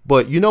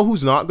 But you know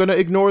who's not going to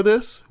ignore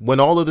this? When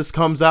all of this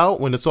comes out,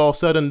 when it's all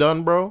said and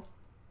done, bro?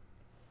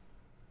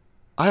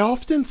 I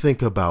often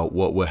think about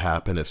what would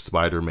happen if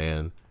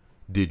Spider-Man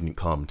didn't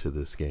come to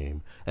this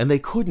game. And they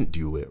couldn't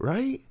do it,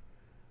 right?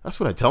 That's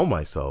what I tell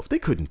myself. They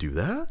couldn't do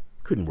that.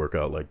 Couldn't work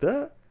out like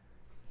that.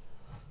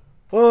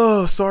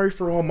 Oh, sorry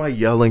for all my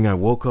yelling. I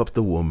woke up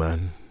the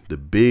woman. The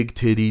big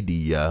titty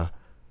Dia.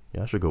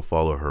 Yeah, I should go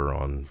follow her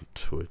on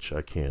Twitch.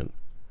 I can't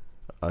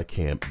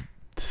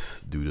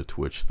do the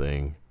Twitch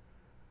thing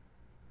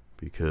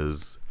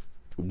because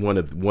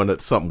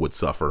something would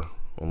suffer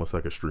unless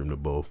I could stream to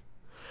both.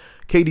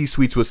 KD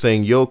Sweets was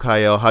saying, yo,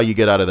 Kyle, how you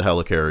get out of the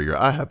helicarrier?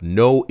 I have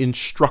no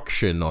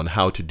instruction on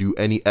how to do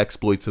any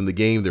exploits in the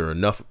game. There are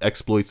enough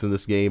exploits in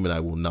this game, and I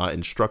will not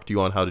instruct you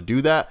on how to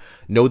do that.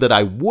 Know that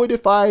I would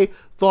if I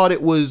thought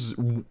it was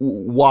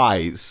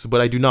wise,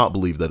 but I do not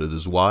believe that it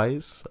is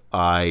wise.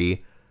 I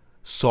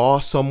saw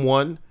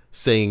someone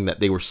saying that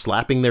they were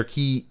slapping their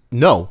key.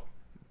 No.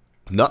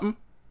 Nothing.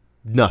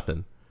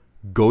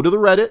 Go to the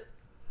Reddit.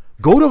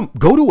 Go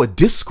to a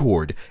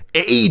Discord.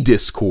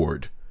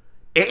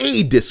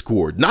 A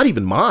Discord, not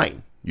even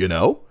mine, you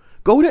know?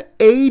 Go to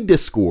a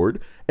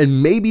Discord,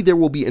 and maybe there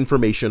will be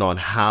information on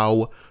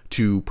how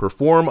to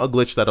perform a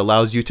glitch that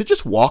allows you to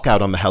just walk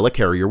out on the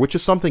helicarrier, which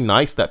is something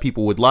nice that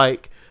people would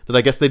like, that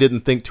I guess they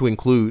didn't think to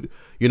include,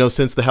 you know,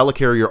 since the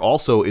helicarrier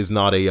also is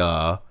not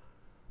a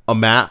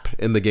map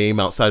in the game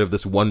outside of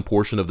this one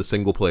portion of the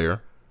single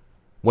player.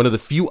 One of the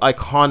few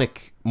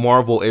iconic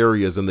Marvel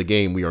areas in the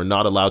game we are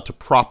not allowed to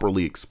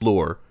properly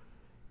explore.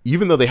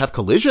 Even though they have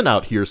collision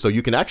out here, so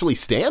you can actually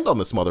stand on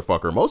this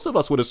motherfucker. Most of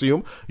us would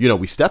assume, you know,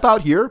 we step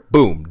out here,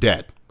 boom,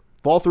 dead.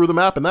 Fall through the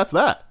map, and that's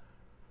that.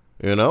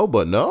 You know,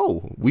 but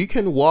no, we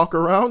can walk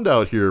around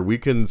out here. We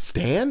can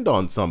stand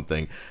on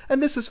something.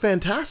 And this is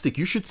fantastic.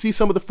 You should see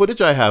some of the footage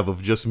I have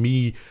of just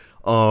me.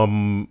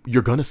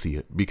 You're gonna see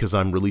it because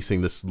I'm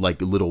releasing this like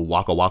little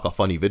waka waka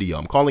funny video.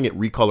 I'm calling it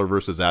Recolor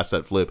versus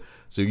Asset Flip.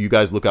 So you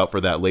guys look out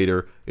for that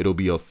later. It'll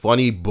be a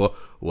funny,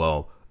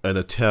 an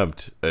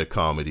attempt at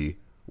comedy.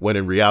 When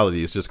in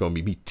reality, it's just going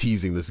to be me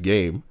teasing this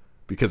game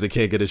because it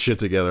can't get its shit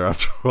together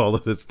after all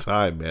of this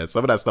time, man.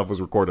 Some of that stuff was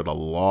recorded a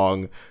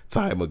long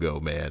time ago,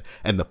 man.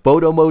 And the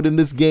photo mode in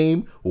this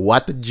game,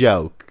 what the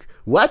joke?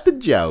 What the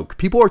joke?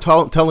 People are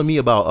telling me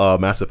about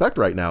Mass Effect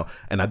right now,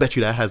 and I bet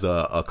you that has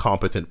a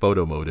competent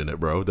photo mode in it,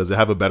 bro. Does it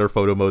have a better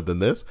photo mode than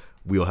this?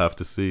 We'll have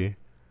to see.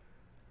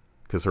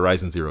 Because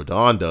Horizon Zero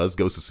Dawn does,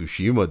 Ghost of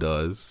Tsushima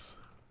does,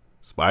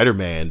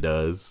 Spider-Man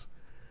does.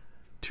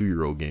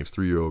 2-year-old games,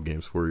 3-year-old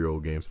games,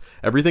 4-year-old games.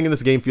 Everything in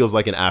this game feels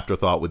like an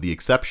afterthought with the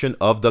exception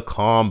of the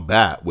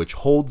combat, which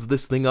holds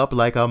this thing up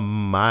like a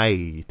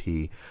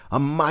mighty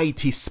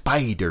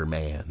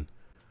Spider-Man.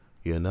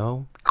 You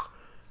know?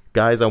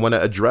 Guys, I want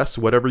to address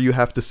whatever you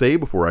have to say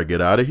before I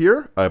get out of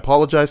here. I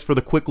apologize for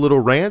the quick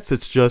little rants.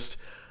 It's just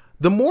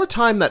the more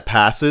time that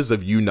passes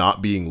of you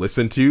not being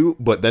listened to,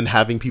 but then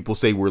having people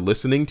say we're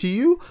listening to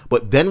you,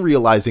 but then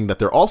realizing that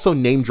they're also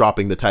name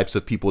dropping the types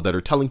of people that are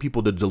telling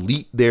people to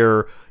delete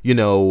their, you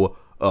know,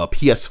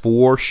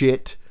 PS4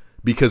 shit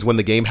because when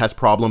the game has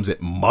problems,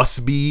 it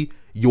must be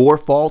your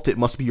fault. It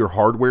must be your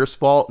hardware's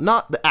fault,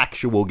 not the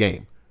actual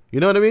game.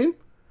 You know what I mean?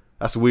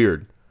 That's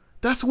weird.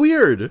 That's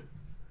weird.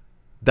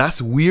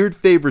 That's weird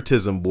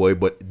favoritism, boy,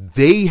 but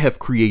they have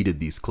created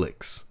these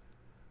cliques.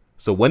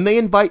 So when they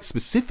invite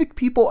specific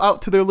people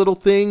out to their little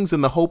things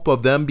in the hope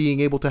of them being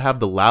able to have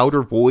the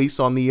louder voice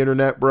on the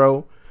internet,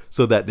 bro,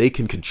 so that they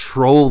can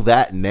control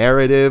that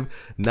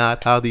narrative,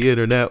 not how the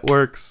internet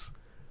works.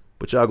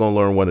 But y'all gonna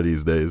learn one of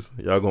these days.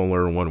 Y'all gonna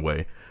learn one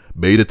way.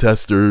 Beta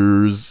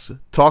testers,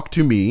 talk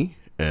to me.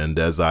 And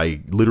as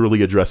I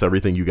literally address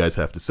everything you guys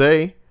have to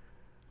say,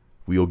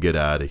 we'll get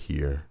out of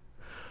here.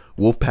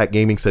 Wolfpack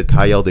Gaming said,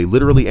 Kyle, they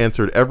literally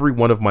answered every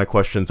one of my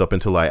questions up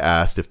until I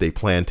asked if they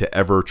plan to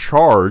ever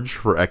charge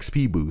for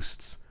XP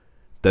boosts.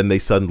 Then they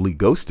suddenly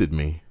ghosted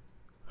me.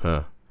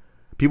 Huh.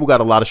 People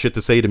got a lot of shit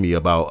to say to me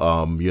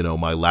about, you know,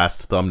 my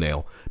last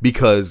thumbnail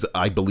because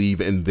I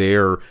believe in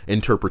their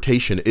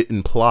interpretation, it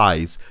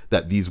implies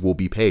that these will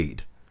be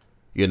paid.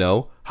 You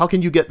know, how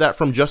can you get that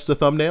from just a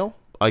thumbnail?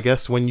 I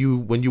guess when you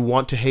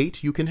want to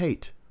hate, you can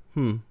hate.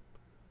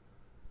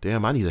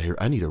 Damn, I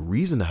need a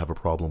reason to have a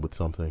problem with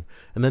something.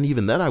 And then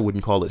even then I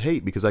wouldn't call it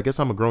hate because I guess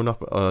I'm a grown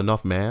up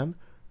enough man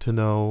to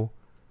know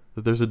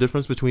that there's a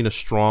difference between a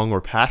strong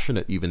or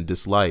passionate even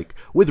dislike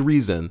with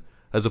reason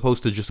as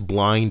opposed to just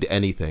blind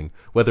anything,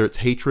 whether it's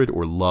hatred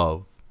or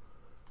love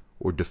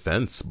or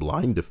defense,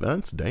 blind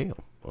defense. Damn.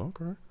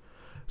 Okay.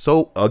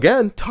 So,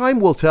 again, time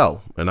will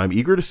tell, and I'm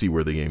eager to see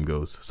where the game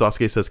goes.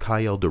 Sasuke says,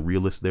 Kyle, the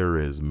realest there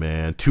is,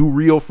 man. Too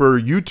real for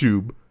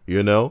YouTube,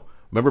 you know?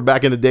 Remember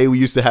back in the day we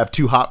used to have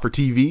Too Hot for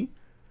TV?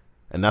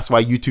 And that's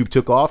why YouTube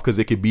took off, because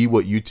it could be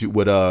what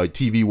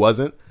TV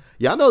wasn't.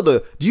 Yeah,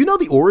 do you know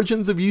the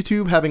origins of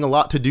YouTube having a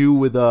lot to do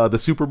with the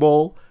Super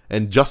Bowl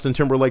and Justin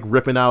Timberlake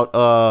ripping out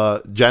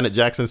Janet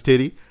Jackson's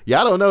titty?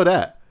 Yeah, I don't know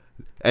that.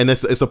 And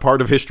it's a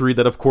part of history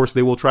that, of course,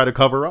 they will try to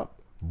cover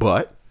up.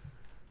 But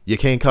you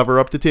can't cover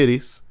up the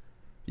titties.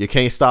 You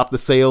can't stop the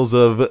sales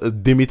of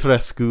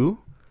Dimitrescu.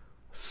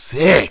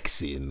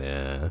 Sexy,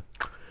 man.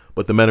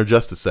 But the men are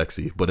just as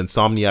sexy. But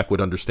Insomniac would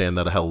understand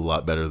that a hell of a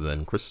lot better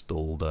than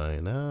Crystal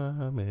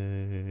Dynamics.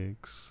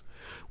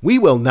 We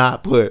will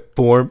not put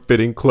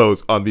form-fitting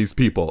clothes on these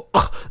people.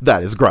 Ugh,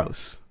 that is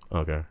gross.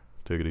 Okay,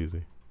 take it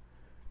easy.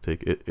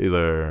 Take it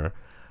either.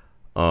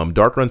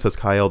 Darkrun says,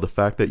 Kyle, the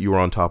fact that you are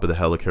on top of the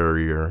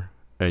helicarrier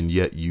and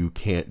yet you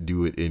can't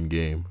do it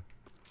in-game.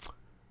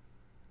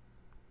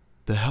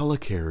 The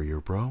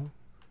helicarrier, bro.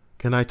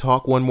 Can I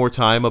talk one more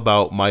time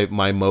about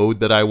my mode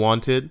that I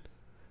wanted?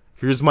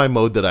 Here's my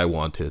mode that I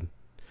wanted.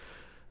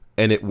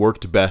 And it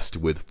worked best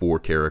with 4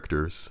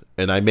 characters.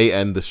 And I may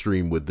end the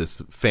stream with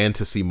this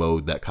fantasy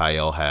mode that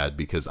Kyle had,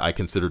 because I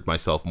considered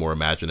myself more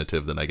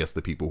imaginative than I guess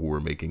the people who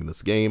were making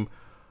this game.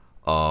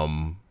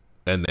 And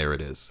there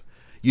it is.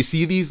 You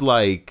see these,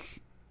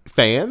 like,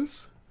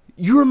 fans?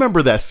 You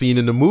remember that scene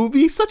in the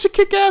movie? Such a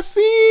kick-ass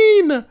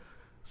scene!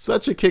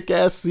 Such a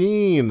kick-ass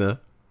scene.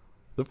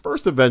 The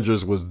first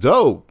Avengers was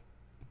dope.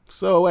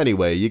 So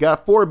anyway, you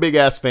got 4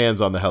 big-ass fans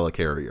on the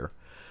helicarrier.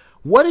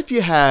 What if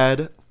you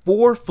had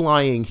 4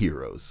 flying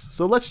heroes?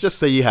 So let's just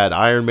say you had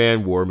Iron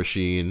Man, War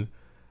Machine,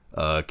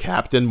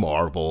 Captain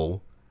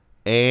Marvel,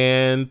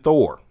 and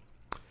Thor.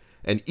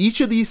 And each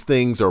of these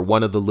things are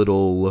one of the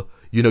little,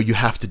 you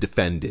have to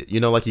defend it.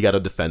 Like you got to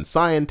defend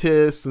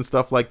scientists and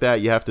stuff like that.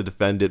 You have to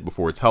defend it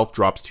before its health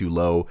drops too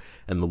low.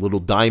 And the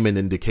little diamond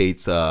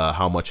indicates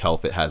how much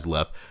health it has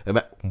left.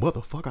 And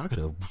motherfucker, I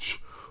gotta...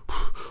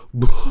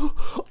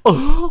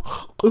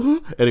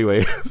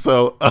 Anyway,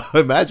 so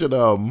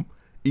imagine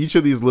each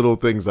of these little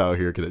things out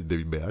here.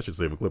 Man, I should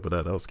save a clip of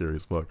that. That was scary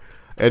as fuck.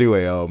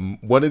 Anyway,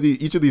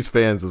 each of these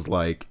fans is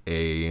like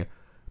a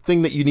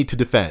thing that you need to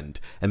defend,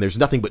 and there's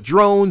nothing but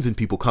drones and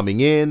people coming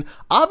in.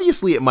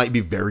 Obviously, it might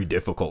be very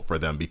difficult for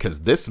them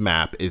because this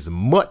map is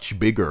much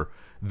bigger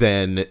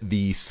than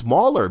the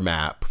smaller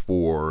map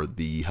for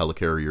the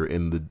helicarrier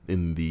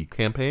in the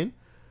campaign.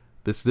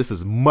 This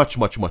is much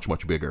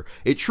bigger.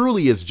 It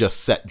truly is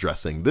just set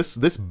dressing.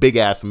 This big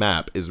ass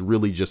map is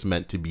really just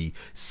meant to be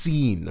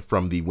seen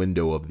from the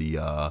window of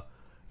the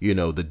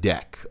the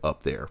deck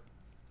up there.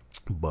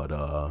 But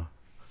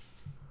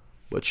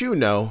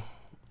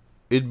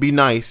it'd be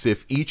nice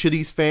if each of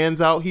these fans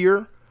out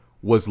here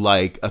was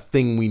like a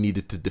thing we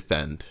needed to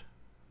defend.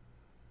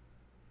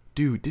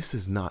 Dude, this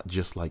is not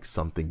just like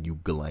something you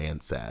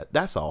glance at.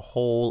 That's a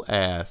whole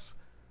ass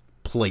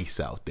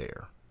place out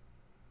there.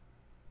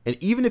 And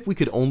even if we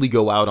could only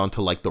go out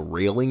onto like the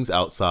railings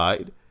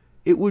outside,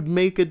 it would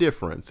make a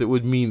difference. It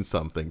would mean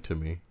something to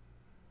me.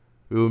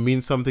 It would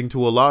mean something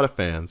to a lot of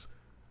fans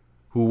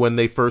who, when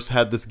they first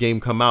had this game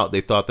come out, they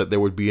thought that there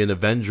would be an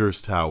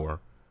Avengers tower.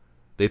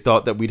 They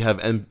thought that we'd have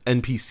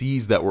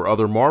NPCs that were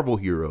other Marvel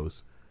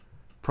heroes.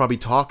 Probably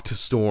talk to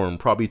Storm.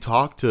 Probably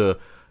talk to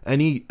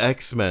any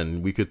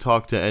X-Men. We could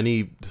talk to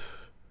any...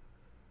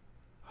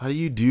 How do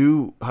you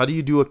do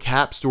a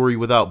Cap story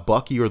without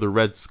Bucky or the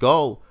Red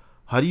Skull?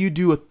 How do you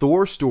do a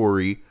Thor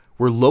story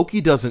where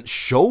Loki doesn't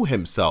show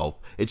himself?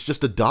 It's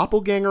just a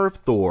doppelganger of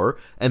Thor,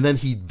 and then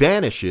he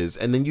vanishes,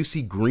 and then you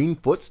see green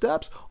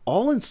footsteps,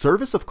 all in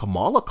service of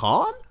Kamala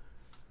Khan?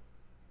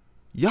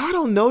 Y'all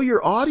don't know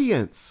your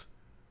audience.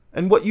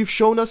 And what you've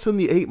shown us in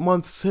the 8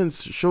 months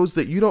since shows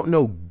that you don't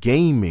know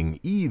gaming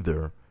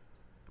either.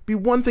 Be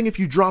one thing if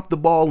you drop the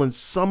ball in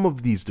some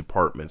of these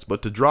departments,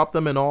 but to drop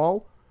them in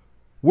all?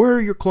 Where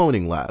are your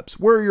cloning labs?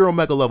 Where are your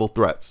Omega level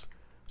threats?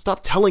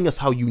 Stop telling us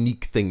how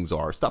unique things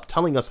are. Stop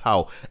telling us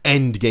how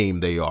endgame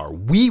they are.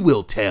 We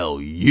will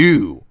tell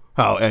you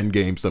how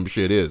endgame some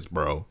shit is,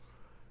 bro.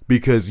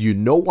 Because you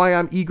know why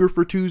I'm eager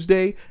for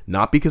Tuesday?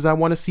 Not because I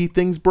want to see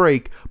things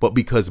break, but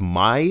because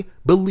my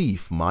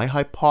belief, my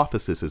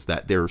hypothesis is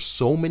that there are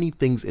so many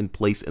things in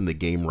place in the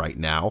game right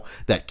now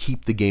that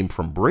keep the game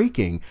from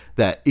breaking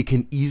that it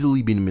can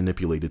easily be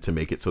manipulated to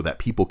make it so that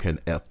people can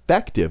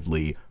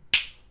effectively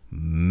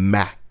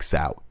max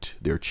out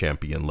their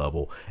champion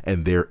level.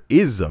 And there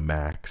is a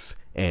max,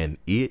 and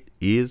it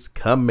is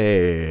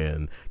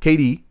coming.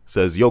 KD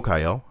says, yo,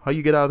 Kyle, how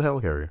you get out of the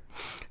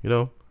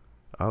helicarrier?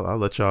 I'll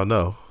let y'all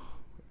know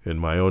in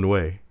my own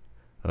way.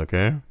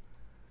 Okay?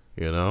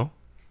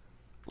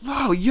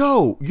 Wow,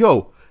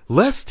 yo,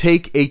 let's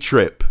take a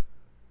trip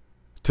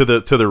to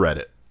the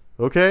Reddit.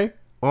 Okay?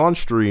 On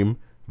stream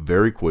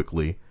very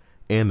quickly.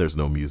 And there's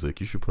no music.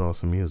 You should put on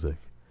some music.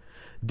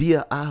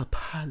 Dear, I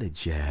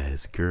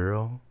apologize,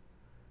 girl.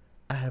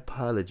 I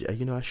apologize.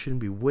 I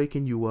shouldn't be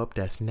waking you up.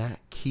 That's not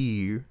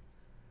cute.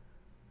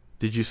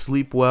 Did you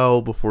sleep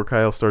well before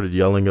Kyle started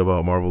yelling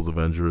about Marvel's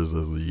Avengers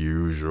as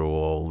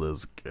usual?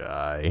 This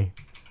guy.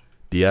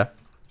 Yeah?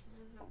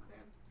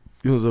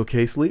 It was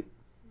okay sleep?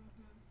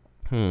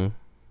 So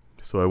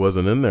I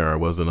wasn't in there. I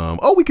wasn't,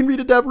 oh, we can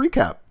read a dev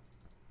recap.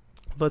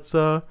 Let's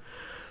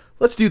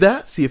do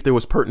that. See if there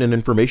was pertinent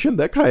information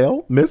that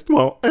Kyle missed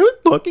while I was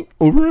talking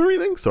over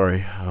everything.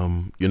 Sorry.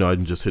 You know,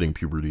 I'm just hitting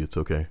puberty. It's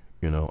okay.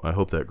 You know, I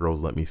hope that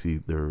girls let me see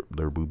their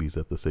boobies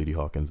at the Sadie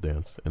Hawkins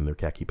dance in their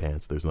khaki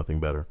pants. There's nothing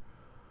better.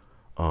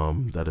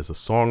 That is a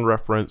song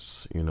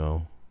reference. You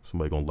know,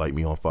 somebody gonna light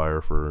me on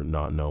fire for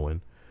not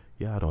knowing.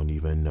 Yeah, I don't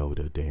even know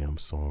the damn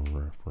song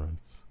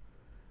reference.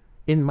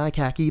 In my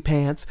khaki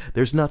pants,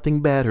 there's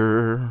nothing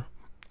better.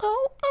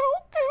 Oh, oh,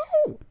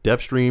 oh.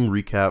 Devstream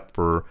recap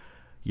for,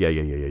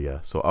 yeah.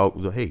 So,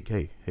 hey,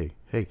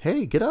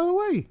 get out of the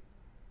way.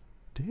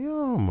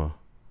 Damn.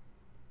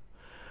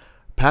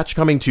 Patch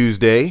coming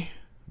Tuesday.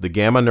 The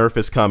Gamma nerf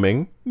is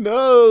coming.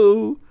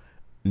 No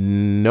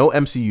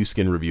MCU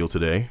skin reveal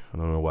today. I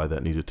don't know why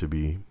that needed to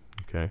be.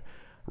 Okay.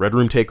 Red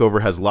Room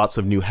Takeover has lots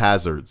of new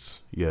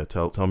hazards. Yeah,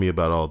 tell me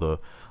about all the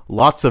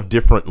lots of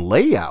different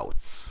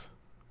layouts.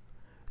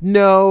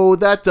 No,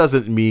 that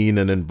doesn't mean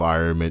an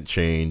environment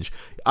change.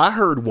 I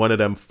heard one of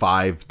them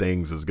 5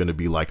 things is going to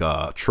be like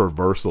a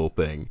traversal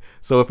thing.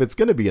 So if it's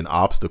going to be an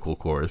obstacle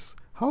course,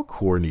 how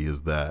corny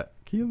is that?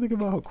 Can you think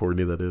about how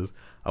corny that is?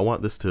 I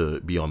want this to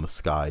be on the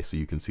sky so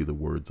you can see the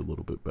words a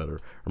little bit better.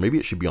 Or maybe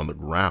it should be on the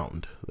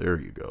ground. There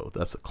you go.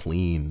 That's a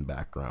clean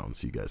background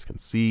so you guys can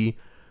see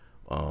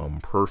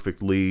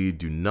perfectly.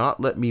 Do not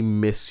let me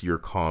miss your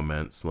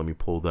comments. Let me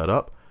pull that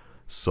up.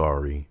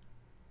 Sorry.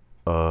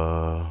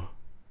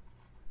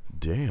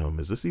 Damn,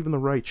 is this even the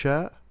right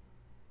chat?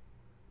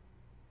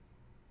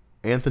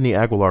 Anthony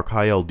Aguilar,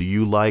 Kyle, do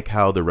you like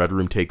how the Red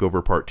Room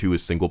Takeover Part 2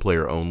 is single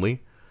player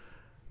only?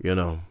 You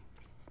know,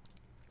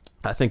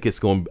 I think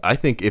if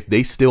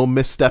they still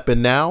misstepping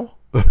now,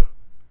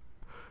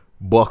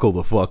 buckle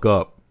the fuck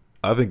up.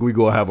 I think we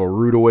gonna have a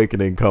rude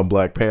awakening come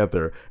Black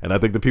Panther. And I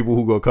think the people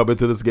who gonna come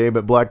into this game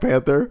at Black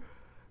Panther,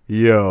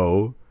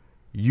 yo,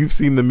 you've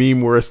seen the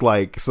meme where it's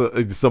like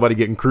somebody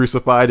getting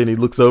crucified and he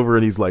looks over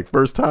and he's like,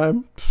 first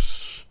time?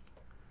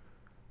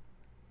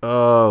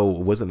 Oh,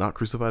 was it not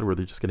crucified? Were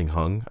they just getting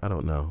hung? I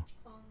don't know.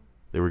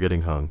 They were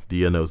getting hung.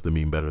 Dia knows the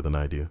meme better than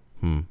I do.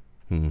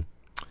 Well,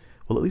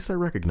 at least I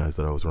recognize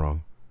that I was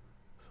wrong.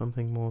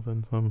 Something more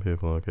than some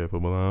people are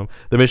capable of.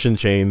 The mission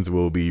chains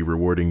will be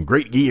rewarding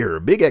great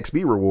gear, big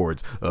XP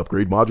rewards,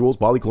 upgrade modules,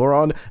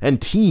 polychloron,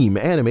 and team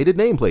animated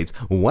nameplates.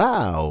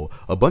 Wow!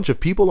 A bunch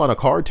of people on a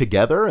card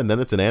together and then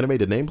it's an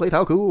animated nameplate?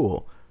 How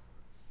cool!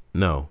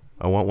 No,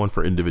 I want one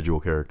for individual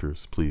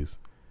characters, please.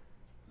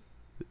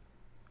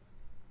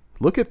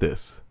 Look at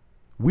this.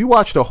 We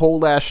watched a whole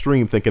last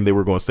stream thinking they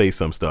were going to say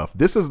some stuff.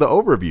 This is the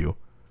overview.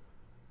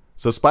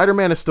 So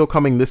Spider-Man is still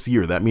coming this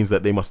year. That means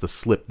that they must have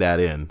slipped that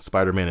in.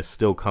 Spider-Man is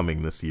still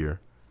coming this year.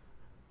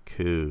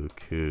 Cool.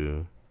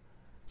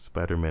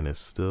 Spider-Man is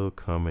still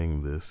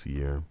coming this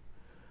year.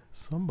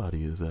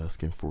 Somebody is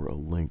asking for a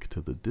link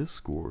to the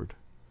Discord.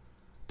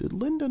 Did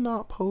Linda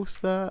not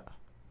post that?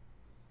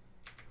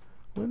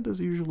 Linda's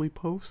usually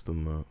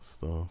posting that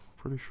stuff.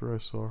 Pretty sure I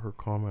saw her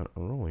comment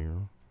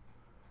earlier.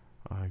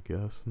 I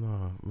guess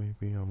not.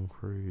 Maybe I'm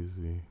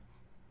crazy.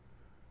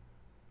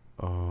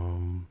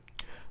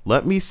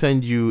 Let me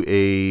send you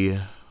a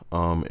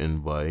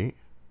invite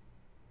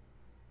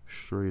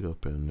straight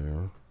up in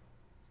there.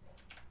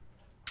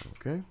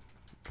 Okay.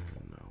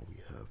 And now we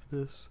have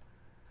this.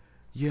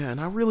 Yeah, and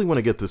I really want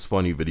to get this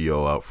funny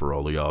video out for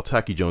all of y'all.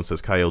 Tacky Jones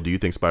says, Kyle, do you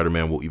think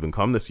Spider-Man will even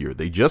come this year?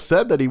 They just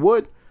said that he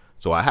would,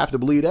 so I have to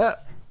believe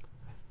that.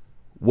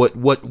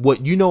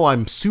 What you know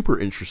I'm super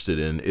interested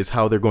in is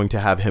how they're going to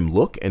have him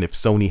look and if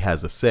Sony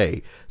has a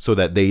say so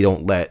that they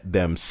don't let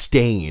them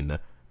stain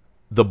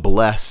the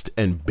blessed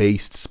and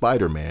based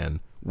Spider-Man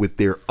with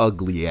their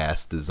ugly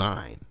ass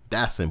design.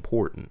 That's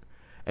important.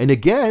 And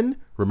again,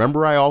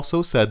 remember I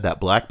also said that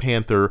Black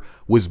Panther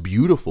was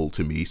beautiful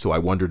to me, so I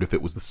wondered if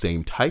it was the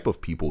same type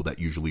of people that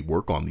usually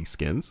work on these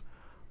skins.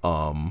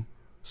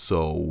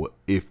 So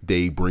if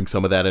they bring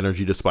some of that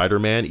energy to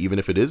Spider-Man, even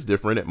if it is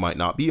different, it might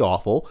not be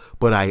awful.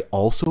 But I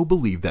also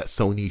believe that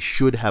Sony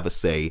should have a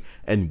say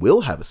and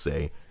will have a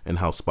say in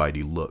how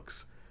Spidey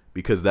looks.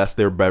 Because that's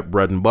their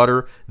bread and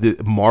butter.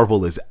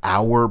 Marvel is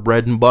our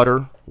bread and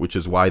butter, which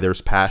is why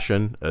there's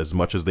passion as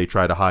much as they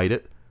try to hide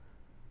it.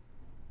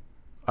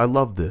 I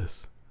love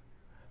this.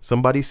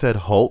 Somebody said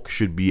Hulk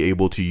should be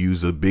able to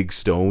use a big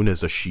stone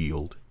as a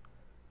shield.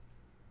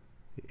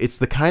 It's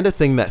the kind of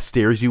thing that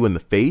stares you in the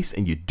face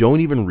and you don't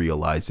even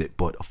realize it,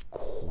 but of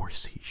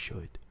course he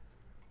should.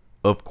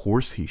 Of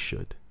course he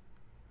should.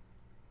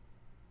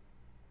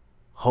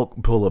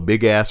 Hulk pull a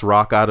big ass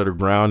rock out of the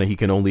ground and he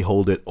can only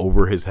hold it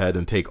over his head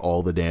and take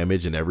all the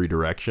damage in every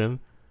direction.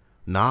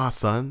 Nah,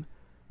 son.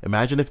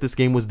 Imagine if this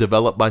game was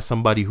developed by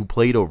somebody who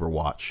played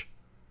Overwatch.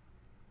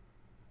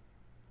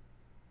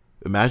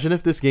 Imagine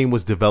if this game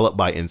was developed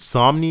by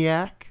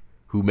Insomniac,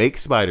 who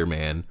makes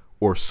Spider-Man,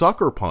 or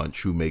Sucker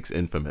Punch, who makes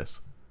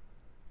Infamous.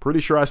 Pretty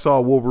sure I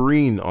saw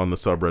Wolverine on the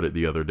subreddit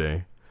the other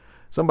day.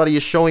 Somebody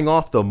is showing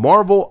off the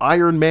Marvel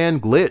Iron Man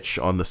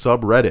glitch on the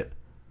subreddit.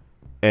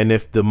 And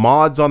if the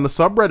mods on the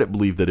subreddit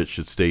believe that it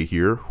should stay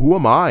here, who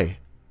am I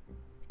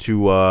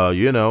to,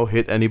 you know,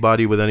 hit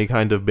anybody with any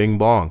kind of bing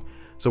bong?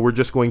 So we're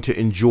just going to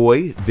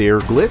enjoy their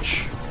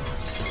glitch.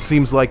 It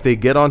seems like they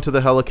get onto the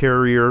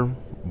helicarrier,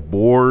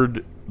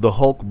 board the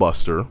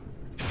Hulkbuster,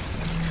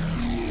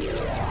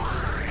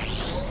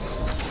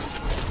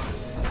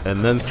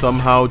 and then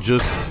somehow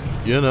just,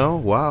 you know,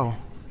 wow,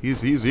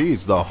 he's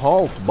the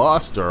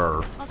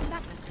Hulkbuster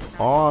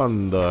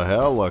on the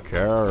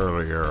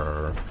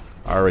helicarrier.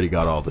 I already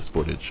got all this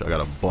footage. I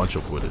got a bunch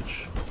of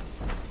footage.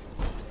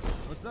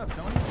 What's up,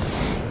 Tony?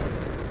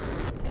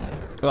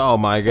 Oh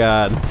my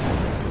god.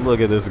 Look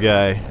at this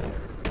guy.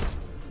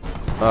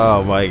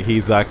 Oh my,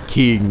 he's a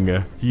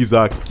king. He's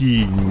a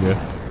king.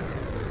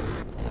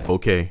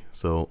 Okay,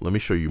 so let me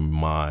show you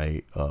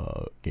my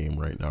game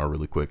right now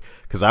really quick.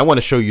 Because I want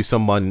to show you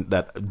someone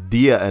that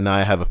Dia and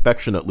I have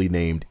affectionately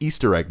named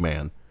Easter Egg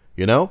Man.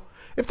 You know?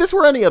 If this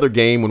were any other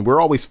game when we're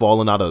always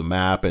falling out of the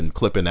map and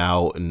clipping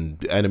out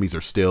and enemies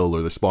are still or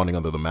they're spawning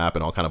under the map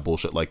and all kind of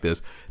bullshit like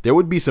this, there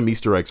would be some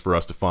Easter eggs for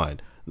us to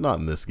find. Not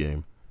in this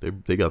game.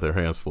 They got their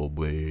hands full,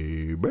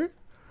 baby.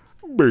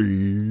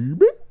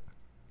 Baby.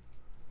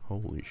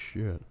 Holy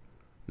shit.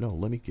 No,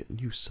 let me get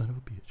you, son of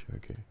a bitch.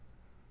 Okay.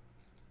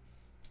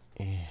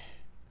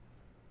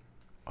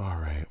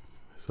 Alright.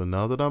 So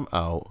now that I'm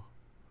out,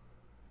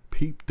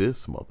 peep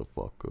this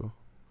motherfucker.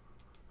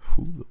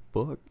 Who the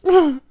fuck?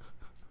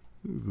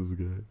 Who's this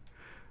guy?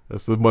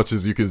 That's as much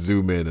as you can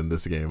zoom in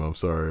this game. I'm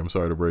sorry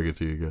to break it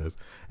to you guys.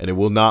 And it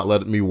will not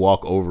let me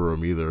walk over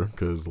him either,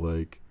 because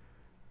like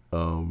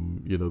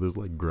you know, there's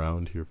like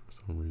ground here for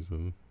some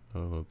reason. I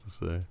don't know what to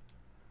say.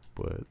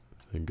 But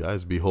and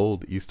guys,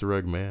 behold Easter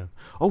Egg Man.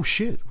 Oh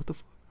shit, what the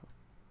fuck?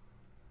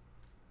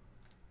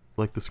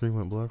 Like the screen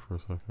went black for a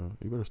second.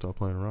 You better stop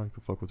playing around. You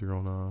can fuck with your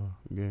own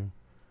game.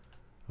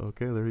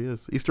 Okay, there he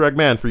is. Easter Egg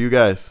Man for you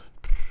guys.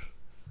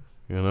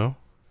 You know?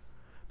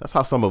 That's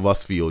how some of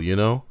us feel, you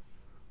know?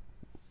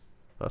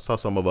 That's how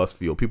some of us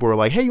feel. People are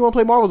like, hey, you want to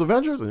play Marvel's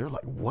Avengers? And you're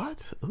like,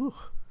 what? Ugh.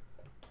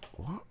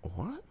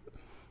 What?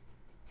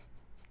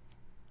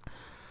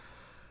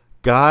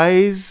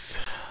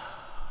 Guys,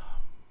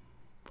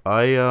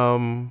 I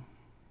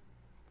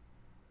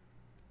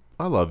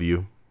love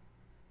you.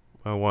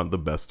 I want the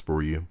best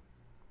for you.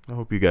 I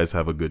hope you guys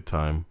have a good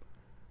time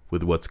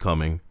with what's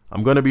coming.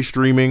 I'm going to be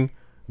streaming.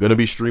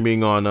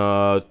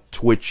 On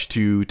Twitch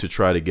too, to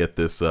try to get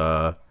this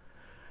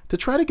to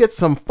try to get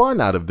some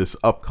fun out of this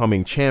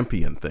upcoming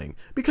champion thing,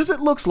 because it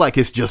looks like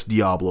it's just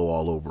Diablo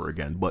all over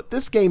again. But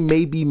this game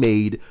may be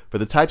made for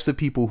the types of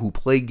people who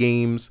play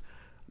games,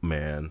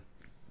 man,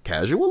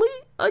 casually,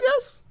 I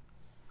guess.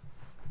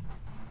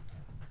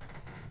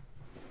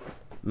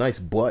 Nice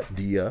butt,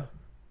 Dia.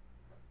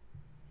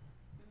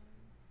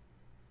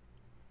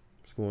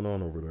 What's going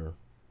on over there?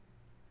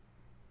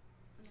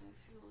 I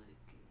feel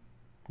icky.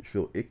 You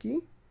feel icky?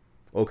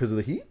 Oh, because of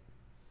the heat?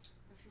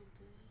 I feel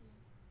dizzy.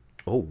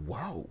 Oh,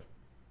 wow.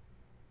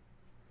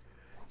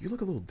 You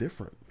look a little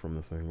different from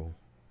this angle.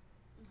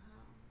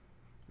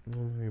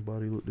 Your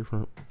body look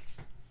different.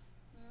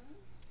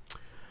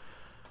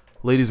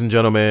 Ladies and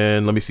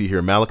gentlemen, let me see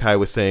here. Malachi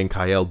was saying,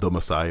 Kyle the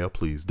Messiah,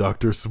 please.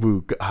 Dr.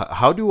 Spook.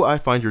 How do I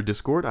find your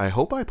Discord? I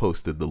hope I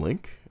posted the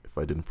link, if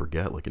I didn't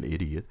forget like an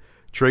idiot.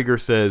 Traeger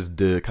says,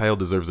 Kyle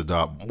deserves a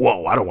job.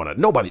 Whoa, I don't want to.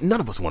 None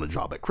of us want a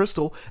job at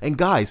Crystal. And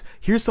guys,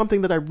 here's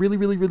something that I really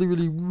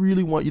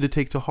want you to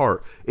take to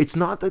heart. It's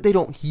not that they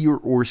don't hear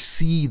or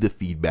see the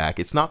feedback.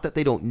 It's not that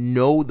they don't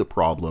know the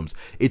problems.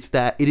 It's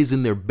that it is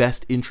in their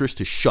best interest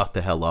to shut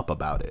the hell up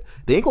about it.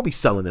 They ain't gonna be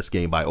selling this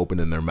game by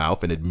opening their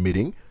mouth and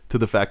admitting to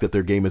the fact that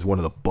their game is one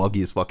of the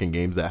buggiest fucking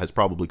games that has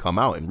probably come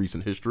out in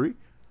recent history.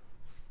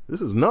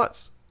 This is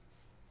nuts.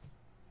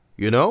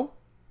 You know?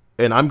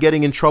 And I'm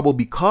getting in trouble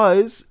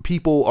because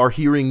people are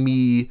hearing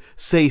me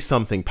say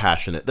something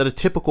passionate that a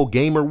typical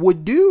gamer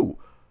would do.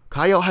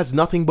 Kyle has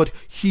nothing but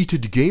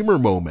heated gamer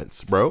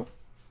moments, bro.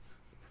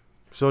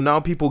 So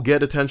now people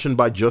get attention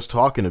by just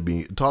talking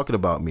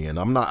about me, and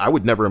I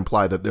would never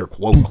imply that they're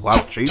quote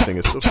clout chasing.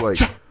 It's just like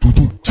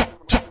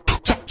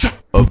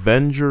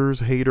Avengers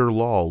hater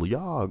lol.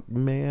 Yeah,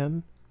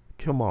 man.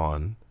 Come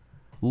on.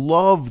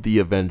 Love the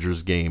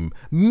Avengers game.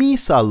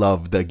 Misa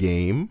love the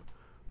game.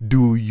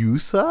 Do you,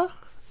 sir?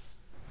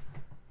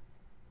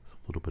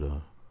 A little bit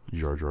of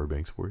Jar Jar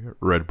Banks for you.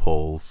 Red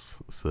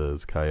Pulse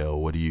says, Kyle,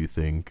 what do you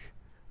think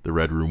the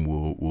Red Room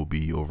will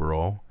be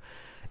overall?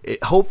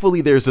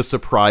 Hopefully there's a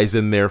surprise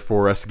in there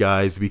for us,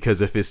 guys, because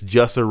if it's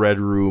just a Red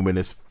Room and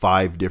it's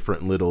 5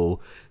 different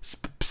little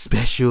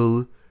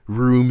special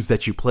rooms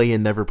that you play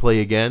and never play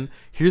again,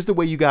 here's the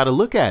way you got to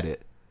look at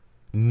it.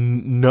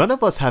 None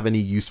of us have any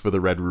use for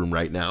the Red Room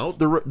right now.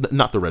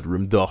 Not the Red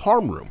Room, the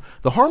Harm Room.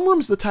 The Harm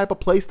Room's the type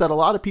of place that a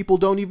lot of people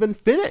don't even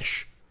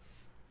finish.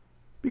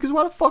 Because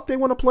why the fuck they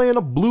want to play in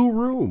a blue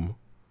room?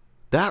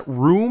 That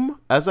room,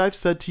 as I've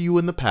said to you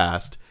in the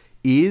past,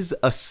 is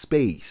a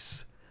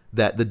space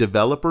that the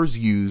developers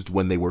used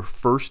when they were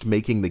first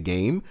making the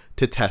game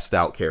to test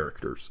out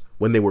characters.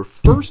 When they were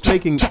first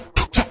making...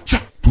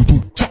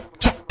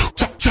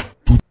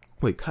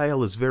 Wait,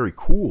 Kyle is very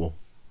cool.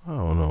 I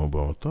don't know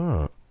about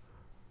that.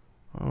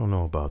 I don't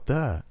know about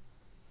that.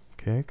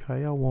 Okay,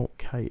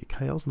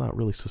 Kyle's not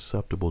really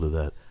susceptible to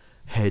that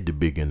head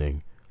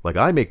beginning. Like,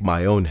 I make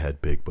my own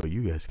head big, but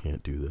you guys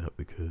can't do that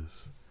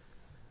because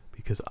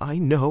I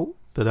know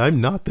that I'm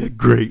not that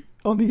great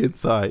on the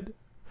inside.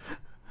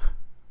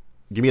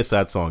 Give me a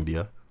sad song,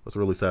 Dia. What's a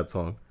really sad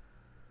song?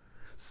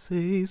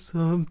 Say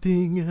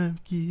something, I'm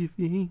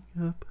giving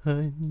up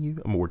on you.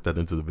 I'm gonna work that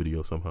into the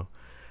video somehow.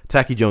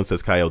 Tacky Jones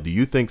says, Kyle, do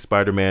you think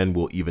Spider-Man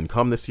will even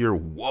come this year?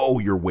 Whoa,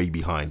 you're way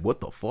behind.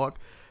 What the fuck?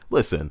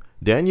 Listen,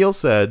 Danielle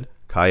said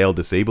Kyle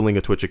disabling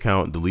a Twitch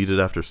account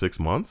deleted after 6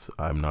 months.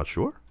 I'm not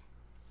sure.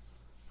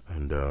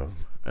 And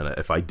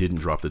if I didn't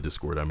drop the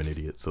Discord, I'm an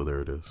idiot. So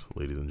there it is,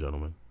 ladies and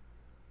gentlemen.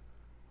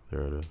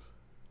 There it is.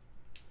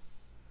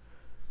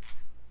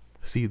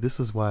 See,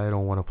 this is why I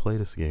don't want to play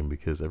this game,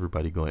 because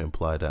everybody gonna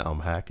imply that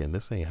I'm hacking.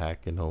 This ain't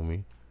hacking,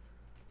 homie.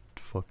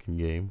 Fucking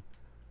game.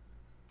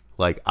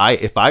 Like,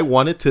 if I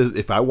wanted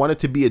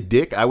to be a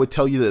dick, I would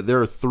tell you that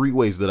there are 3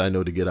 ways that I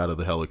know to get out of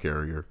the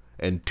helicarrier,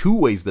 and 2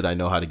 ways that I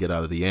know how to get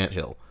out of the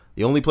anthill.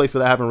 The only place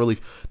that I haven't really,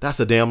 that's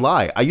a damn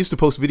lie. I used to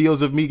post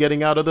videos of me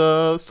getting out of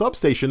the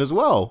substation as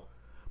well,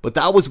 but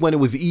that was when it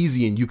was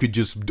easy and you could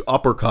just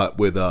uppercut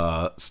with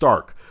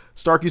Stark.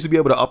 Stark used to be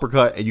able to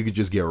uppercut and you could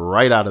just get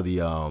right out of the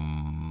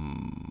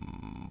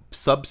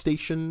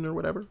substation or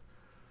whatever.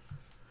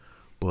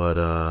 But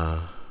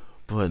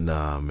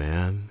nah,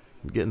 man.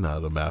 Getting out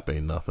of the map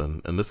ain't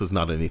nothing. And this is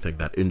not anything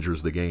that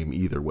injures the game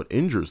either. What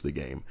injures the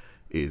game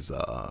is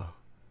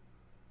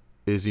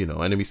you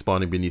know, enemy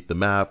spawning beneath the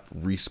map,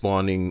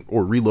 respawning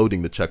or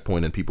reloading the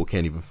checkpoint and people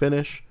can't even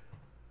finish.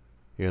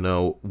 You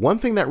know, one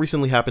thing that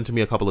recently happened to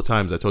me a couple of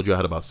times, I told you I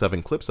had about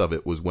 7 clips of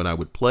it, was when I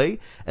would play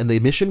and the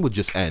mission would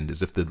just end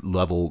as if the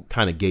level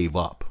kind of gave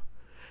up.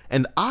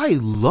 And I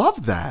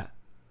love that.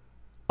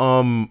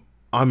 I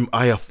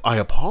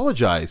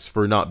apologize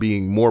for not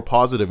being more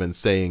positive and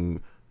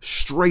saying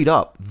straight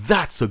up,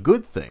 that's a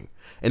good thing.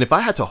 And if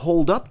I had to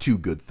hold up 2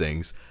 good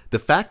things, the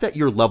fact that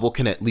your level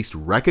can at least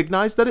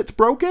recognize that it's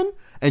broken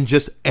and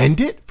just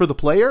end it for the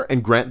player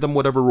and grant them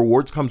whatever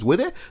rewards comes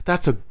with it,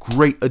 that's a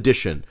great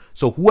addition.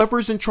 So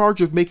whoever's in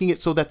charge of making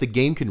it so that the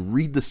game can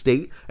read the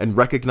state and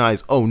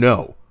recognize, oh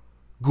no,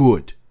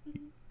 good.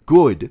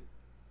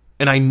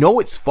 And I know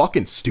it's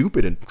fucking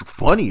stupid and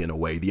funny in a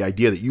way, the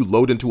idea that you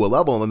load into a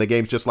level and then the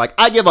game's just like,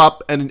 I give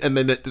up, and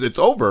then it's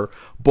over,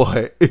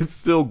 but it's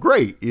still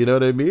great, you know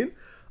what I mean?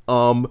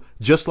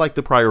 Just like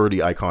the priority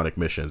iconic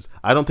missions,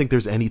 I don't think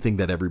there's anything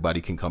that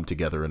everybody can come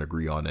together and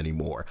agree on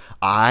anymore.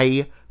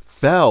 I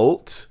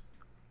felt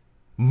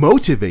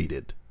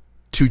motivated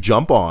to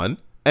jump on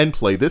and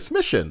play this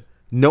mission,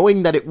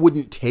 knowing that it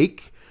wouldn't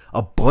take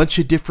a bunch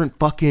of different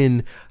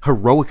fucking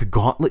heroic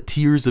gauntlet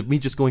tiers of me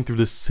just going through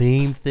the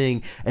same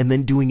thing and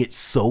then doing it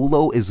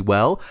solo as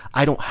well.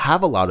 I don't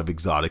have a lot of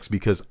exotics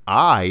because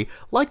I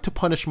like to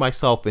punish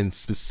myself in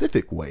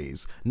specific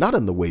ways, not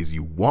in the ways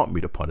you want me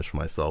to punish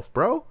myself,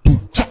 bro.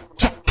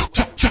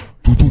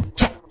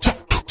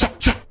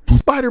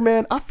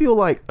 Spider-Man, I feel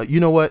like, you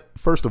know what?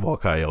 First of all,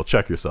 Kyle,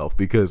 check yourself,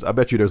 because I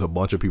bet you there's a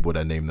bunch of people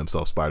that name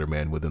themselves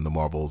Spider-Man within the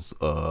Marvel's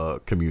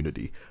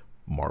community.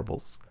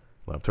 Marvels.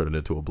 I'm turning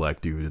into a black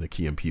dude in a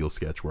Key and Peele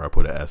sketch where I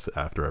put an S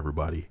after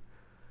everybody.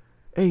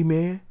 Hey,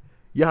 man,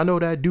 y'all know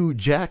that dude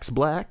Jax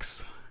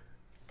Blacks?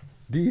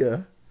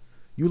 Dia,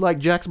 you like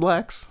Jax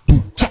Blacks?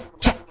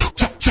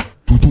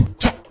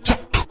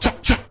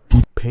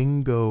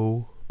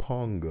 Pingo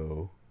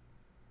Pongo.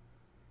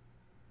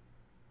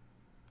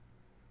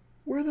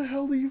 Where the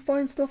hell do you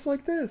find stuff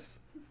like this?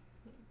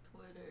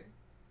 Twitter.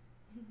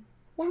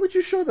 Why would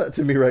you show that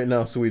to me right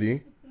now,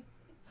 sweetie?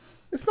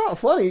 It's not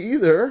funny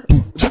either.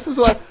 This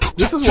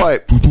is why.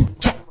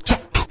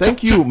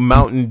 Thank you,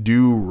 Mountain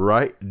Dew,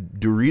 right?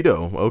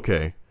 Dorito.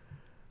 Okay.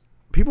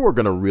 People are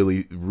gonna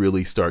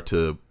really start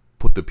to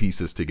put the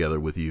pieces together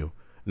with you.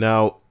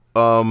 Now,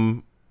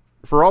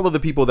 for all of the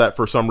people that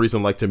for some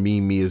reason like to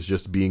meme me as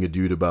just being a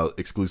dude about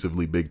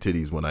exclusively big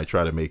titties, when I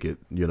try to make it,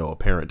 you know,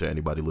 apparent to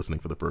anybody listening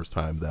for the first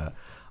time that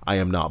I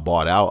am not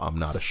bought out, I'm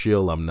not a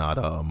shill, I'm not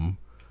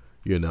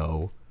you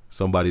know,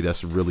 somebody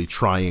that's really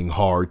trying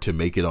hard to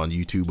make it on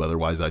YouTube.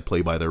 Otherwise I'd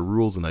play by their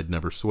rules and I'd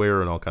never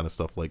swear and all kind of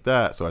stuff like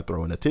that. So I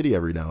throw in a titty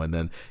every now and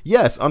then.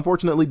 Yes,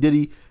 unfortunately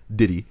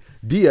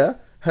Dia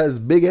has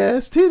big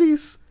ass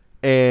titties,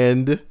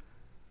 and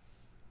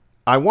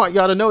I want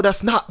y'all to know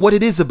that's not what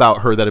it is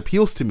about her that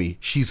appeals to me.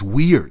 She's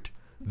weird.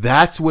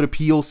 That's what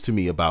appeals to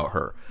me about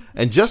her.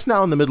 And just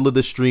now in the middle of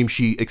the stream,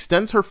 she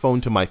extends her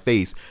phone to my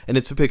face and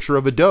it's a picture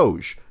of a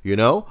Doge, you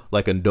know,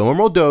 like a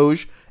normal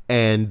Doge.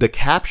 And the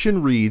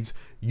caption reads,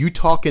 "You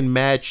talking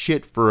mad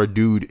shit for a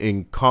dude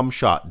in cum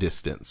shot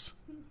distance."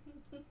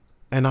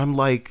 And I'm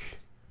like,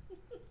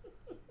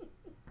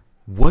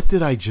 what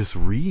did I just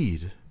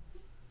read?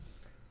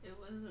 It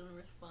was in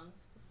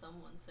response to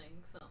someone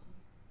saying something.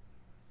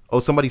 Oh,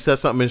 somebody said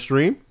something in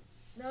stream?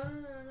 No,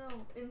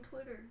 in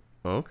Twitter.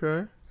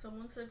 Okay.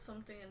 Someone said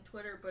something in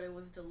Twitter, but it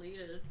was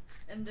deleted.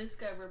 And this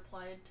guy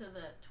replied to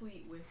that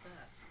tweet with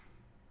that.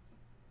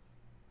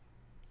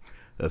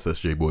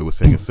 SSJ Boy was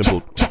saying a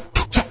simple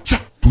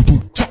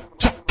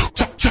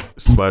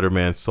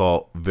Spider-Man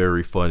salt,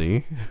 very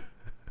funny.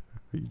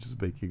 Are you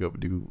just making up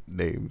new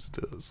names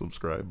to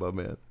subscribe, my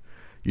man?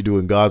 You're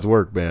doing God's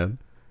work, man.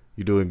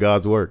 You're doing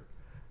God's work.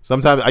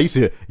 Sometimes I used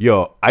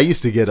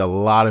to get a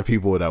lot of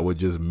people that would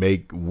just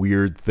make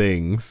weird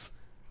things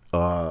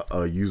a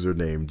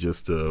username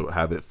just to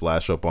have it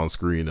flash up on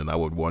screen, and I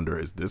would wonder,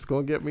 is this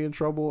gonna get me in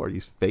trouble? Are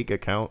these fake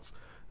accounts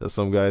that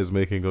some guy is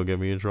making gonna get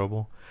me in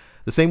trouble?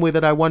 The same way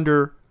that I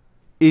wonder,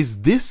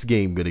 is this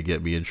game gonna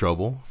get me in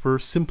trouble for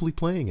simply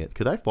playing it?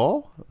 Could I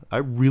fall? I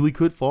really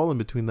could fall in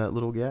between that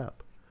little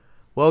gap.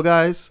 Well,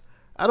 guys,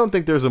 I don't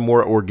think there's a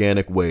more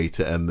organic way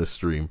to end this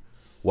stream.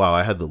 Wow,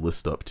 I had the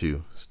list up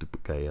too.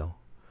 Stupid Kael.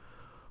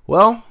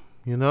 Well,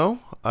 you know,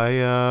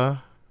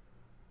 damn.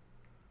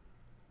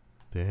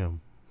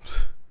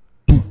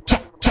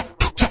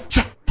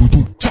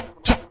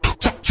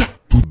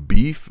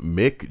 Beef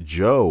Mick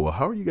Joe.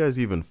 How are you guys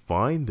even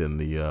finding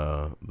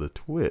the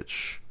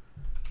Twitch?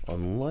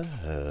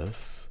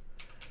 Unless...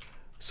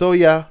 So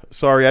yeah,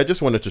 sorry, I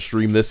just wanted to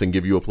stream this and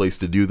give you a place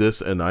to do this,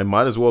 and I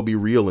might as well be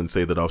real and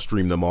say that I'll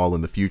stream them all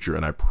in the future,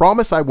 and I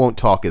promise I won't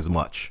talk as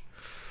much,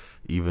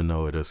 even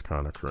though it is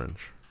kind of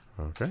cringe.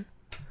 Okay?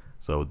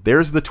 So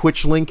there's the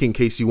Twitch link in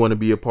case you want to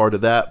be a part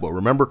of that, but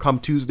remember, come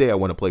Tuesday, I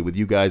want to play with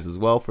you guys as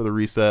well for the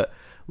reset.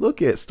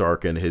 Look at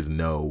Stark and his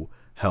no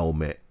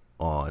helmet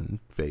on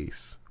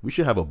face. We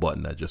should have a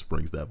button that just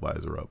brings that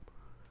visor up.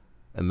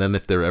 And then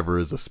if there ever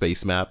is a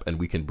space map and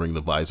we can bring the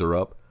visor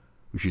up,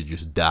 we should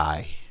just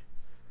die.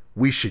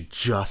 We should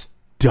just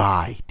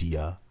die,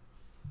 Dia.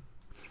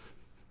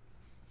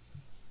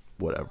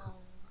 Whatever.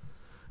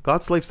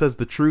 Godslave says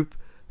the truth.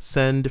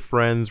 Send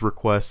friends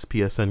requests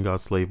PSN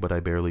Godslave, but I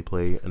barely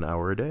play an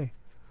hour a day.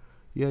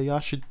 Yeah,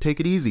 y'all should take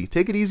it easy.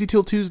 Take it easy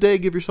till Tuesday.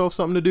 Give yourself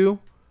something to do.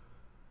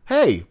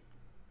 Hey,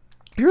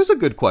 here's a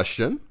good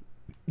question.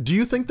 Do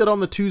you think that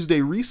on the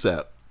Tuesday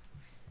reset,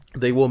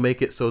 they will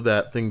make it so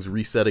that things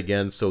reset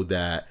again so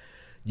that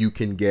you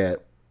can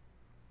get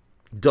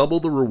double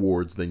the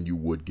rewards than you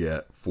would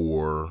get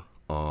for,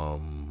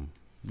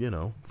 you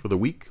know, for the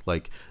week?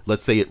 Like,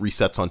 let's say it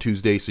resets on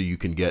Tuesday so you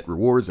can get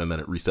rewards, and then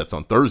it resets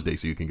on Thursday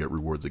so you can get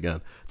rewards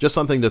again. Just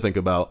something to think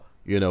about,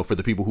 you know, for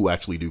the people who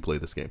actually do play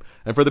this game.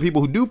 And for the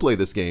people who do play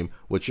this game,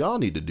 what y'all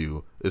need to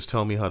do is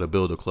tell me how to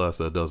build a class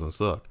that doesn't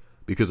suck.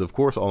 Because, of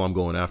course, all I'm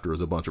going after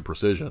is a bunch of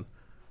precision.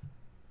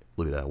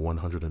 Look at that,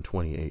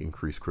 128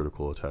 increased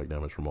critical attack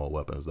damage from all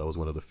weapons. That was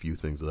one of the few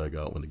things that I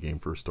got when the game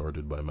first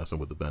started by messing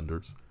with the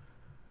vendors.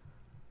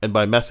 And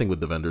by messing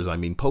with the vendors, I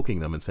mean poking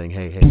them and saying,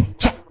 hey,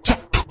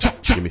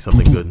 give me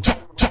something good.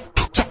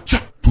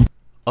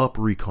 Up,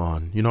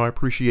 Recon. You know, I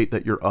appreciate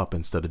that you're up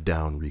instead of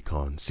down,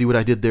 Recon. See what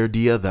I did there,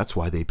 Dia? That's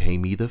why they pay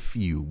me the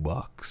few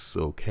bucks,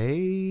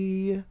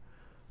 okay?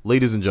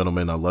 Ladies and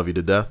gentlemen, I love you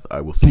to death.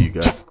 I will see you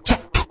guys.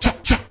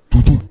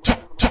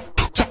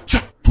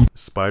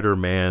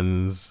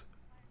 Spider-Man's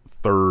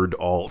third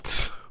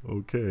alt.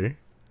 Okay.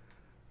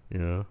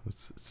 Yeah,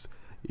 it's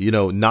you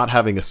know, not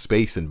having a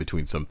space in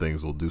between some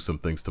things will do some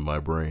things to my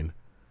brain.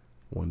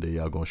 One day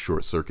y'all gonna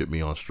short circuit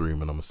me on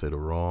stream and I'm gonna say the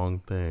wrong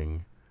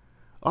thing.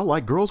 I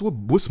like girls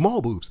with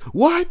small boobs.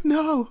 What?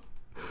 No.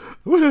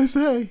 What did I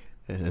say?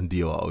 And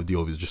Dio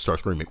just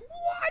starts screaming,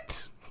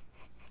 what?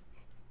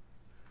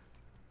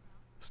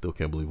 Still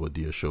can't believe what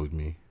Dia showed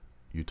me.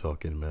 You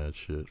talking mad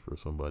shit for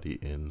somebody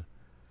in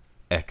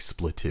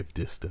expletive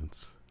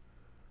distance.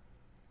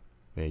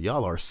 Man,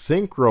 y'all are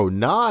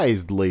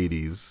synchronized,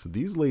 ladies.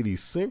 These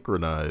ladies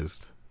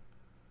synchronized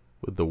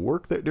with the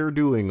work that they're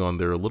doing on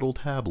their little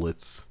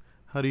tablets.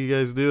 How do you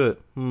guys do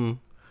it?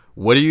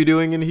 What are you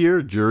doing in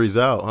here? Jury's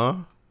out, huh?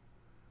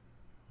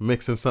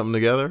 Mixing something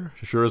together?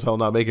 Sure as hell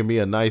not making me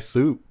a nice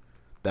soup.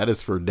 That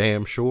is for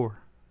damn sure.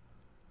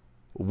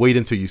 Wait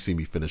until you see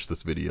me finish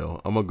this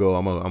video. I'm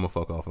gonna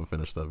fuck off and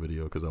finish that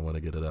video because I want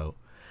to get it out.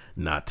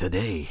 Not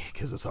today,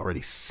 because it's already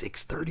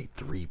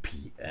 6:33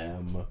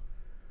 p.m.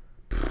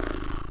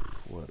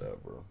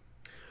 Whatever.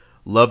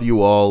 Love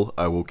you all.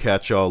 I will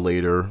catch y'all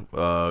later.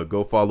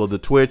 Go follow the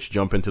Twitch,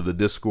 jump into the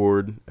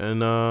Discord,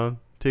 and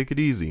take it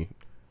easy.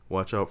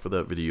 Watch out for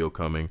that video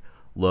coming.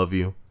 Love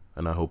you,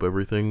 and I hope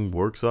everything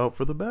works out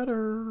for the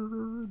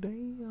better.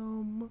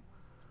 Damn.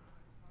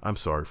 I'm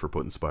sorry for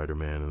putting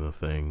Spider-Man in the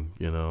thing,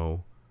 you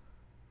know.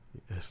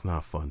 It's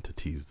not fun to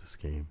tease this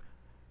game.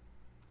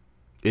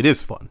 It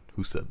is fun.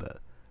 Who said that?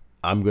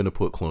 I'm going to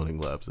put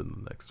Cloning Labs in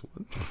the next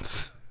one.